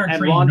 And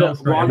Ronda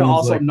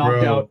also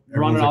knocked out.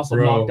 Ronda also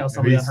knocked out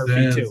somebody on her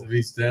feet too. If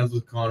he stands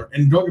with Conor,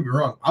 and don't get me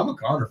wrong, I'm a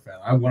Conor fan.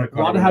 I want to.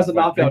 Ronda has a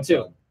knockout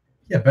too.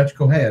 Yeah, Betch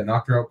Correia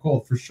knocked her out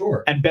cold for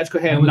sure. And Betch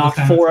Correia knocked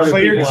 4 other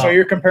people out. So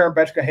you're comparing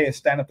Betch Correia's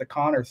stand-up to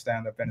Conor's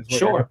stand-up, and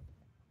sure.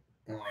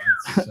 And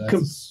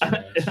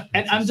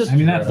I'm just.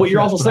 But you're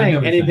also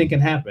saying anything can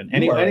happen.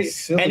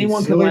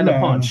 Anyone can land a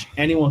punch.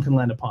 Anyone can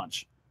land a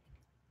punch.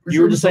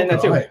 You were just saying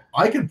that too.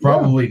 I could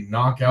probably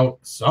knock out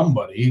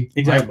somebody.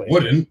 Exactly. I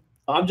wouldn't.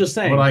 I'm just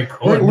saying. But I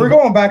could. We're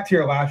going back to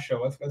your last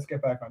show. Let's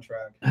get back on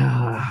track.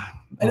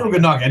 Anyone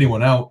can knock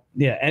anyone out.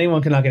 Yeah,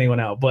 anyone can knock anyone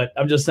out. But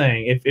I'm just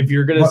saying, if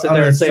you're gonna sit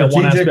there and say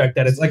one aspect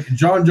that it's like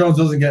John Jones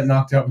doesn't get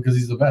knocked out because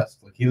he's the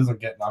best. Like he doesn't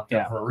get knocked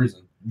out for a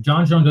reason.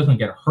 John Jones doesn't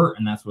get hurt,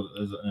 and that's what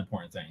is an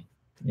important thing.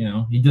 You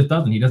know, he just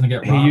doesn't. He doesn't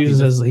get. He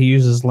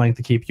uses length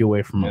to keep you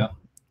away from him.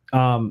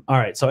 All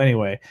right. So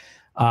anyway,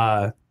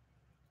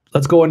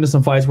 let's go into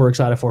some fights we're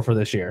excited for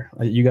this year.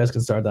 You guys can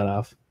start that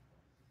off.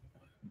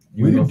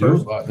 We can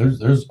do.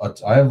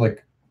 I have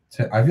like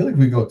 10. I feel like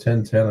we go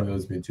 10-10. I feel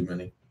it's being too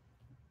many.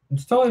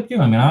 It's totally up to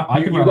you. I mean,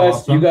 you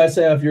guys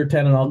say if you're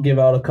 10, and I'll give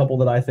out a couple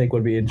that I think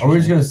would be interesting. Are we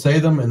just gonna say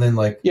them and then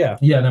like then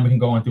we can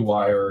go into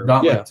why or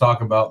not like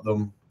talk about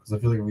them, because I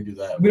feel like if we do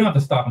that, we don't have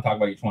to stop and talk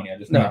about each 20. I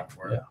just know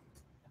for it.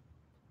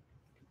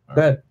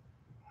 Go ahead.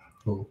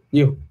 Cool.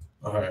 You.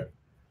 All right.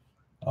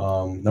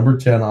 Number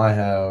 10, I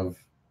have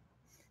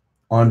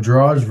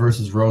Andrade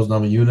versus Rose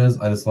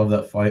Namajunas. I just love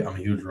that fight. I'm a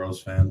huge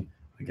Rose fan.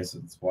 I guess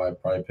that's why I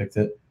probably picked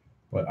it.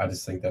 But I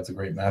just think that's a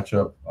great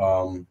matchup.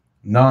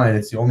 9,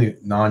 it's the only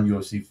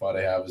non-UFC fight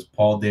I have, is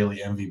Paul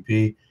Daly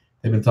MVP.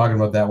 They've been talking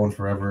about that one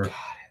forever.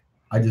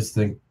 I just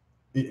think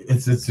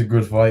it's a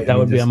good fight. That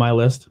would be on my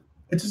list.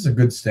 It's just a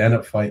good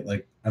stand-up fight.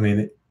 Like, I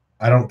mean,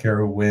 I don't care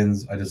who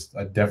wins. I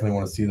definitely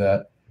want to see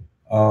that.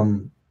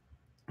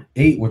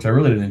 8, which I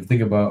really didn't even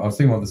think about. I was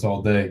thinking about this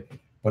all day,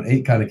 but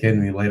 8 kind of came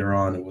to me later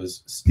on. It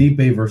was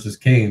Stipe versus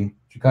Kane,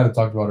 which you kind of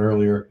talked about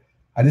earlier.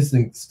 I just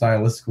think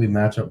stylistically,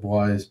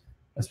 matchup-wise,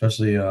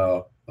 especially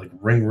like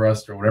ring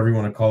rust or whatever you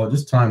want to call it,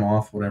 just time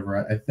off,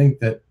 whatever. I think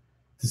that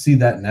to see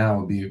that now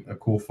would be a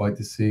cool fight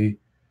to see.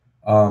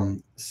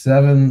 7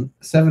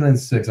 and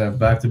 6, I have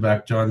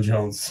back-to-back John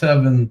Jones.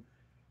 7,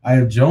 I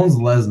have Jones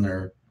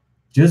Lesnar,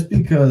 just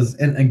because.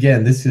 And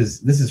again, this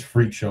is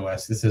freak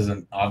show-esque. This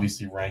isn't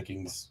obviously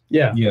rankings.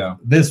 Yeah.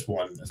 This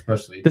one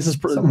especially. This is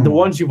the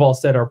ones you've all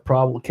said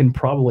can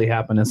probably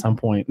happen at some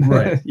point.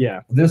 Right.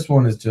 Yeah. This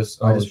one is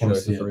just. I just want to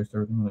see it.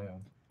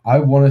 I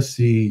want to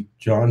see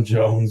John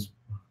Jones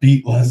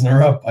beat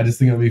Lesnar up. I just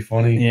think it'll be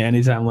funny. Yeah.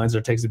 Anytime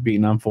Lesnar takes a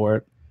beating, I'm for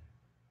it.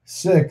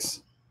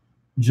 6,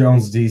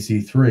 Jones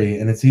DC3,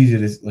 and it's easy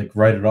to like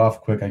write it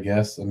off quick, I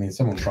guess. I mean,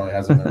 someone probably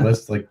has it on their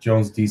list, like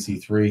Jones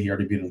DC3. He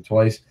already beat him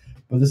twice,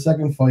 but the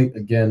second fight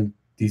again,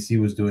 DC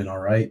was doing all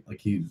right. Like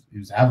he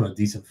was having a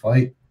decent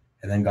fight,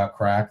 and then got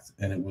cracked,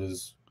 and it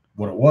was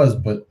what it was.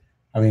 But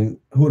I mean,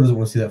 who doesn't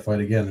want to see that fight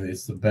again?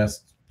 It's the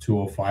best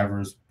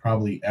 205ers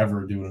probably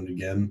ever doing it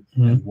again.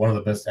 Mm-hmm. And one of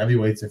the best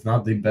heavyweights, if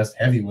not the best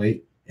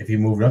heavyweight, if he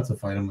moved up to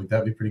fight him, like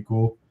that'd be pretty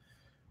cool.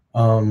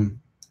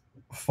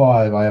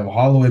 5, I have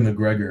Holloway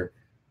McGregor.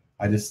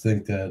 I just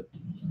think that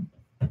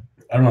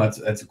I don't know.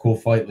 That's a cool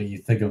fight. Like you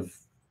think of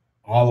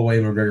Holloway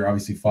and McGregor,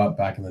 obviously fought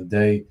back in the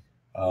day.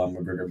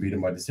 McGregor beat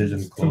him by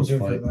decision, close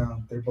fight.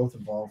 Now. They're both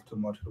involved too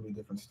much. It'll be a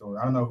different story.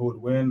 I don't know who would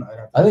win.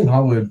 I think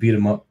Holloway would beat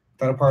him up.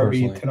 That'll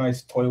probably be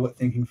tonight's toilet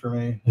thinking for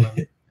me.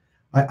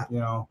 That's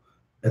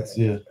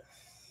yeah.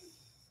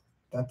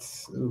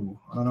 That's I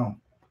don't know.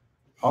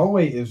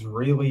 Holloway is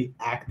really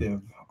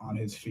active on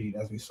his feet,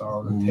 as we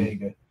saw with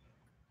Ortega,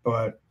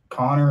 but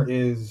Connor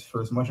is,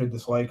 for as much as I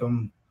dislike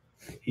him,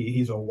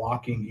 he's a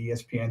walking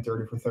ESPN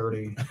 30 for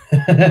 30.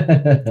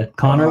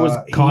 Connor was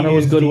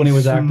good when he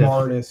was active.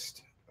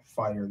 Smartest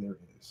fighter there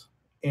is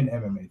in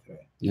MMA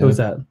today. Yeah. Who's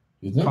that?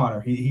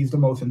 Connor. He's the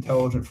most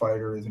intelligent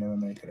fighter is in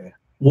MMA today.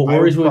 What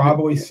worries I would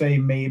probably say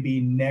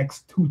maybe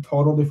next 2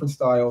 total different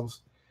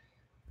styles.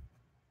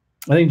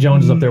 I think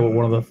Jones is up there with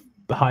one of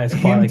the highest.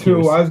 Him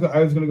too. I was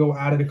going to go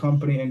out of the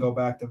company and go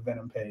back to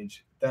Venom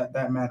Page.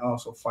 That man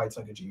also fights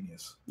like a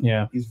genius.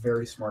 Yeah, he's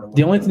very smart.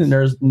 The only thing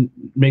that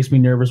makes me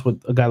nervous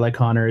with a guy like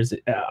Connor is,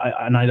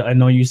 I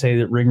know you say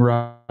that ring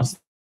rust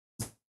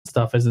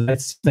stuff is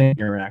that's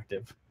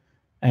interactive,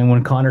 and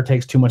when Connor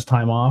takes too much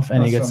time off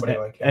and he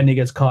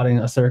gets caught in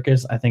a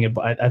circus, I think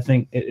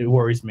it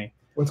worries me.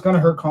 What's going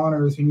to hurt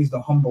Connor is he needs to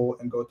humble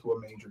and go to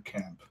a major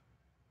camp.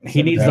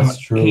 He needs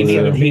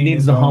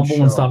to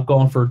humble and stop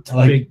going for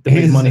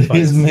big money fights.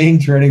 His main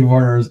training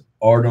partner is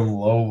Artem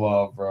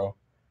Lobov, bro.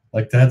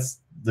 Like that's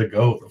the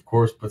GOAT, of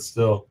course, but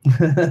still,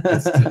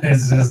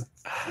 it's just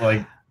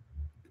like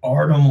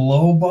Artem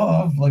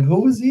Lobov. Like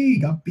who is he?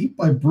 Got beat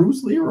by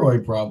Bruce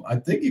Leroy, probably. I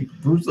think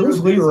Bruce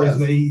Leroy.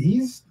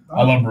 He's.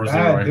 I love Bruce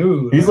Leroy,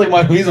 dude. He's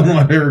like he's one of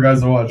my favorite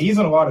guys to watch. He's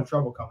in a lot of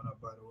trouble coming up,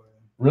 by the way.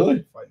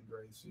 Really? Fighting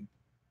Gracie.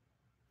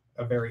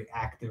 A very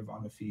active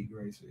on the feet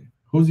Gracie.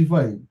 Who's he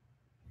fighting?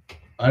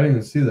 I didn't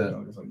even see that.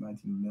 There's like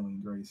 19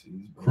 million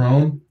Gracies.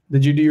 Crone?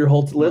 Did you do your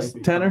whole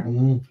list, Tanner?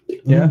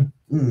 Yeah.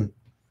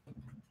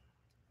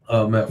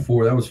 I'm at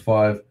 4. That was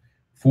 5.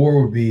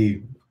 4 would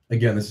be,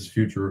 again, this is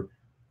future.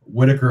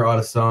 Whitaker,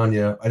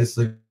 Adesanya. I just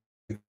think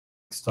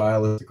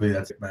stylistically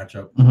that's a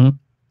matchup.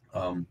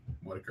 Mm-hmm.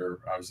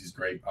 Whitaker obviously is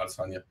great.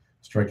 Adesanya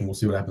striking. We'll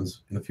see what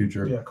happens in the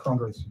future. Yeah, Crone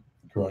Gracie.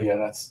 Yeah,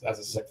 that's a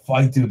sick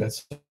fight, dude.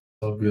 That's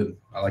so good.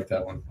 I like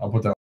that one. I'll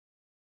put that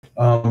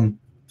one.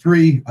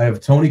 3, I have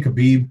Tony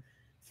Khabib.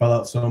 Fell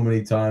out so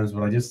many times,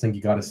 but I just think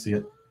you got to see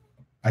it.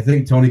 I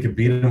think Tony could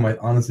beat him. I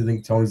honestly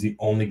think Tony's the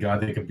only guy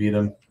that could beat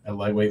him at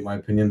lightweight, in my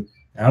opinion.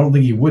 And I don't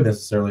think he would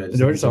necessarily. I just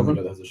think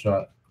somebody that has a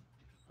shot.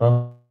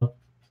 No,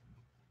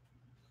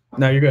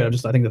 you're good.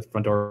 I think the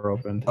front door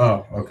opened.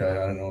 Oh, okay.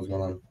 I didn't know what was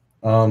going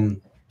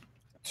on.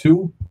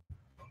 2,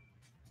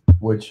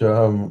 which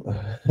stop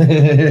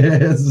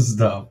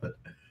it.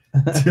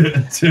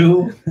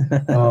 2,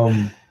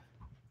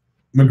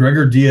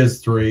 McGregor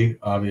Diaz 3,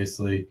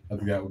 obviously. I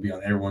think that would be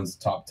on everyone's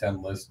top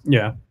 10 list.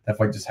 Yeah. That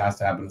fight just has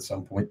to happen at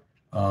some point.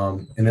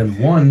 And then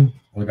 1,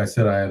 like I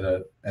said,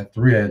 at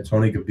 3, I had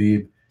Tony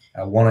Khabib.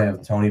 At 1, I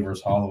have Tony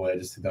versus Holloway. I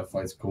just think that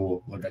fight's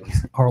cool.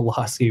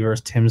 Arlovsky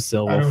versus Tim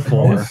Silva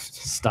 4.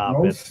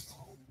 Stop it.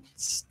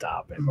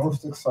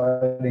 Most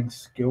exciting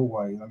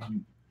skill-wise. I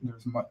mean,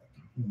 there's much.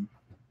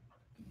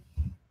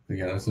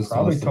 Yeah, it's just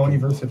probably Tony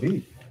versus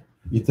Khabib.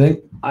 You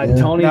think?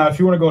 Tony. Now, if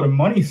you want to go to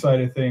money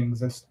side of things,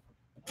 that's.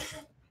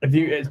 I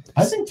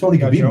think Tony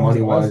Khabib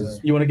money wise.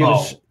 You want to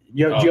get do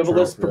you have a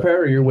list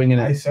prepared or you're winging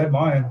it? I said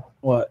mine.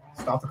 What?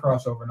 Stop the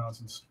crossover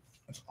nonsense.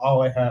 That's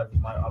all I have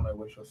on my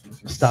wish list.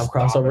 Stop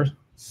crossovers?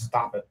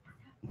 Stop it.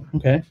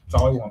 Okay. That's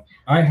all I want.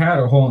 I had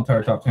a whole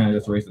entire top 10. I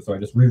just erased it, so I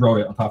just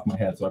rewrote it on top of my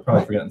head. So I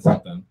probably forgotten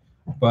something.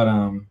 But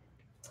oh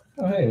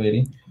hey,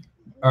 lady.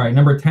 All right,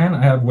 number 10.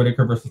 I have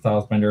Whitaker versus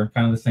Stylebender.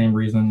 Kind of the same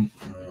reason.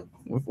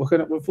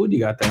 What food you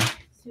got there?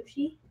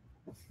 Sushi.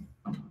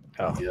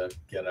 Oh yeah,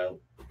 get out.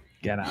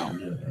 Get out.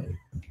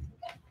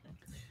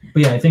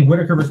 But yeah, I think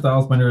Whitaker versus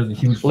Stylebender is a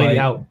huge Lady fight.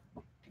 out.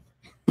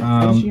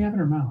 What does she have in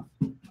her mouth?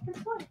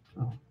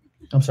 Oh.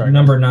 I'm sorry.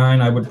 Number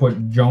 9, I would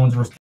put Jones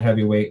versus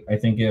heavyweight. I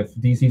think if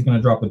DC's going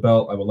to drop the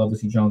belt, I would love to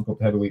see Jones go up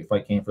to heavyweight,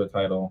 fight Kane for the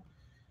title.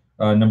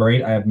 Number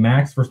 8, I have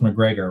Max versus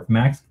McGregor. If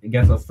Max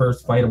gets a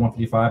first fight at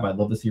 155, I'd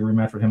love to see a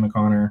rematch with him and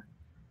Connor.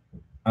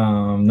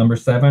 Number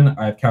 7,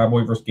 I have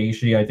Cowboy versus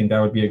Gaethje. I think that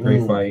would be a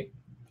great fight.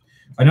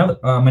 Another,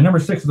 my number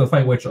 6 is a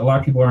fight which a lot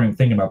of people aren't even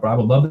thinking about, but I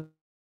would love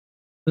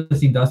to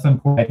see Dustin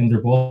Poirier. I think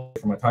they're both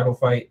from a title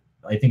fight.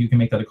 I think you can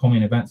make that a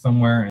co-main event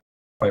somewhere and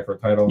fight for a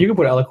title. You can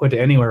put Eloquent to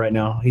anywhere right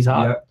now. He's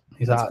hot. Yeah.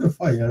 He's That's hot. a good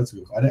fight. Yeah, that's a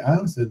good fight. I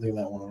honestly didn't think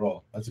that one at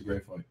all. That's a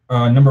great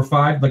fight. Number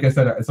 5, like I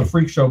said, it's a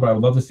freak show, but I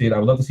would love to see it. I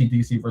would love to see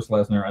DC versus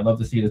Lesnar. I'd love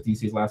to see it as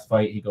DC's last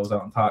fight. He goes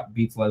out on top,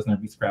 beats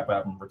Lesnar, beats crap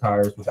out of him,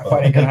 retires. With That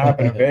fight ain't gonna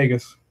happen in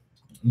Vegas.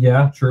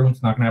 Yeah, true.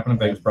 It's not gonna happen in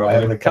Vegas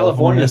probably.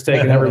 California's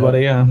taking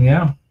everybody. Yeah.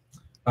 Yeah.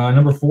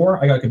 Number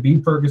 4, I got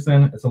Khabib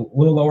Ferguson. It's a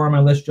little lower on my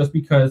list just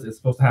because it's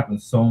supposed to happen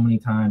so many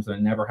times and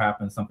it never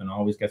happens. Something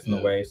always gets in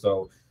the way.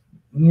 So,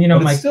 you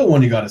know, it's still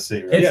one you got to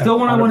see. Right? It's still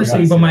one I want to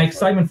see, but my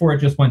excitement for it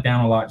just went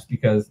down a lot just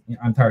because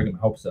I'm tired of getting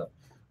my hopes up.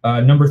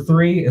 Number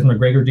 3 is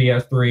McGregor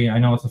Diaz 3. I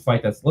know it's a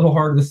fight that's a little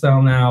harder to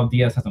sell now.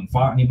 Diaz hasn't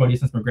fought anybody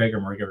since McGregor.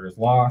 McGregor has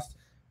lost,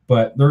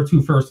 but their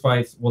 2 first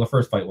fights. Well, the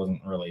first fight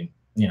wasn't really.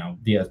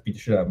 Diaz beat the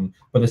shit out of him.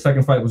 But the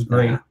second fight was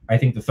great. Yeah. I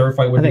think the third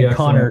fight would be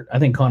excellent. I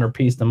think Connor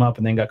pieced him up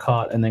and then got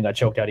caught and then got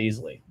choked out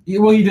easily.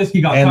 Well, he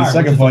got and tired, the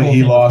second fight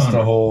he lost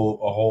a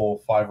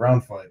whole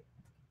 5-round fight.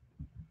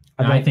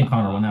 I think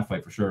Connor won that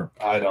fight for sure.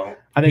 I don't.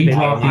 I think it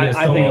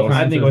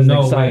was an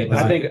exciting.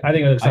 I think it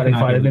was an exciting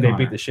fight. I think they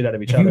beat the shit out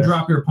of each other. If you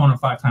drop your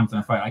opponent 5 times in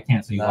a fight, I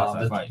can't say you lost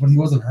that fight. But he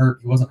wasn't hurt.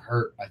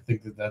 I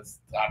think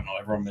that's I don't know.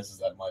 Everyone misses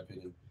that in my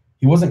opinion.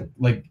 He wasn't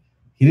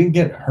he didn't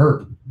get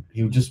hurt.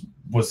 He just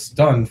was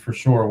stunned for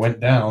sure, went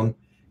down,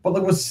 but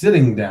was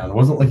sitting down. It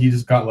wasn't like he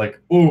just got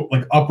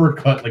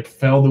uppercut,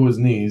 fell to his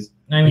knees.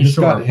 I mean, he just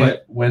got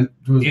hit, went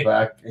to his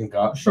back, and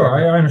got. Sure,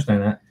 I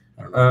understand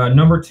that.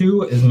 Number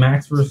 2 is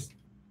Max versus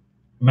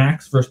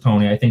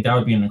Tony. I think that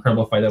would be an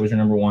incredible fight. That was your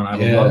number 1. I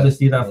would love to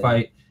see that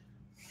fight.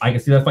 I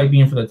could see that fight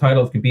being for the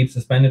title if Khabib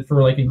suspended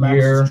for a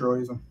year.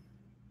 Destroys him.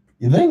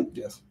 You think?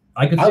 Yes.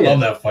 I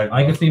love that fight.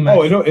 I could see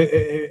Max.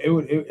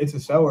 It's a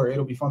seller.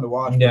 It'll be fun to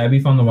watch. Yeah, it'd be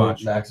fun to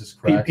watch. Max is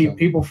cracking.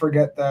 People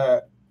forget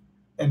that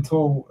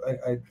until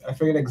I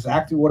forget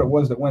exactly what it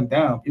was that went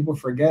down. People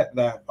forget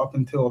that up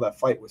until that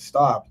fight was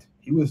stopped,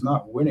 he was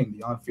not winning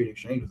the on-feet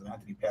exchanges with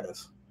Anthony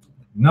Pettis.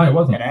 No, he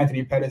wasn't. And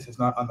Anthony Pettis is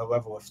not on the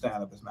level of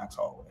stand-up as Max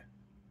Holloway.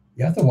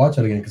 You have to watch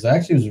it again because I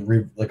actually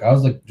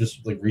was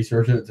just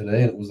researching it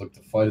today, and it was the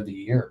fight of the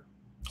year.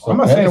 So I'm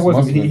not saying it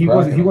wasn't. He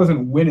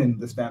wasn't winning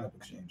the stand-up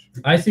exchange.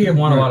 I see him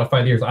won a lot of fight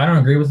of the years. I don't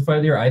agree with the fight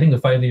of the year. I think the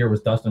fight of the year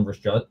was Dustin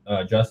versus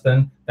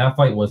Justin. That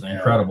fight was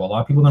incredible. A lot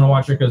of people didn't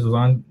watch it because it was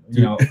on.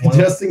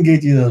 Justin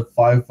gave you the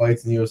 5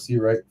 fights in the UFC,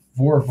 right?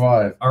 4 or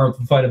 5. Our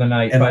fight of the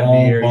night, and fight of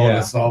the year.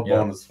 Bonus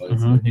fights.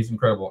 Mm-hmm. He's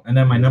incredible. And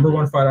then my number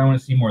 1 fight I want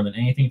to see more than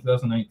anything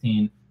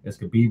 2019 is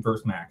Khabib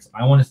versus Max.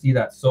 I want to see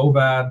that so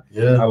bad.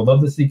 Yeah. I would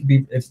love to see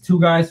Khabib. It's 2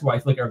 guys who I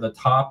feel are the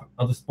top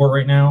of the sport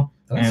right now.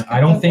 And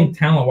I don't think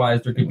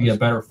talent-wise there could be a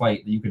better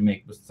fight that you could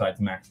make besides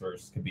Max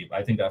versus Khabib.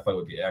 I think that fight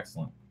would be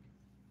excellent.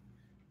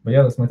 But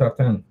yeah, that's my top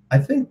 10. I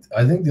think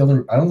I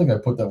don't think I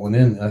put that one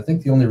in. And I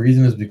think the only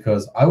reason is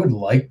because I would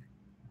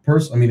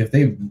if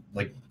they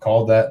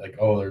called that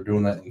they're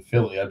doing that in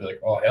Philly, I'd be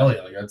like, oh hell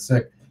yeah, that's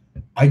sick.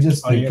 I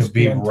just think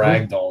Khabib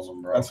ragdolls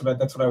them, bro.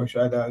 That's what I wish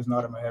I had. I was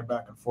nodding my head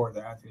back and forth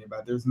to Anthony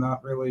about. There's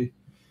nobody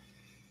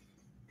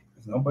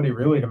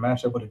really to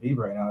match up with Khabib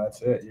right now.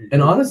 That's it.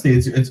 And honestly,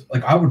 it's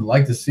I would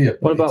like to see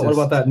it. What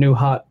about that new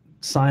hot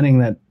signing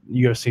that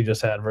UFC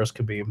just had versus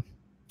Khabib?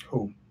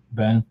 Who?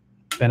 Ben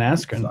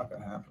Askren. It's not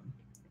gonna happen.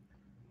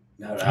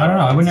 I don't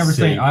know. I would never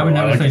say never.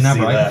 I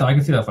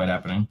could see that fight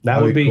happening.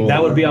 That would be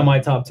on my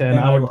top 10.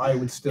 I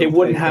would still. It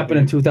wouldn't happen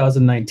in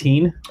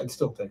 2019. I'd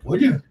still take it.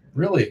 Would you?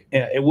 Really?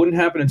 Yeah, it wouldn't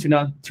happen in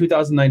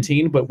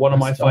 2019, but one of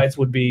my fights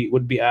would be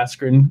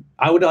Askren.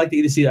 I would like to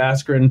either see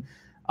Askren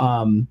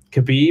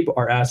Khabib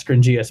or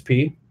Askren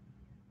GSP.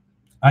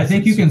 I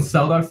think you can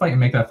sell that fight and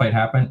make that fight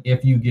happen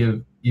if you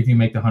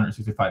make the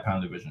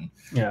 165-pound division.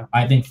 Yeah.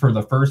 I think for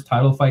the first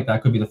title fight,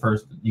 that could be the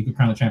first. You could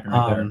crown the champion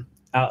right there.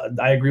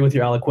 I agree with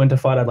your Alaquinta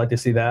fight. I'd like to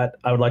see that.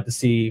 I would like to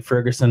see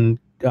Ferguson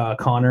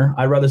Connor.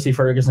 I'd rather see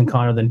Ferguson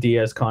Connor than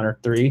Diaz Connor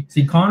 3.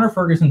 See, Connor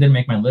Ferguson didn't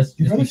make my list.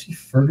 You'd rather see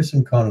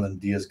Ferguson Connor than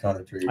Diaz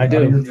Connor 3. I do.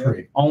 I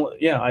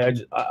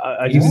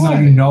even though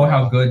you know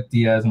how good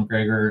Diaz and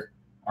McGregor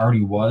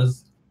already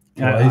was.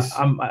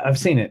 I've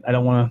seen it. I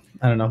don't know.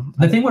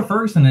 The thing with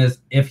Ferguson is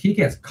if he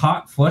gets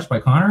caught flush by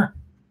Connor,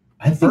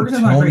 I think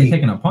Ferguson's not great at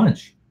taking a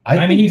punch.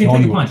 I mean, he can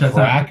take a punch. That's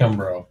crack him,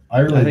 bro.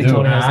 I really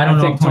do. I don't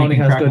know if Tony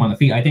can crack him on the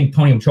feet. I think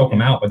Tony would choke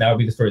him out, but that would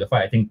be the story of the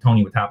fight. I think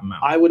Tony would tap him out.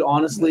 I would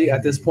honestly,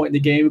 at this point in the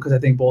game, because I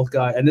think both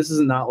guys, and this is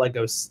not like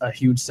a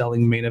huge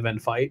selling main event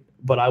fight,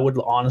 but I would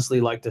honestly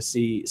like to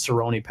see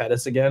Cerrone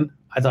Pettis again.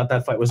 I thought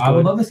that fight was good. I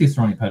would love to see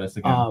Cerrone Pettis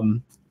again.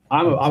 I'm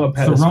a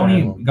Pettis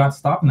Cerrone fan. got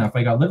stopped in that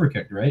fight, got liver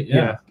kicked, right?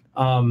 Yeah.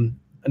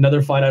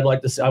 Another fight I'd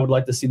like to see. I would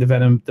like to see the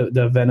Venom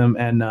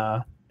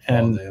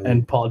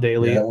and Paul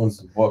Daly. Yeah, that one's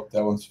the book.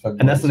 That one's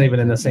February. And that's not even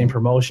in the same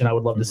promotion. I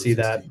would love to see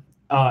that.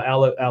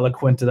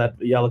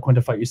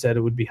 Alaquinta fight you said it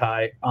would be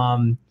high.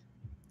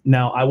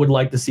 Now I would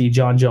like to see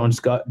John Jones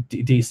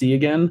DC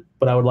again,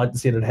 but I would like to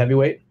see it at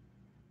heavyweight.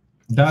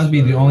 That would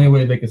be the only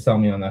way they could sell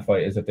me on that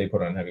fight is if they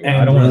put it on heavyweight.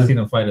 I don't want to see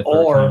them fight at third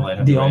time light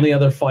heavyweight. The only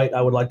other fight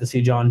I would like to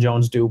see John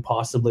Jones do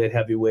possibly at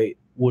heavyweight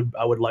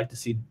I would like to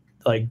see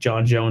like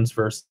John Jones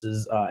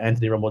versus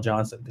Anthony Rumble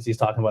Johnson because he's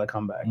talking about a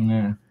comeback.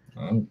 Yeah.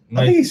 I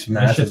think he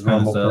smashes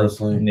Rumble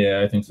personally.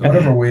 Yeah, I think so.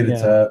 Whatever weight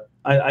it's at.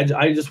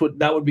 I just would.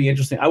 That would be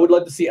interesting. I would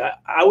like to see.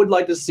 I would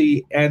like to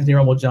see Anthony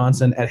Rumble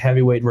Johnson at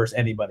heavyweight versus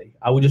anybody.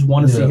 I would just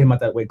want to see him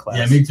at that weight class.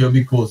 Yeah, me too. It'd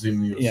be cool to see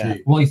him in the UFC. Yeah.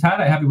 Well, he's had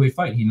a heavyweight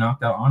fight. He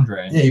knocked out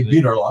Andre. Yeah, he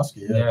beat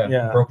Arlovsky.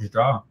 Yeah. Broke his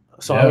jaw.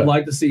 So I would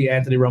like to see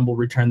Anthony Rumble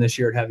return this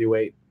year at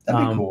heavyweight.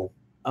 That'd be cool.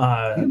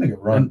 Make a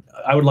run.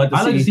 I would like to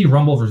see. I'd like to see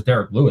Rumble versus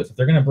Derek Lewis. If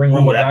they're gonna bring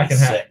Rumble back and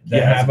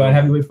have a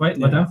heavyweight fight,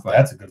 let them fight.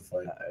 That's a good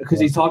fight. Because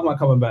he's talking about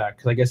coming back.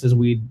 Because I guess his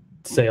weed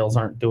sales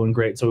aren't doing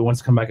great, so he wants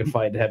to come back and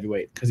fight at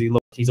heavyweight. Because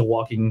he's a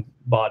walking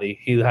body.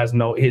 He looks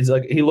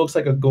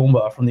like a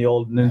Goomba from the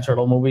old Ninja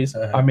Turtle movies.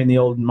 I mean the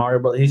old Mario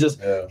Brothers.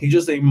 He's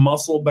just a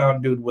muscle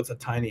bound dude with a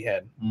tiny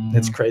head.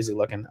 It's crazy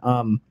looking.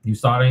 You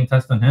saw any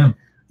test on him?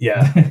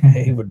 Yeah,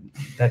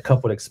 that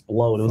cup would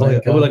explode. It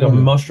was like a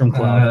mushroom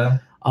cloud.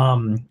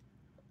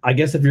 I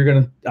guess if you're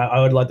gonna,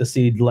 I would like to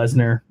see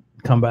Lesnar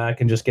come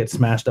back and just get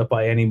smashed up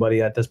by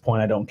anybody at this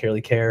point. I don't really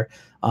care.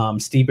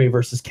 Stipe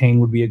versus Kane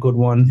would be a good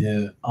one.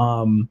 Yeah.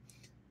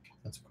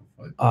 That's a cool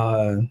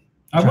fight.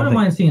 I wouldn't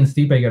mind seeing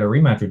Stipe get a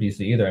rematch with DC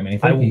either. I mean,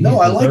 I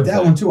like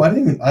that one too. I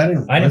didn't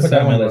put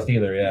that on my list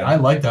either. Yeah. I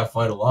like that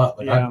fight a lot.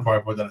 Like I'd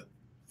probably put that.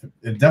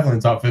 It's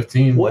definitely top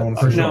 15.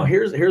 Now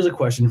here's a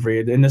question for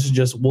you, and this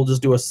is we'll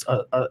just do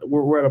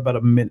we're at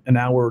about an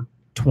hour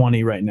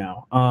 20 right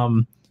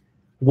now.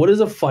 What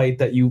is a fight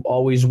that you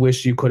always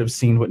wish you could have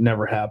seen but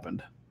never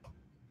happened?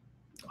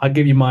 I'll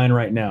give you mine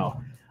right now.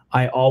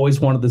 I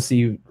always wanted to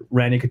see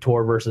Randy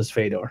Couture versus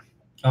Fedor.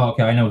 Oh,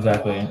 okay. I know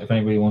exactly. If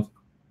anybody wants,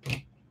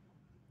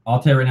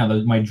 I'll tell you right now,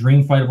 my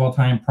dream fight of all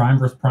time, Prime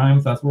versus Prime,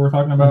 if that's what we're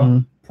talking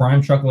about.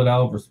 Prime Chuck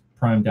Liddell versus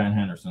Prime Dan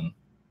Henderson.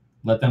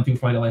 Let them two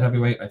fight at light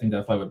heavyweight. I think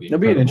that fight would be It'd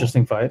be an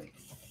interesting fight.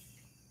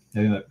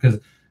 Because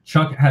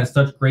Chuck has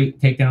such great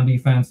takedown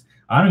defense.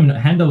 I don't even.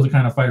 Hendo's the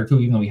kind of fighter too.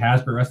 Even though he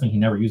has great wrestling, he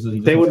never uses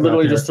it. They would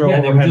literally just throw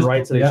overhead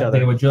rights at each other.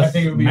 They would just. I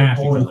think it would be a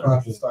Polar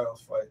Crusher Styles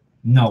fight.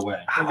 No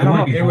way.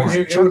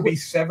 It would be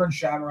Severn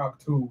Shamrock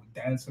too,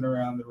 dancing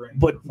around the ring.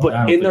 But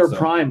in their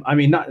prime, I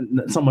mean, not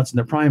so much in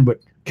their prime, but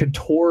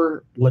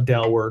Couture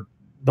Liddell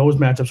those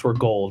matchups were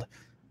gold.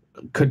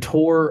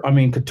 Couture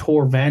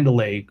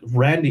Vanderlei,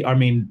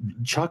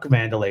 Chuck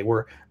Vanderlei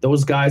were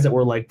those guys that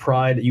were like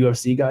Pride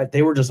UFC guys.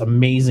 They were just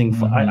amazing.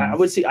 I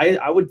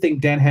would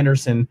think Dan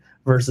Henderson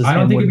versus. I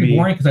don't think it'd be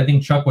boring because I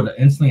think Chuck would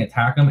instantly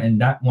attack him,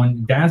 and that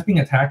when Dan's being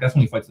attacked, that's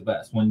when he fights the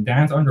best. When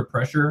Dan's under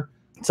pressure,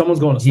 someone's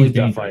going to sleep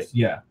that fight.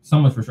 Yeah,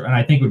 someone's for sure, and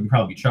I think it would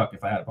probably be Chuck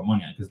if I had to put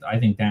money on it because I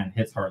think Dan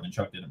hits harder than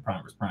Chuck did in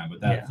Prime versus Prime.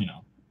 But that's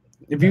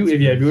If you were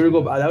to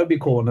go, that would be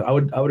cool. And I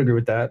would agree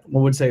with that.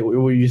 What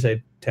would you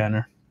say,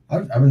 Tanner?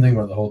 I've been thinking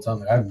about it the whole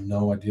time. Like I have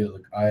no idea.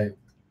 Like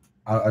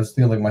I was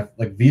thinking like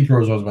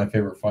Vitor was my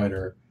favorite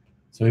fighter.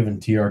 So even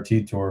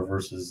TRT Tour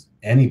versus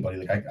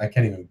anybody, like I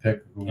can't even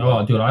pick. Dude,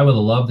 I would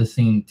love to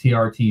see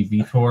TRT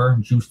Vitor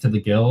juice to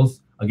the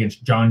gills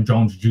against John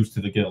Jones juice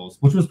to the gills,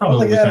 which was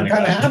probably kind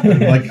of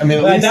happened. Like I mean,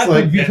 at least that's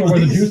like Vitor was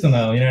the juice in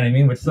though. You know what I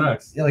mean? Which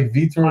sucks. Yeah, like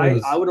Vitor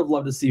was. I would have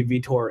loved to see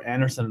Vitor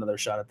Anderson another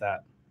shot at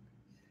that.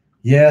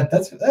 Yeah,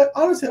 that.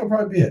 Honestly, that'll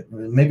probably be it.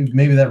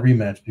 Maybe that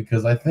rematch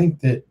because I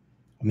think that.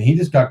 I mean, he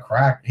just got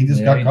cracked. He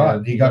just got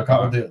caught. He got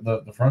caught with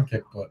the front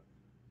kick. But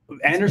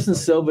Anderson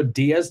Silva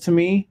Diaz to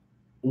me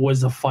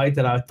was a fight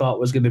that I thought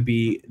was going to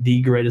be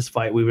the greatest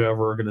fight we were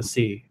ever going to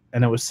see,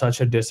 and it was such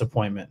a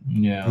disappointment.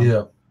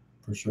 Yeah,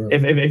 for sure.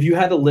 If you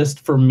had a list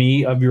for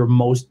me of your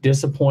most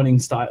disappointing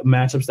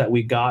matchups that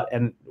we got,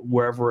 and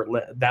wherever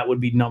that would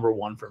be number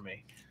one for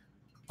me.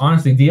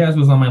 Honestly, Diaz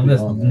was on my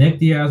list. Nick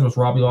Diaz was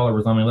Robbie Lawler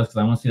was on my list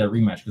because I want to see that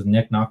rematch because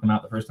Nick knocked him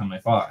out the first time they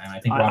fought, and I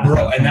think Robbie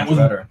was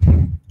better.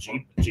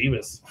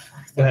 Jeebus.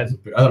 Go ahead.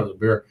 I thought it was a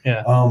beer.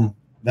 Yeah.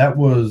 That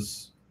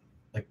was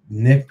like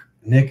Nick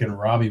and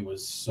Robbie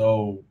was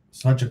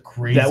such a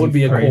crazy. That would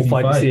be a cool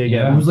fight to see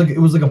again. Yeah. It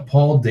was like a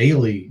Paul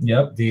Daly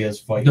Diaz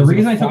fight. The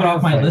reason I took it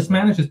off my list,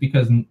 man, is just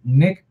because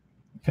Nick.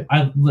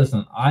 I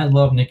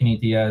love Nick and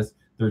Nate Diaz.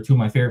 They're two of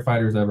my favorite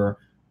fighters ever.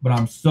 But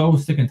I'm so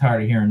sick and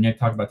tired of hearing Nick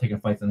talk about taking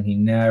fights and he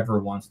never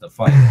wants to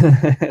fight.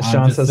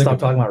 Sean says stop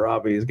talking about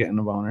Robbie. He's getting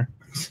a boner.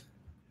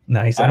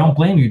 No, he said, I don't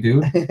blame you,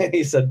 dude.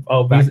 he said,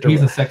 "Oh,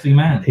 he's a sexy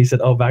man." He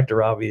said, "Oh, back to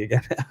Robbie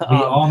again." We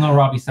all know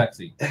Robbie's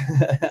sexy.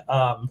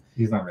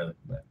 He's not really.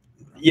 But.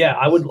 Yeah,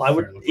 I would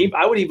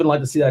even like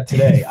to see that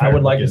today. I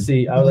would like to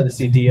see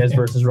Diaz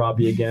versus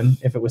Robbie again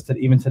if it was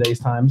even today's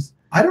times.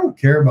 I don't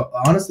care about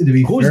honestly to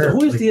be fair.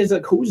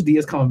 Who's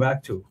Diaz coming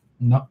back to?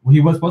 No, he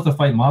was supposed to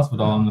fight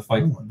Masvidal in the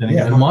fight.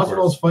 Yeah, and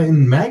Masvidal's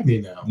fighting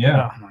Magny now.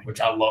 Yeah,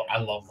 which I love. I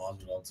love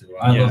Masvidal too.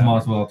 I love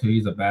Masvidal too.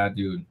 He's a bad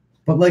dude.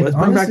 But like, let's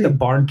bring back the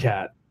Barn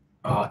Cat.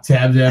 Oh,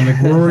 Tamdan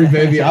McRory,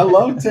 baby. I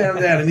love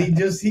Tamdan, and he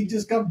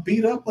just got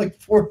beat up like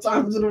 4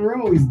 times in a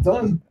row. He's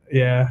done.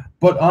 Yeah.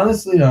 But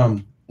honestly,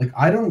 like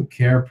I don't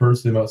care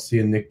personally about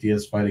seeing Nick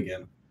Diaz fight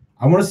again.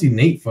 I want to see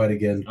Nate fight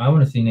again. I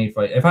want to see Nate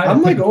fight. If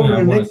I'm like over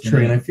the Nick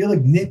train. I feel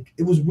like Nick.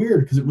 It was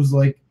weird because it was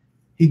like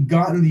he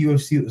got into the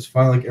UFC. It was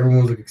finally like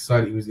everyone was like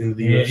excited. He was into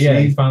the UFC. Yeah,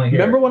 he's finally here.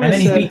 Remember when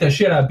he beat the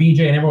shit out of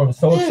BJ and everyone was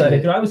so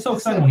excited. Dude, I was so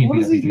excited when he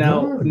beat BJ.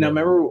 Now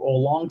remember a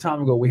long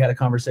time ago we had a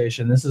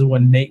conversation. This is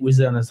when Nate was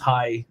on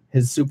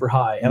his super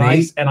high, and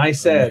I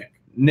said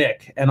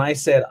Nick, and I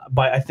said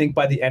I think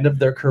by the end of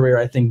their career,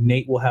 I think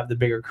Nate will have the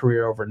bigger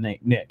career over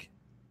Nick.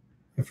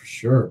 Yeah, for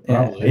sure,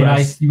 probably. Yeah.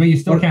 But you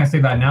still can't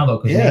say that now though,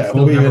 because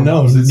nobody even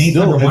knows. It's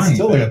still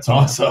like a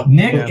toss-up.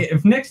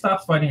 If Nick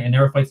stops fighting and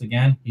never fights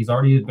again, he's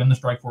already been the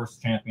Strikeforce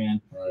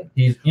champion. Right.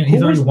 He's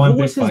already won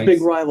big fights. Who was his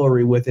big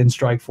rivalry with in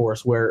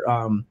Strikeforce where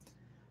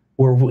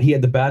he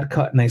had the bad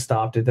cut and they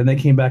stopped it? Then they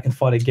came back and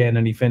fought again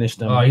and he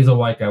finished him. Oh, he's a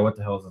white guy. What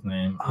the hell is his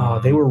name? Oh,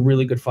 they were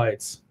really good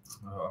fights.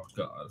 Oh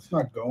God, it's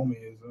not Gomi,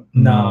 is it?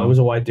 No, it was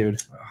a white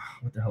dude.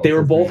 What the hell they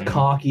were both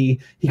cocky.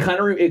 It kind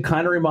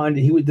of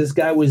reminded this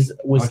guy was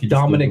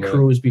Dominic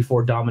Cruz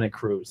before Dominic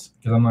Cruz.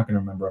 Because I'm not gonna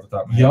remember off the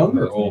top of my head. Young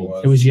or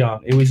old? It was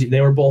young.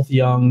 They were both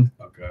young.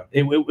 Okay.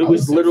 It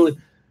was literally.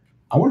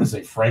 I want to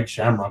say Frank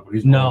Shamrock, but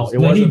he's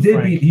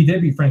he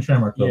did beat Frank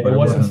Shamrock though, but it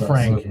wasn't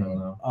Frank.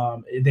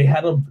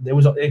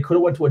 It could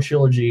have went to a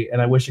trilogy,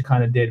 and I wish it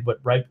kind of did, but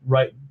right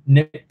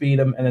Nick beat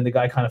him, and then the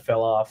guy kind of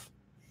fell off.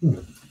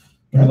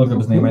 I look up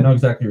his name. I know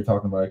exactly what you're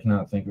talking about. I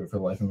cannot think of it for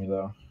the life of me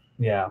though.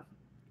 Yeah,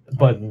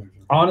 but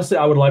honestly,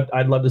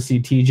 I'd love to see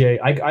TJ.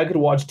 I could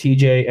watch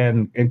TJ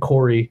and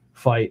Corey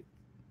fight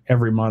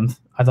every month.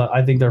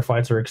 I think their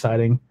fights are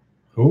exciting.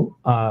 Who?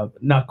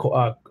 Not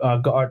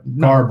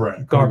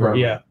Garbrandt.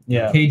 Garbrandt.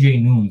 Yeah.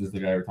 KJ Noons is the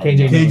guy we're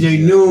talking about.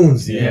 KJ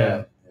Noons.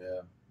 Yeah.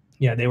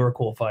 They were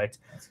cool fights.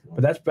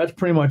 But that's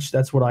pretty much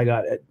what I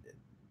got.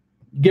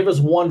 Give us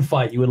one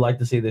fight you would like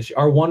to see this year,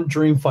 or one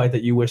dream fight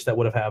that you wish that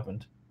would have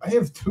happened. I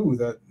have 2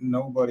 that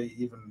nobody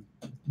even.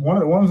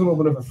 One's a little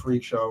bit of a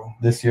freak show.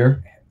 This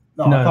year?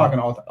 No, I'm talking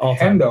all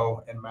time.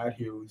 Hendo and Matt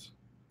Hughes.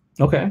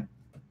 Okay.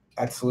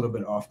 That's a little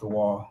bit off the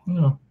wall.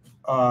 No.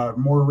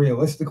 More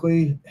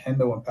realistically,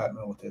 Hendo and Pat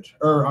Miletich.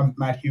 Or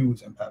Matt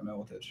Hughes and Pat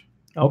Miletich.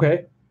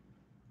 Okay.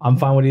 I'm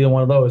fine with either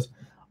one of those.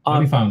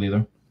 I'll be fine with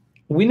either.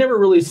 We never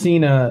really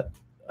seen a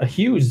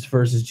Hughes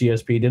versus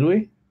GSP, did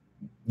we?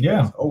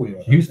 Yeah. Oh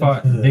yeah. Hughes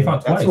fought. They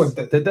fought twice.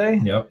 Did they?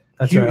 Yep.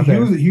 That's right. Okay.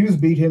 Hughes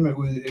beat him. It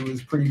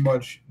was pretty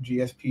much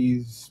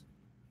GSP's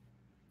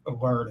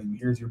learning.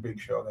 Here's your big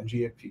show. Then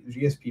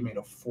GSP made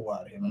a fool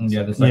out of him.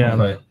 Yeah, the second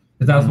fight.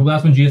 That's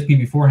when GSP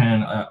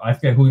beforehand. I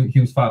forget who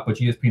Hughes fought, but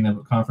GSP in the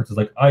conference is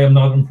like, "I am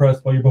not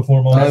impressed by your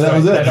performance." That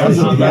was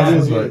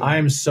it. I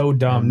am so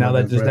dumb now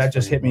that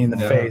just hit me in the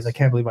face. I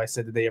can't believe I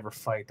said, "Did they ever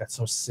fight?" That's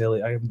so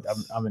silly.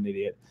 I'm an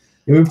idiot.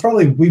 Yeah, we've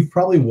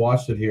probably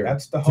watched it here.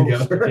 That's the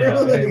host.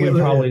 Yeah, we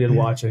probably did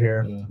watch it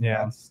here.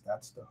 Yeah.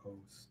 That's the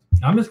host.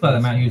 I'm just glad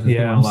that Matt Hughes is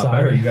doing a lot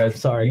better. You guys,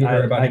 sorry,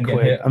 I quit.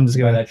 Get hit I'm just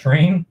gonna by that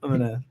train. I'm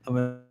gonna.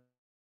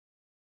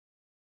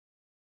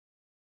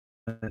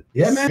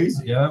 Yeah, man.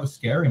 Yeah, that was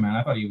scary, man.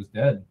 I thought he was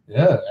dead.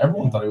 Yeah,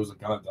 everyone thought he was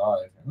gonna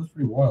die. It was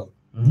pretty wild.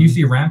 You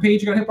see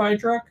Rampage got hit by a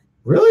truck?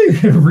 Really?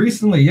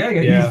 Recently, yeah.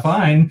 He's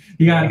fine.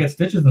 He got to get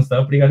stitches and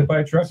stuff, but he got hit by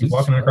a truck. He's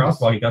walking on a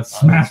crosswalk. He got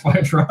smashed by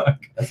a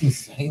truck. That's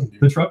insane,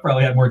 dude. The truck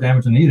probably had more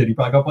damage than needed. He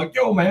probably got like,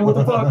 "Yo, man, what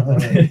the fuck?"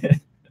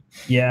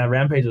 Yeah,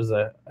 Rampage was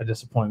a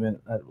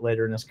disappointment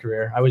later in his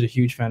career. I was a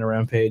huge fan of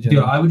Rampage. Dude,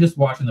 I was just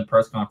watching the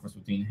press conference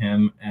between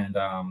him and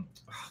God,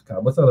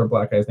 what's the other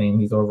black guy's name?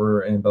 He's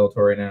over in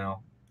Bellator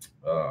now.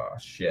 Oh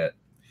shit.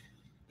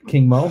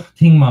 King Mo,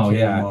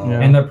 yeah.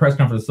 And the press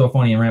conference is so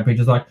funny. And Rampage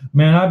is like,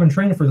 "Man, I've been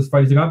training for this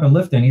fight." He's like, "I've been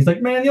lifting." He's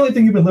like, "Man, the only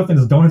thing you've been lifting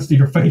is donuts to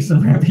your face."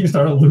 And Rampage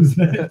started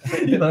losing it.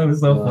 He thought it was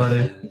so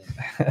funny.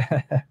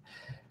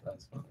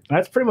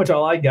 That's pretty much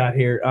all I got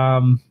here.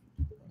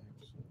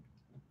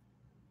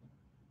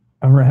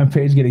 A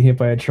Rampage getting hit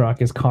by a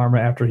truck is karma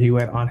after he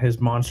went on his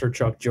monster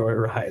truck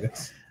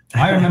joyride.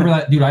 I remember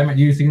that, dude.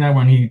 You seen that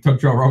when he took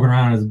Joe Rogan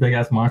around in his big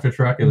ass monster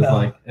truck? It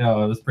was it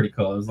was pretty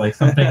cool. It was like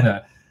something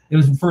that. It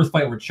was the first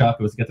fight with Chuck.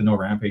 It was to get to know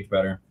Rampage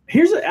better.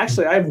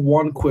 Actually, I have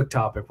one quick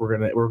topic we're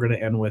gonna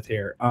end with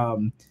here.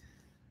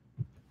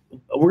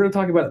 We're gonna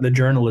talk about the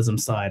journalism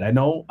side. I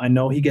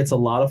know he gets a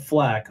lot of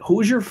flack.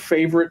 Who's your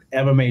favorite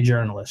MMA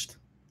journalist?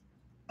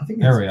 I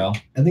think Ariel.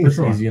 I think it's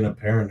easy and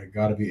apparent. It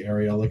got to be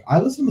Ariel. Like I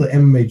listen to the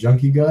MMA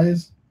junkie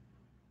guys.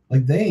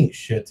 Like they ain't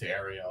shit to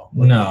Ariel.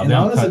 Like, no, they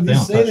honestly, they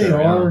say they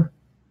are.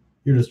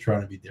 you're just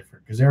trying to be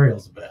different because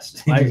Ariel's the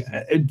best.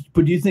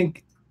 But do you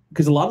think?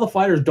 Because a lot of the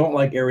fighters don't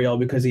like Ariel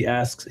because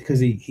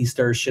he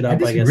stirs shit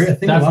up. I guess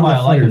that's why I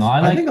like him.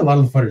 I think a lot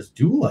of the fighters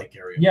do like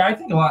Ariel. Yeah, I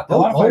think a lot.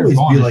 They'll always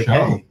be like,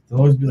 hey. They'll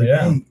always be like,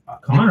 hey.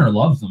 Connor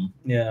loves him.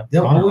 Yeah,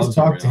 they'll always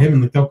talk to him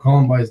and like they'll call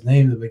him by his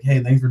name. They're like,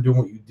 hey, thanks for doing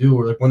what you do.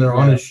 Or like when they're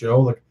on his show,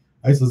 like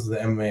I used to listen to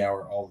the MMA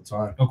Hour all the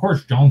time. Of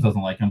course, Jones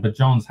doesn't like him, but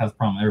Jones has a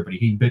problem with everybody.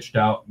 He bitched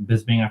out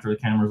Bisping after the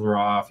cameras were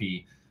off.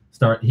 He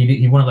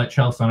wouldn't let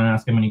Chael Sonnen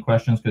ask him any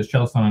questions because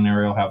Chael Sonnen and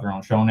Ariel have their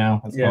own show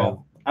now. It's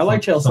called I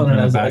like Chael Sonnen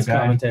as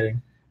commentating.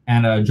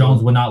 And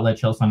Jones would not let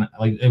Chael Sonnen,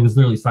 like, it was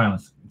literally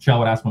silence. Chael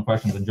would ask him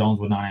questions and Jones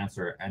would not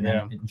answer. And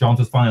then Jones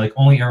was finally like,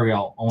 only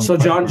Ariel. So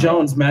John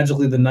Jones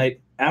magically the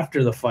night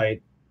after the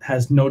fight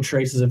has no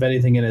traces of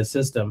anything in his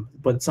system,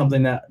 but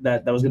something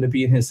that was going to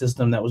be in his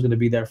system that was going to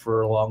be there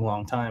for a long,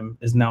 long time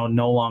is now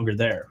no longer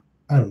there.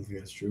 I don't think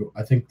that's true.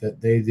 I think that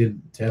they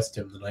didn't test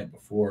him the night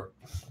before.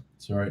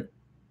 Sorry.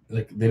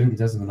 Like, they didn't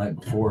test him the night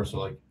before, so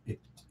like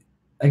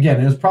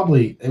again, it was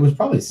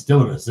probably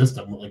still in the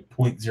system with like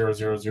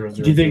 0.0000.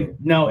 Do you think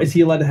now is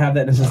he allowed to have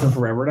that in his system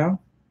forever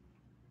now?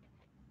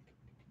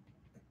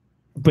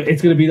 But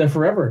it's going to be there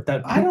forever.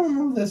 I don't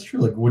know if that's true.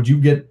 Like, would you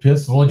get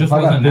pissed? Well, it just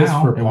wasn't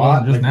now. It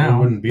wasn't just now. It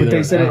wouldn't be but there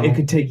they said now. it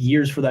could take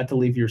years for that to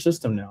leave your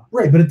system now.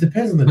 Right, but it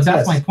depends on the test.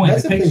 That's my point.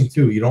 That's the thing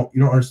too. You don't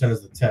understand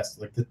is the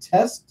test. Like the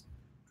test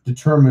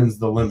determines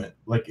the limit.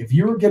 Like if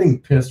you were getting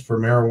pissed for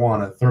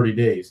marijuana 30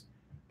 days,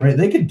 right?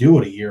 They could do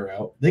it a year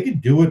out. They could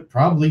do it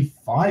probably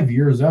 5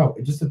 years out.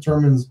 It just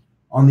determines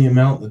on the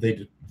amount that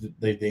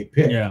they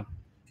pick. Yeah.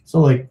 So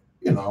like,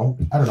 I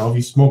don't know, if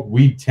you smoked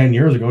weed 10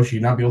 years ago, should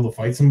you not be able to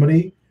fight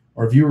somebody?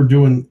 Or if you were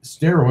doing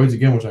steroids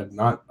again, which I'm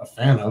not a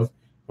fan of,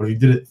 but if you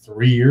did it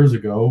 3 years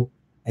ago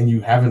and you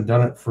haven't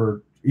done it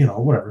for,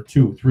 whatever,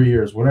 2, 3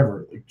 years,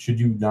 whatever, like, should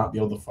you not be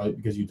able to fight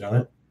because you've done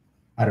it?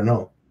 I don't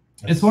know.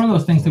 It's one of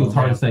those things too. It's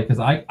hard to say because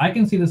I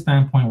can see the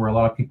standpoint where a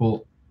lot of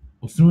people,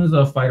 as soon as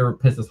a fighter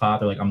pisses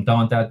hot, they're like, I'm done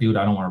with that dude.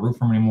 I don't want to root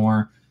for him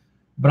anymore.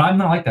 But I'm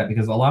not like that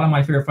because a lot of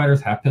my favorite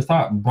fighters have pissed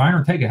hot. Brian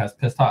Ortega has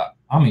pissed hot.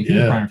 I'm a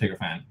huge Brian Ortega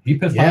fan. He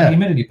pissed hot. He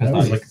admitted he pissed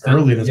hot. That was like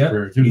early in his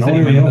career. He said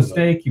he made a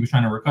mistake. He was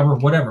trying to recover.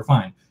 Whatever,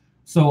 fine.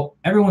 So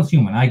everyone's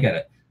human. I get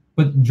it.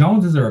 But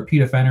Jones is a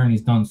repeat offender, and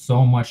he's done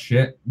so much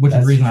shit, which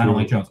is the reason I don't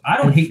like Jones. I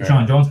don't hate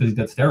John Jones because he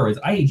did steroids.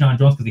 I hate John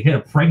Jones because he hit a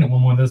pregnant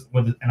woman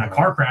in a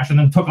car crash and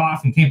then took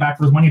off and came back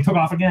for his money and took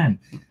off again.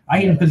 I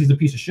hate him because he's a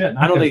piece of shit.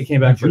 I don't think he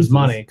came back for his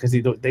money because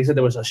they said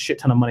there was a shit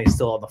ton of money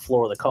still on the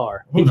floor of the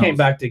car. He came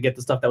back to get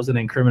the stuff that was going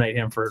to incriminate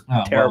him for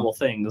terrible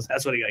things.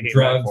 That's what he got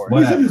back for.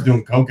 He said he was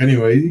doing coke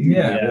anyway.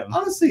 Yeah.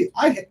 Honestly,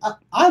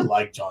 I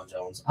like John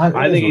Jones.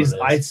 I think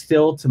I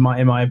still, in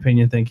my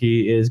opinion, think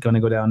he is going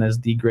to go down as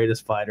the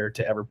greatest fighter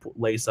to ever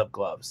lace up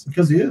gloves.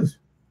 Because he is.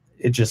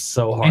 It's just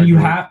so hard. And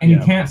you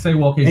can't say,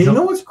 well, okay. And you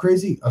know what's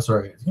crazy? Oh,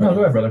 sorry. No,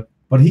 go ahead, brother.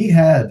 But he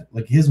had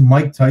like his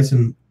Mike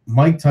Tyson,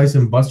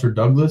 Buster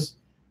Douglas.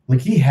 Like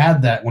he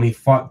had that when he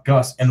fought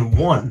Gus and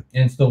won.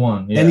 And still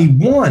won. Yeah. And he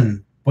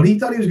won. But he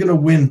thought he was gonna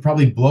win,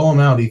 probably blow him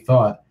out, he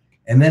thought.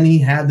 And then he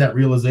had that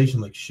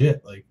realization, like,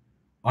 shit, like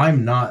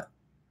I'm not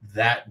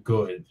that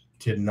good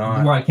to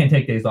not where I can't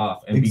take days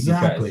off and beat these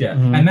guys. Yeah.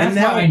 Mm-hmm. And that's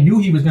how I knew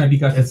he was gonna beat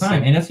Gus this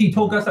time. And as he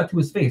told Gus that to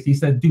his face, he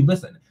said, dude,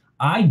 listen,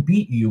 I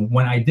beat you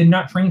when I did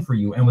not train for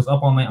you and was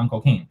up all night on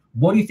cocaine.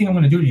 What do you think I'm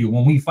going to do to you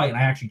when we fight and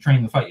I actually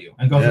train to fight you?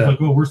 And Gus was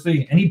like, "Oh, we're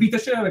seeing," and he beat the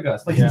shit out of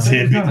Gus. Like, he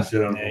did beat the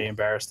shit out of him. Yeah, he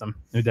embarrassed him.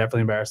 He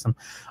definitely embarrassed him.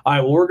 All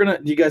right, well,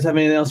 do you guys have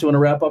anything else you want to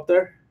wrap up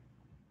there?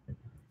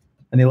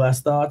 Any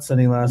last thoughts? What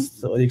are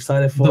you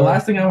excited for? The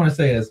last thing I want to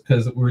say is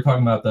because we were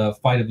talking about the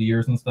fight of the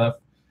years and stuff.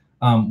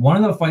 One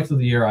of the fights of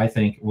the year, I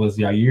think, was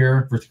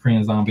Yair versus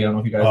Korean Zombie. I don't know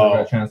if you guys ever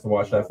got a chance to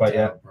watch that fight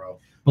yet, bro.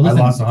 But listen,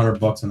 I lost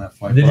 $100 in that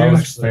fight. Did you?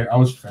 I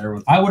was fair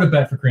with. I would have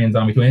bet for Korean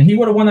Zombie too, and he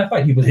would have won that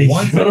fight. He was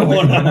one second away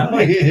from that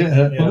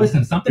fight. But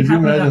listen, something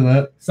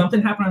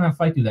happened on that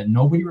fight, dude, that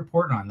nobody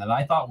reported on that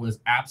I thought was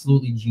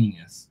absolutely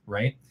genius.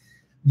 Right?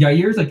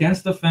 Yair's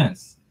against the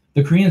fence.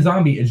 The Korean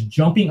Zombie is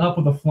jumping up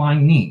with a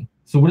flying knee.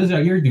 So what does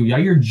Yair do?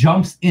 Yair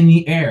jumps in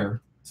the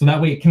air. So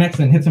that way it connects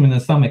and hits him in the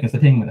stomach instead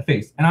of hitting him in the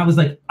face. And I was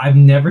like, I've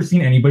never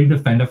seen anybody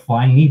defend a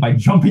flying knee by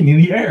jumping in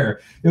the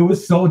air. It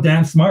was so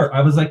damn smart.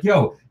 I was like,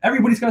 yo,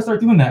 everybody's got to start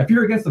doing that. If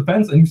you're against the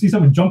fence and you see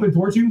someone jumping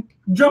towards you,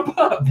 jump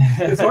up.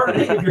 It's hard to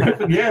hit if you're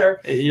hitting the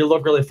air. You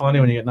look really funny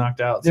when you get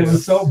knocked out. It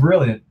was so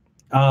brilliant.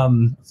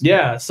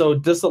 Yeah, so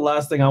just the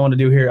last thing I want to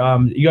do here.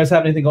 You guys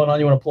have anything going on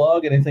you want to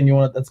plug? Anything you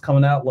want that's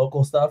coming out,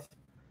 local stuff?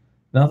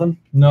 Nothing?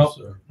 Nope.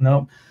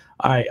 Nope.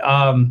 All right.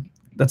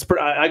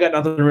 I got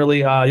nothing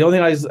really. The only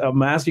thing I'm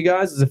gonna ask you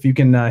guys is if you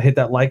can hit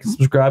that like and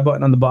subscribe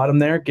button on the bottom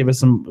there. Give us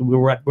some.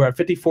 We're at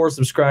 54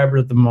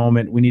 subscribers at the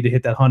moment. We need to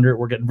hit that 100.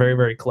 We're getting very,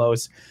 very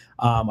close.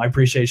 I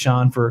appreciate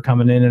Sean for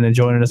coming in and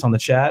joining us on the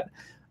chat.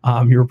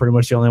 You were pretty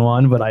much the only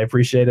one, but I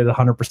appreciate it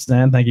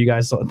 100%. Thank you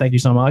guys. Thank you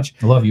so much.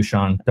 I love you,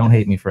 Sean. Don't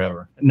hate me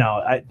forever.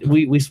 No,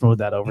 we smoothed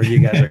that over. You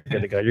guys are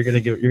good to go. You're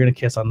gonna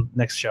kiss on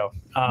next show.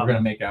 We're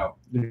gonna make out.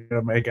 You're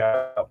gonna make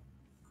out.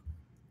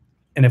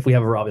 And if we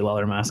have a Robbie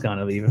Lawler mask on,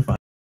 it'll be even fun.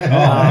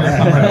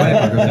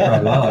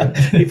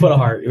 He put a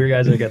heart. You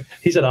guys are good.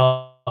 He said,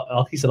 I'll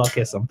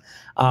kiss him.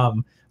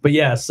 But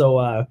yeah, so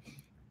a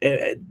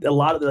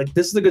lot of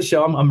this is a good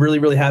show. I'm really,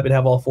 really happy to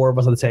have all four of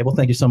us on the table.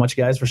 Thank you so much,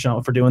 guys,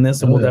 for doing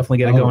this, and we'll definitely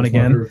get it going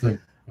again.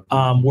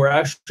 We're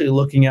actually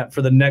looking at,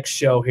 for the next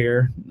show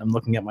here, I'm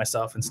looking at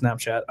myself in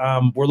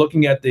Snapchat. We're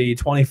looking at the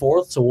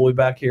 24th, so we'll be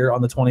back here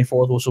on the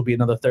 24th, which will be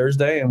another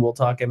Thursday, and we'll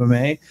talk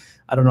MMA.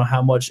 I don't know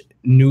how much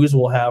news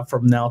we'll have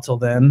from now till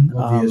then. We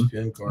have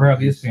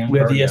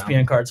the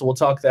ESPN card, so we'll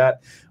talk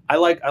that. I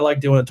like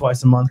doing it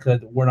twice a month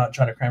because we're not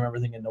trying to cram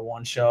everything into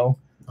one show.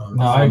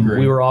 I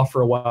agree. We were off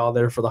for a while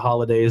there for the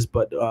holidays,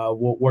 but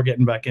we're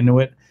getting back into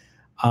it.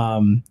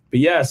 But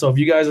yeah, so if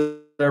you guys are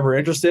ever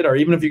interested, or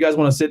even if you guys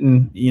want to sit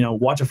and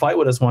watch a fight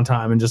with us one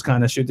time and just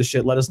kind of shoot the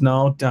shit, let us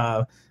know.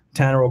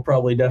 Tanner will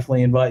probably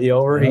definitely invite you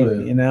over.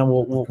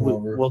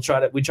 We'll try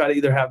to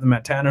either have them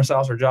at Tanner's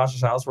house or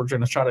Josh's house. We're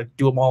going to try to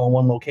do them all in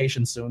one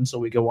location soon so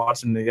we can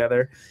watch them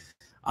together.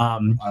 I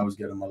always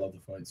get them. I love the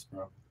fights,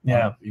 bro.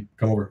 Yeah,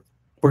 come over.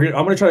 I'm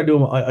going to try to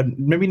do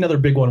maybe another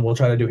big one. We'll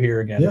try to do here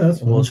again. Yeah,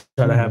 we'll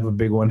try to have a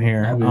big one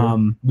here.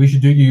 We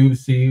should do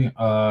UFC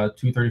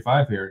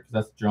 235 here because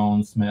that's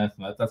Jones Smith.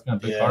 That's going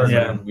to be hard.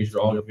 Yeah. We should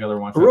all get together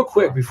one. Real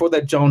quick before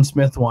that Jones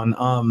Smith one.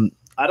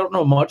 I don't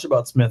know much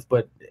about Smith,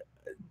 but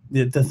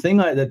the thing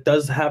that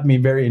does have me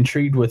very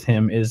intrigued with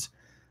him is,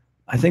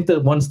 I think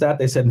the one stat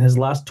they said in his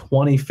last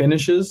 20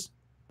 finishes,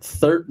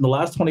 the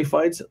last 20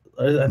 fights,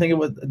 I think it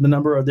was the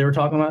number they were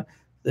talking about.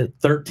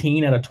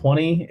 13 out of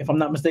 20, if I'm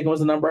not mistaken,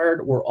 was the number I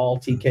heard, were all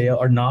TKO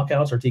or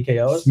knockouts or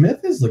TKOs. Smith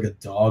is like a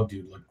dog,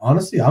 dude. Like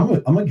honestly, I'm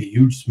like a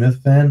huge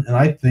Smith fan, and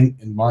I think,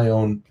 in my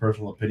own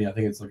personal opinion, I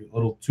think it's like a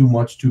little too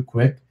much, too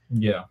quick.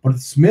 Yeah. But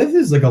Smith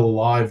is like a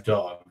live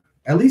dog.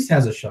 At least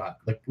has a shot.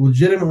 Like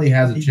legitimately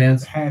has a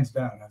chance. Hands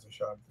down has a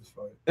shot at this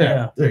fight.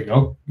 Yeah. There you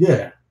go.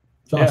 Yeah.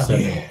 Josh said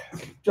it.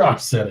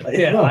 Josh said it.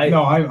 Yeah.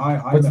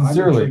 I'm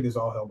intrigued as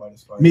all hell by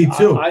this fight. Me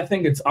too. I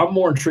think I'm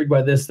more intrigued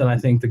by this than I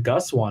think the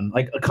Gus one.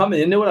 Like coming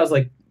into it, I was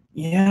like,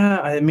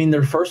 yeah, I mean,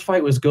 their first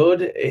fight was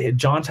good.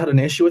 John's had an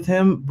issue with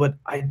him, but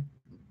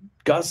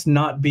Gus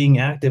not being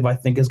active, I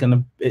think is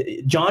going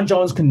to. John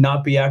Jones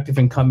cannot be active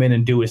and come in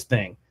and do his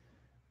thing.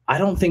 I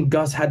don't think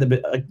Gus had to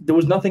be. There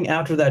was nothing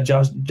after that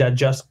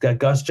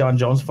Gus John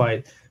Jones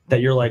fight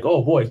that you're like,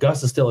 oh boy,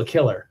 Gus is still a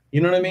killer. You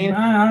know what I mean?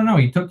 I don't know.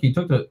 He took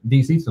the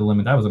DC to the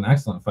limit. That was an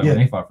excellent fight when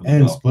he fought for the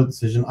and belt. Split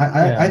decision.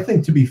 I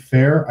think, to be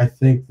fair, I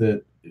think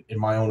that, in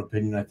my own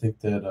opinion, I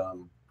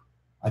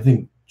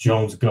think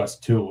Jones Gus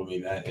too. I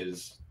mean,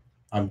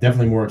 I'm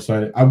definitely more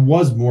excited. I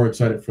was more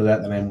excited for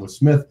that than I am with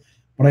Smith,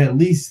 but I at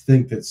least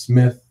think that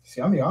Smith.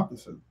 See, I'm the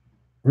opposite.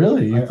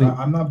 Really?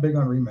 I'm not big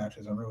on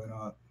rematches. I'm really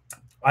not.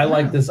 I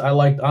like this.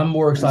 I'm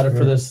more excited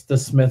for this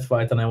Smith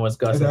fight than I was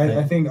Gus.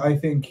 I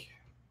think.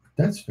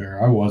 That's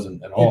fair. I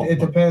wasn't at all. It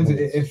depends.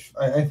 If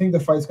I think the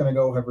fight's going to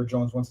go however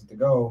Jones wants it to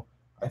go,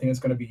 I think it's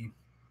going to be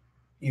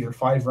either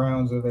 5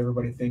 rounds of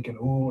everybody thinking,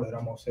 "Oh, that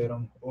almost hit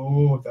him.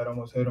 Oh, that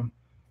almost hit him,"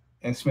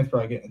 and Smith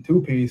probably getting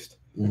 2-pieced,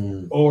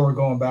 or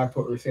going back to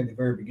what we were saying at the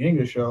very beginning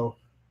of the show.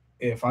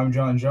 If I'm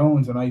John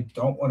Jones and I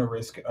don't want to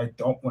risk it, I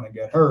don't want to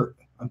get hurt,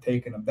 I'm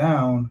taking him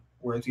down.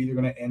 Where it's either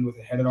going to end with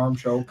a head and arm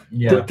choke.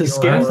 Yeah. The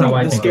scary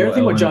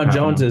thing with John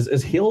Jones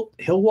is he'll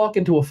walk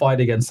into a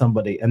fight against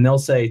somebody and they'll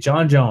say,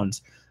 John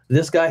Jones,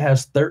 this guy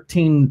has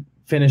 13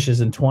 finishes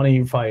in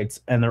 20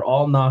 fights and they're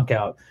all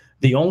knockout.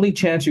 The only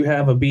chance you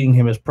have of beating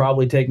him is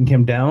probably taking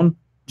him down.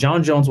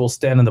 John Jones will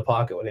stand in the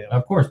pocket with him.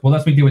 Of course. Well,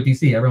 that's what we do with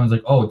DC. Everyone's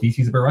like, oh,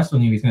 DC's a better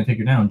wrestling you. He's going to take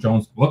you down.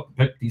 Jones, look,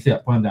 pick DC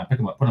up, put him down, pick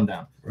him up, put him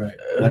down. Right.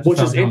 Which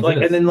is like,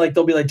 and then like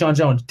they'll be like, John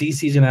Jones,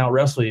 DC's going to out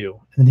wrestle you.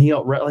 And then he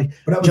out like.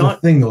 But that was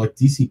the thing though. Like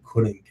DC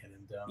couldn't get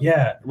him down.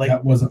 Yeah. Like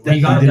that wasn't. He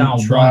got him down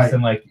once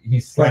and like he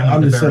slammed him.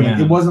 I'm just saying,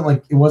 it wasn't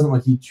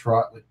like he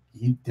tried. Like,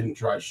 he didn't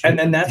try shit.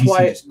 And that's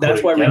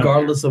why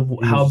regardless of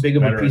how big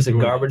of a piece of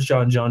garbage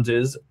John Jones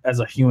is as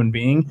a human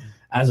being,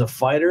 as a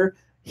fighter,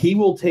 he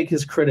will take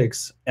his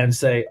critics and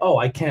say, "Oh,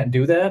 I can't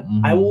do that.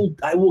 I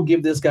will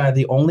give this guy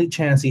the only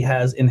chance he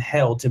has in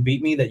hell to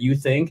beat me that you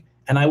think,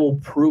 and I will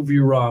prove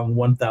you wrong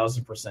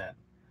 1,000%."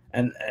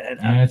 And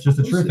it's just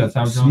the truth. That's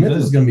how Jones Smith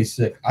is going to be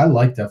sick. I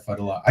like that fight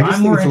a lot. I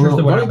just think it's a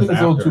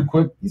little too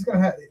quick. He's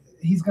gonna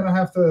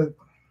have to.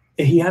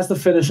 He has to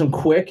finish him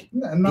quick.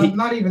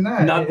 Not even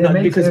that. It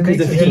makes it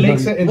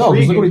intriguing. No,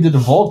 because look what he did to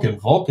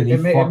Vulcan. It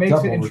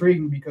makes it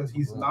intriguing because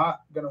he's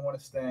not going to want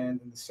to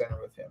stand in the center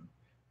with him.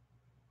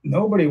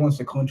 Nobody wants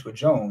to clinch with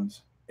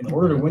Jones. In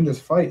order to win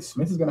this fight,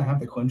 Smith is going to have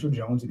to clinch with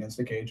Jones against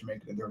the cage and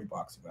make it a dirty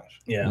boxing match.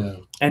 Yeah.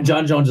 And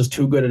John Jones is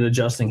too good at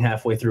adjusting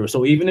halfway through.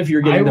 So even if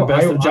you're getting the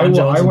best of John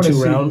Jones in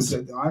 2 rounds.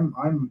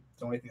 I'm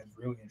the only thing that's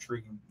really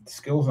intriguing. The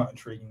skill's not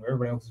intriguing. Where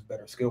everybody else is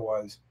better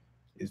skill-wise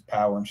is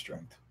power and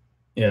strength.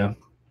 Yeah.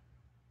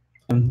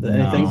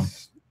 Anything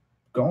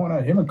going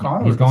at him and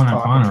Connor? He's going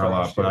at Connor a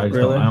lot, but I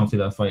don't see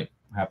that fight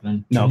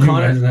happening. No,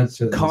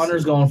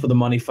 Connor's going for the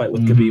money fight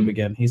with Khabib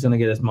again. He's going to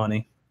get his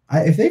money.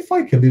 If they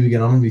fight Khabib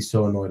again, I'm going to be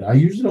so annoyed. I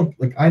usually don't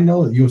like. I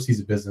know that UFC's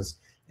a business,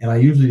 and I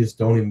usually just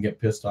don't even get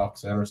pissed off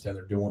because I understand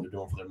they're doing what they're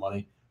doing for their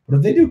money. But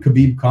if they do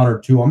Khabib Connor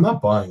too, I'm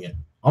not buying it.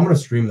 I'm gonna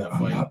stream that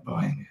fight. I'm not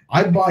buying it.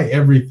 I buy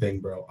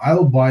everything, bro.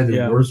 I'll buy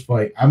the worst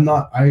fight.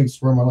 I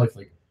swear on my life,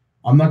 like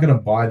I'm not gonna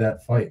buy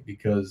that fight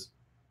because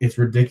it's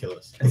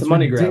ridiculous. It's a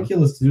money grab.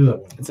 Ridiculous to do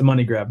that one. It's a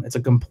money grab. It's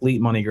a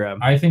complete money grab.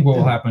 I think what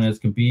will happen is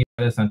Khabib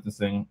is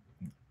sentencing.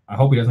 I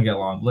hope he doesn't get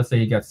long. Let's say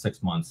he gets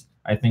 6 months.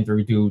 I think they're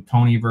gonna do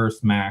Tony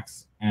versus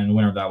Max, and the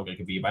winner of that will get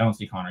Khabib. I don't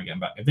see Conor again.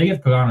 But if they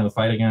give Conor the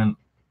fight again,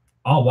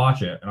 I'll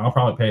watch it and I'll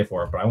probably pay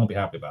for it, but I won't be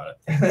happy about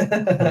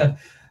it.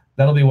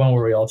 That'll be one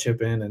where we all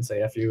chip in and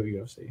say F you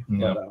UFC.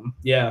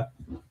 Yeah.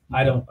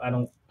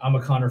 But I'm a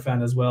Conor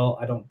fan as well.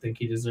 I don't think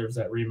he deserves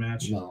that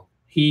rematch. No.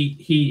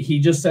 He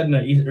just said in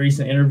a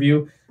recent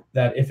interview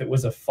that if it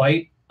was a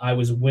fight, I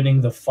was winning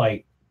the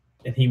fight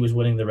and he was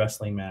winning the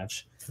wrestling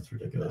match. That's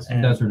ridiculous.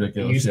 And that's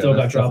ridiculous. You still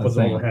got dropped with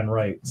insane. overhand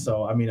right.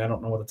 So I mean, I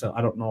don't know what to tell.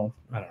 I don't know.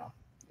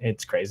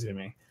 It's crazy to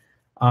me.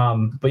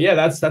 But yeah,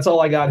 that's all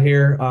I got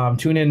here.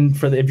 Tune in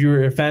if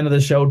you're a fan of the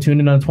show,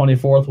 tune in on the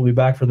 24th. We'll be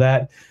back for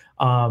that.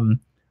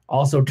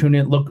 Also tune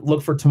in,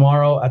 look for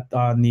tomorrow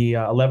on the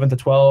 11th at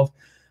 12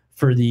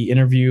 for the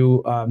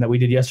interview that we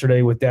did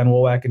yesterday with Dan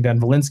Wolak and Dan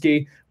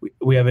Valinsky.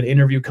 We have an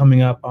interview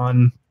coming up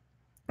on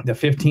the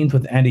 15th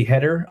with Andy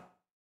Heder.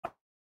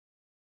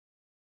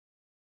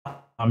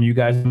 You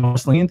guys know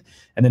wrestling,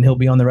 and then he'll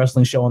be on the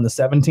wrestling show on the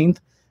 17th.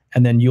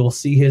 And then you'll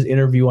see his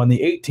interview on the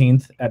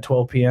 18th at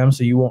 12 p.m.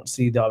 So you won't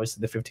see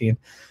obviously the 15th.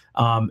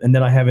 And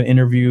then I have an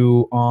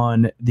interview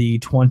on the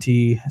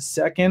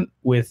 22nd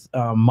with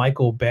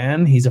Michael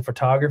Ben. He's a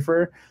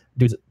photographer.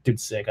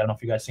 Dude's sick. I don't know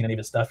if you guys seen any of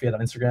his stuff yet on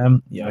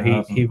Instagram. You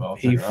know,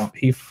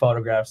 he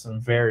photographs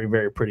some very,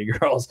 very pretty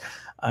girls.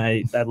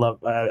 I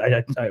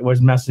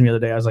was messaging the other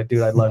day. I was like,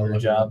 dude, I love your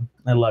job.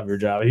 I love your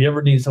job. If you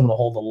ever need someone to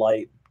hold the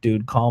light,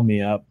 dude, call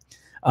me up.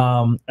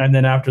 And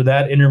then after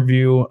that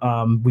interview,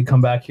 we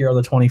come back here on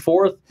the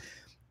 24th,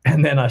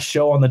 and then a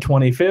show on the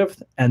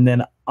 25th, and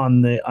then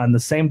on the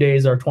same day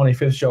as our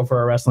 25th show for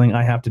our wrestling,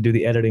 I have to do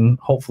the editing,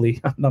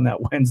 hopefully on that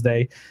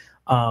Wednesday.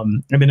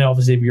 And then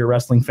obviously, if you're a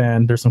wrestling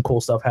fan, there's some cool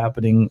stuff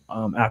happening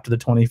after the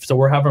 20th. So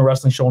we're having a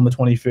wrestling show on the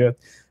 25th,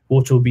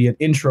 which will be an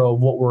intro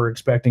of what we're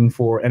expecting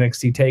for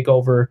NXT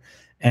TakeOver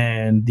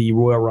and the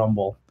Royal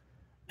Rumble.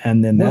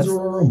 And then When's the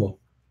Royal Rumble?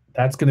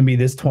 That's going to be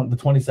the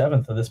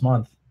 27th of this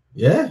month.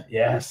 Yeah.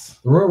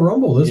 Yes. The Royal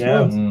Rumble this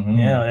month. Mm-hmm.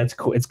 Yeah,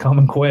 it's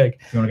coming quick.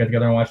 You want to get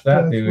together and watch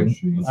that, dude?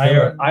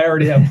 I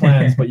already have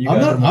plans, but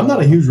I'm not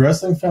a huge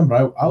wrestling fan,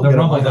 but I'll get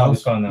Rumble's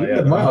always fun though.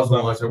 Yeah, my house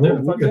will watch it.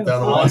 We'll get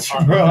down and watch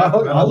it, bro.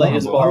 I'll let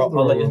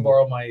you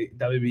borrow my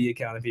WB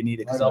account if you need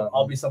it, because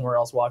I'll be somewhere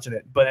else watching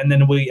it. And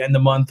then we end the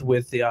month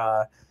with the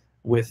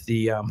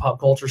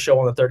pop culture show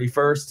on the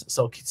 31st.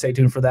 So stay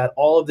tuned for that.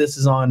 All of this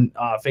is on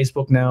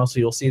Facebook now, so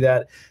you'll see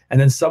that. And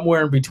then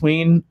somewhere in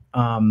between,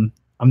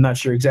 I'm not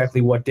sure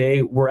exactly what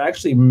day. We're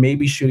actually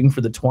maybe shooting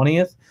for the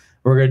 20th.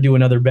 We're going to do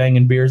another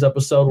Bangin' Beers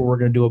episode where we're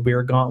going to do a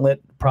beer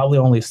gauntlet. Probably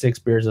only 6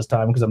 beers this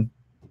time because I'm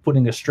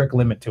putting a strict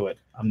limit to it.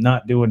 I'm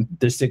not doing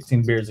the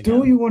 16 beers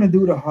again. Do you want to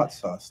do the hot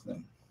sauce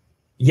thing?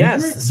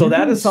 Yes. So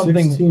that is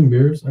something. 16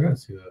 beers? I got to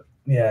see that.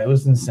 Yeah, it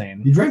was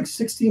insane. You drank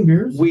 16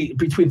 beers?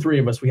 Between 3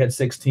 of us, we had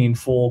 16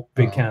 full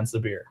big cans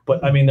of beer.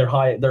 But I mean, they're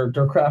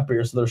craft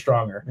beers, so they're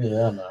stronger.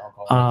 Yeah,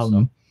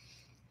 no.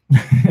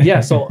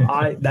 Yeah, so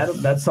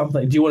that's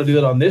something. Do you want to do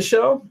that on this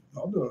show?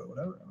 I'll do it,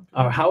 whatever.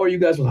 How are you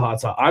guys with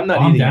hot sauce? I'm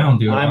I'm down,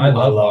 dude. I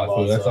love hot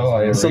food. That's all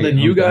I ever So eat. then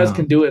you guys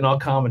can do it, and I'll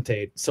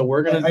commentate. So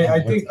we're gonna.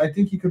 I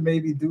think you could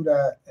maybe do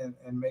that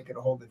and make it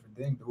a whole different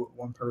thing. Do it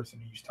one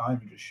person each time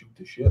and just shoot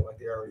the shit like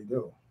they already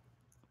do.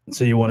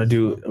 So you want to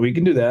do? We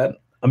can do that.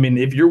 I mean,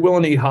 if you're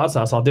willing to eat hot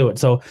sauce, I'll do it.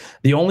 So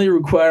the only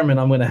requirement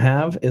I'm going to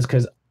have is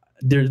because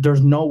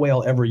there's no way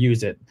I'll ever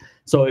use it.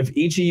 So if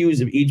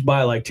each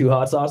buy like 2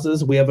 hot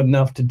sauces, we have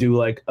enough to do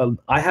like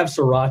I have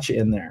siracha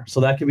in there,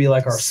 so that could be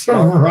like our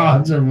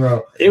sriracha,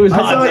 bro. It was.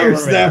 I saw your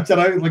Snapchat.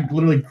 I like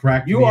literally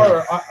cracked.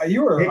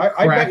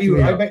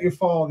 I bet you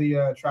follow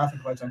the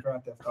traffic lights on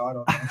Grand Theft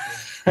Auto.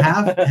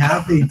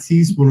 half a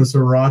teaspoon of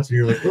sriracha. And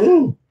you're like,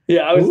 ooh.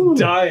 Yeah, I was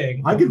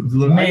dying. I could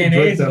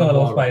mayonnaise is a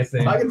little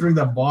spicy. I can drink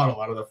that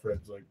bottle out of the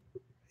fridge. Like,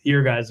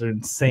 you guys are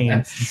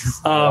insane.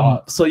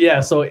 So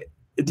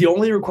the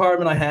only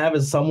requirement I have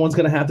is someone's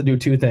going to have to do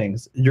 2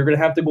 things. You're going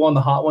to have to go on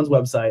the Hot Ones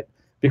website,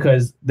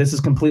 because this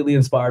is completely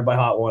inspired by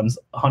Hot Ones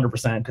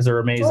 100% because they're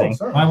amazing.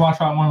 I watch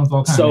Hot Ones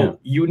all the time. So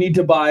you need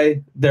to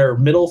buy their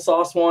middle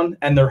sauce one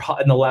and their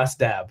hot in the last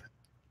dab.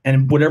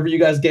 And whatever you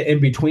guys get in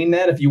between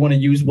that, if you want to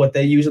use what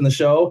they use in the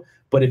show,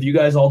 but if you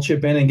guys all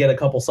chip in and get a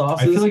couple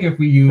sauces. I feel like if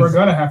we use... We're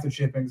going to have to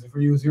chip in, because if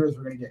we use yours,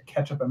 we're going to get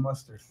ketchup and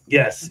mustard.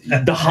 Yes.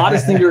 The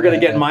hottest thing you're going to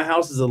get in my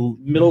house is a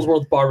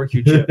Middlesworth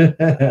barbecue chip.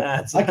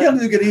 I can't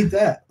believe you could eat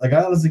that. Like,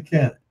 I honestly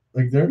can't.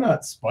 Like, they're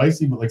not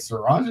spicy, but like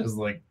sriracha is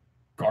like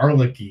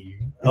garlicky.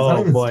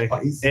 Oh boy,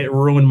 spicy. It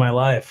ruined my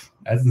life.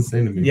 That's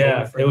insane to me.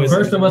 Yeah, it was.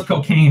 First it was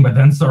cocaine, but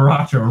then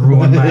sriracha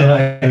ruined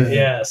my life.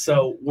 Yeah,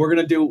 so we're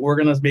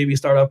gonna maybe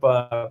start up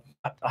a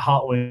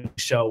hot wing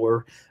show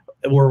where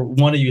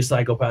one of you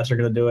psychopaths are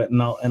gonna do it,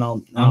 and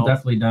I'm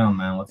definitely down,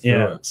 man. Let's do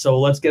it. So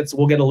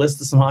we'll get a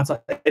list of some hot sauce.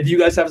 If you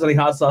guys have any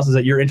hot sauces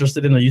that you're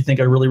interested in or you think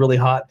are really, really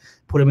hot,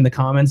 put them in the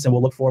comments, and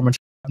we'll look for them.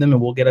 them,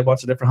 and we'll get a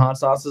bunch of different hot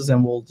sauces,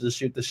 and we'll just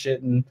shoot the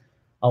shit, and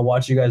I'll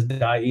watch you guys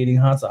die eating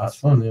hot sauce. That's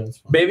fun, yeah. That's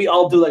fun. Maybe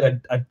I'll do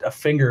like a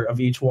finger of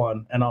each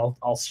one, and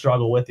I'll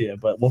struggle with you,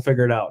 but we'll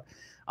figure it out.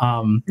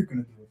 You're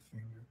gonna do a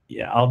finger.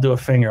 Yeah, I'll do a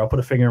finger. I'll put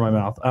a finger in my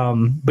mouth.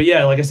 But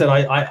yeah, like I said,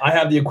 I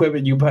have the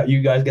equipment. You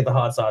guys get the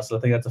hot sauce. So I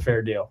think that's a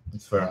fair deal.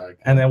 It's fair.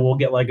 And then we'll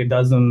get like 2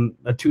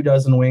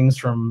 dozen wings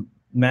from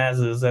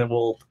Maz's, and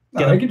we'll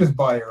you can just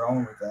buy your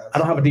own with that. I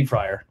don't have a deep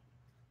fryer.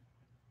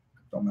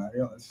 Don't matter.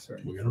 You don't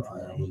necessarily We'll get them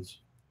from Romans.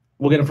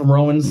 We'll get them from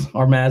Romans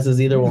or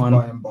Maz's, either one.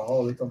 Buy them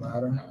ball. It don't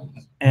matter.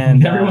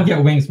 And everyone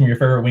get wings from your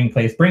favorite wing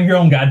place. Bring your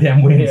own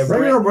goddamn wings. Yeah,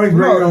 Bring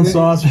your own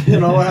sauce. You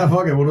know,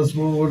 fuck it. We'll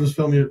just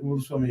film you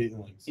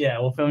eating wings. Yeah,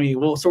 we'll film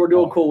you. So we're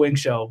doing a cool wing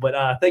show.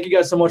 But thank you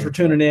guys so much for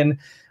tuning in.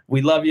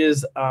 We love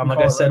yous. Like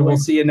I said, we'll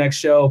see you next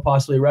show,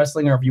 possibly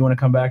wrestling, or if you want to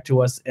come back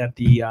to us at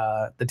the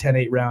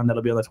 10-8 round,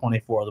 that'll be on the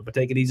 24th. But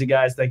take it easy,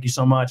 guys. Thank you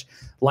so much.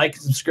 Like,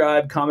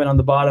 subscribe, comment on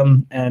the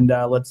bottom, and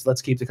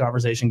let's keep the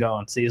conversation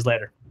going. See you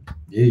later.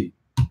 Yeah.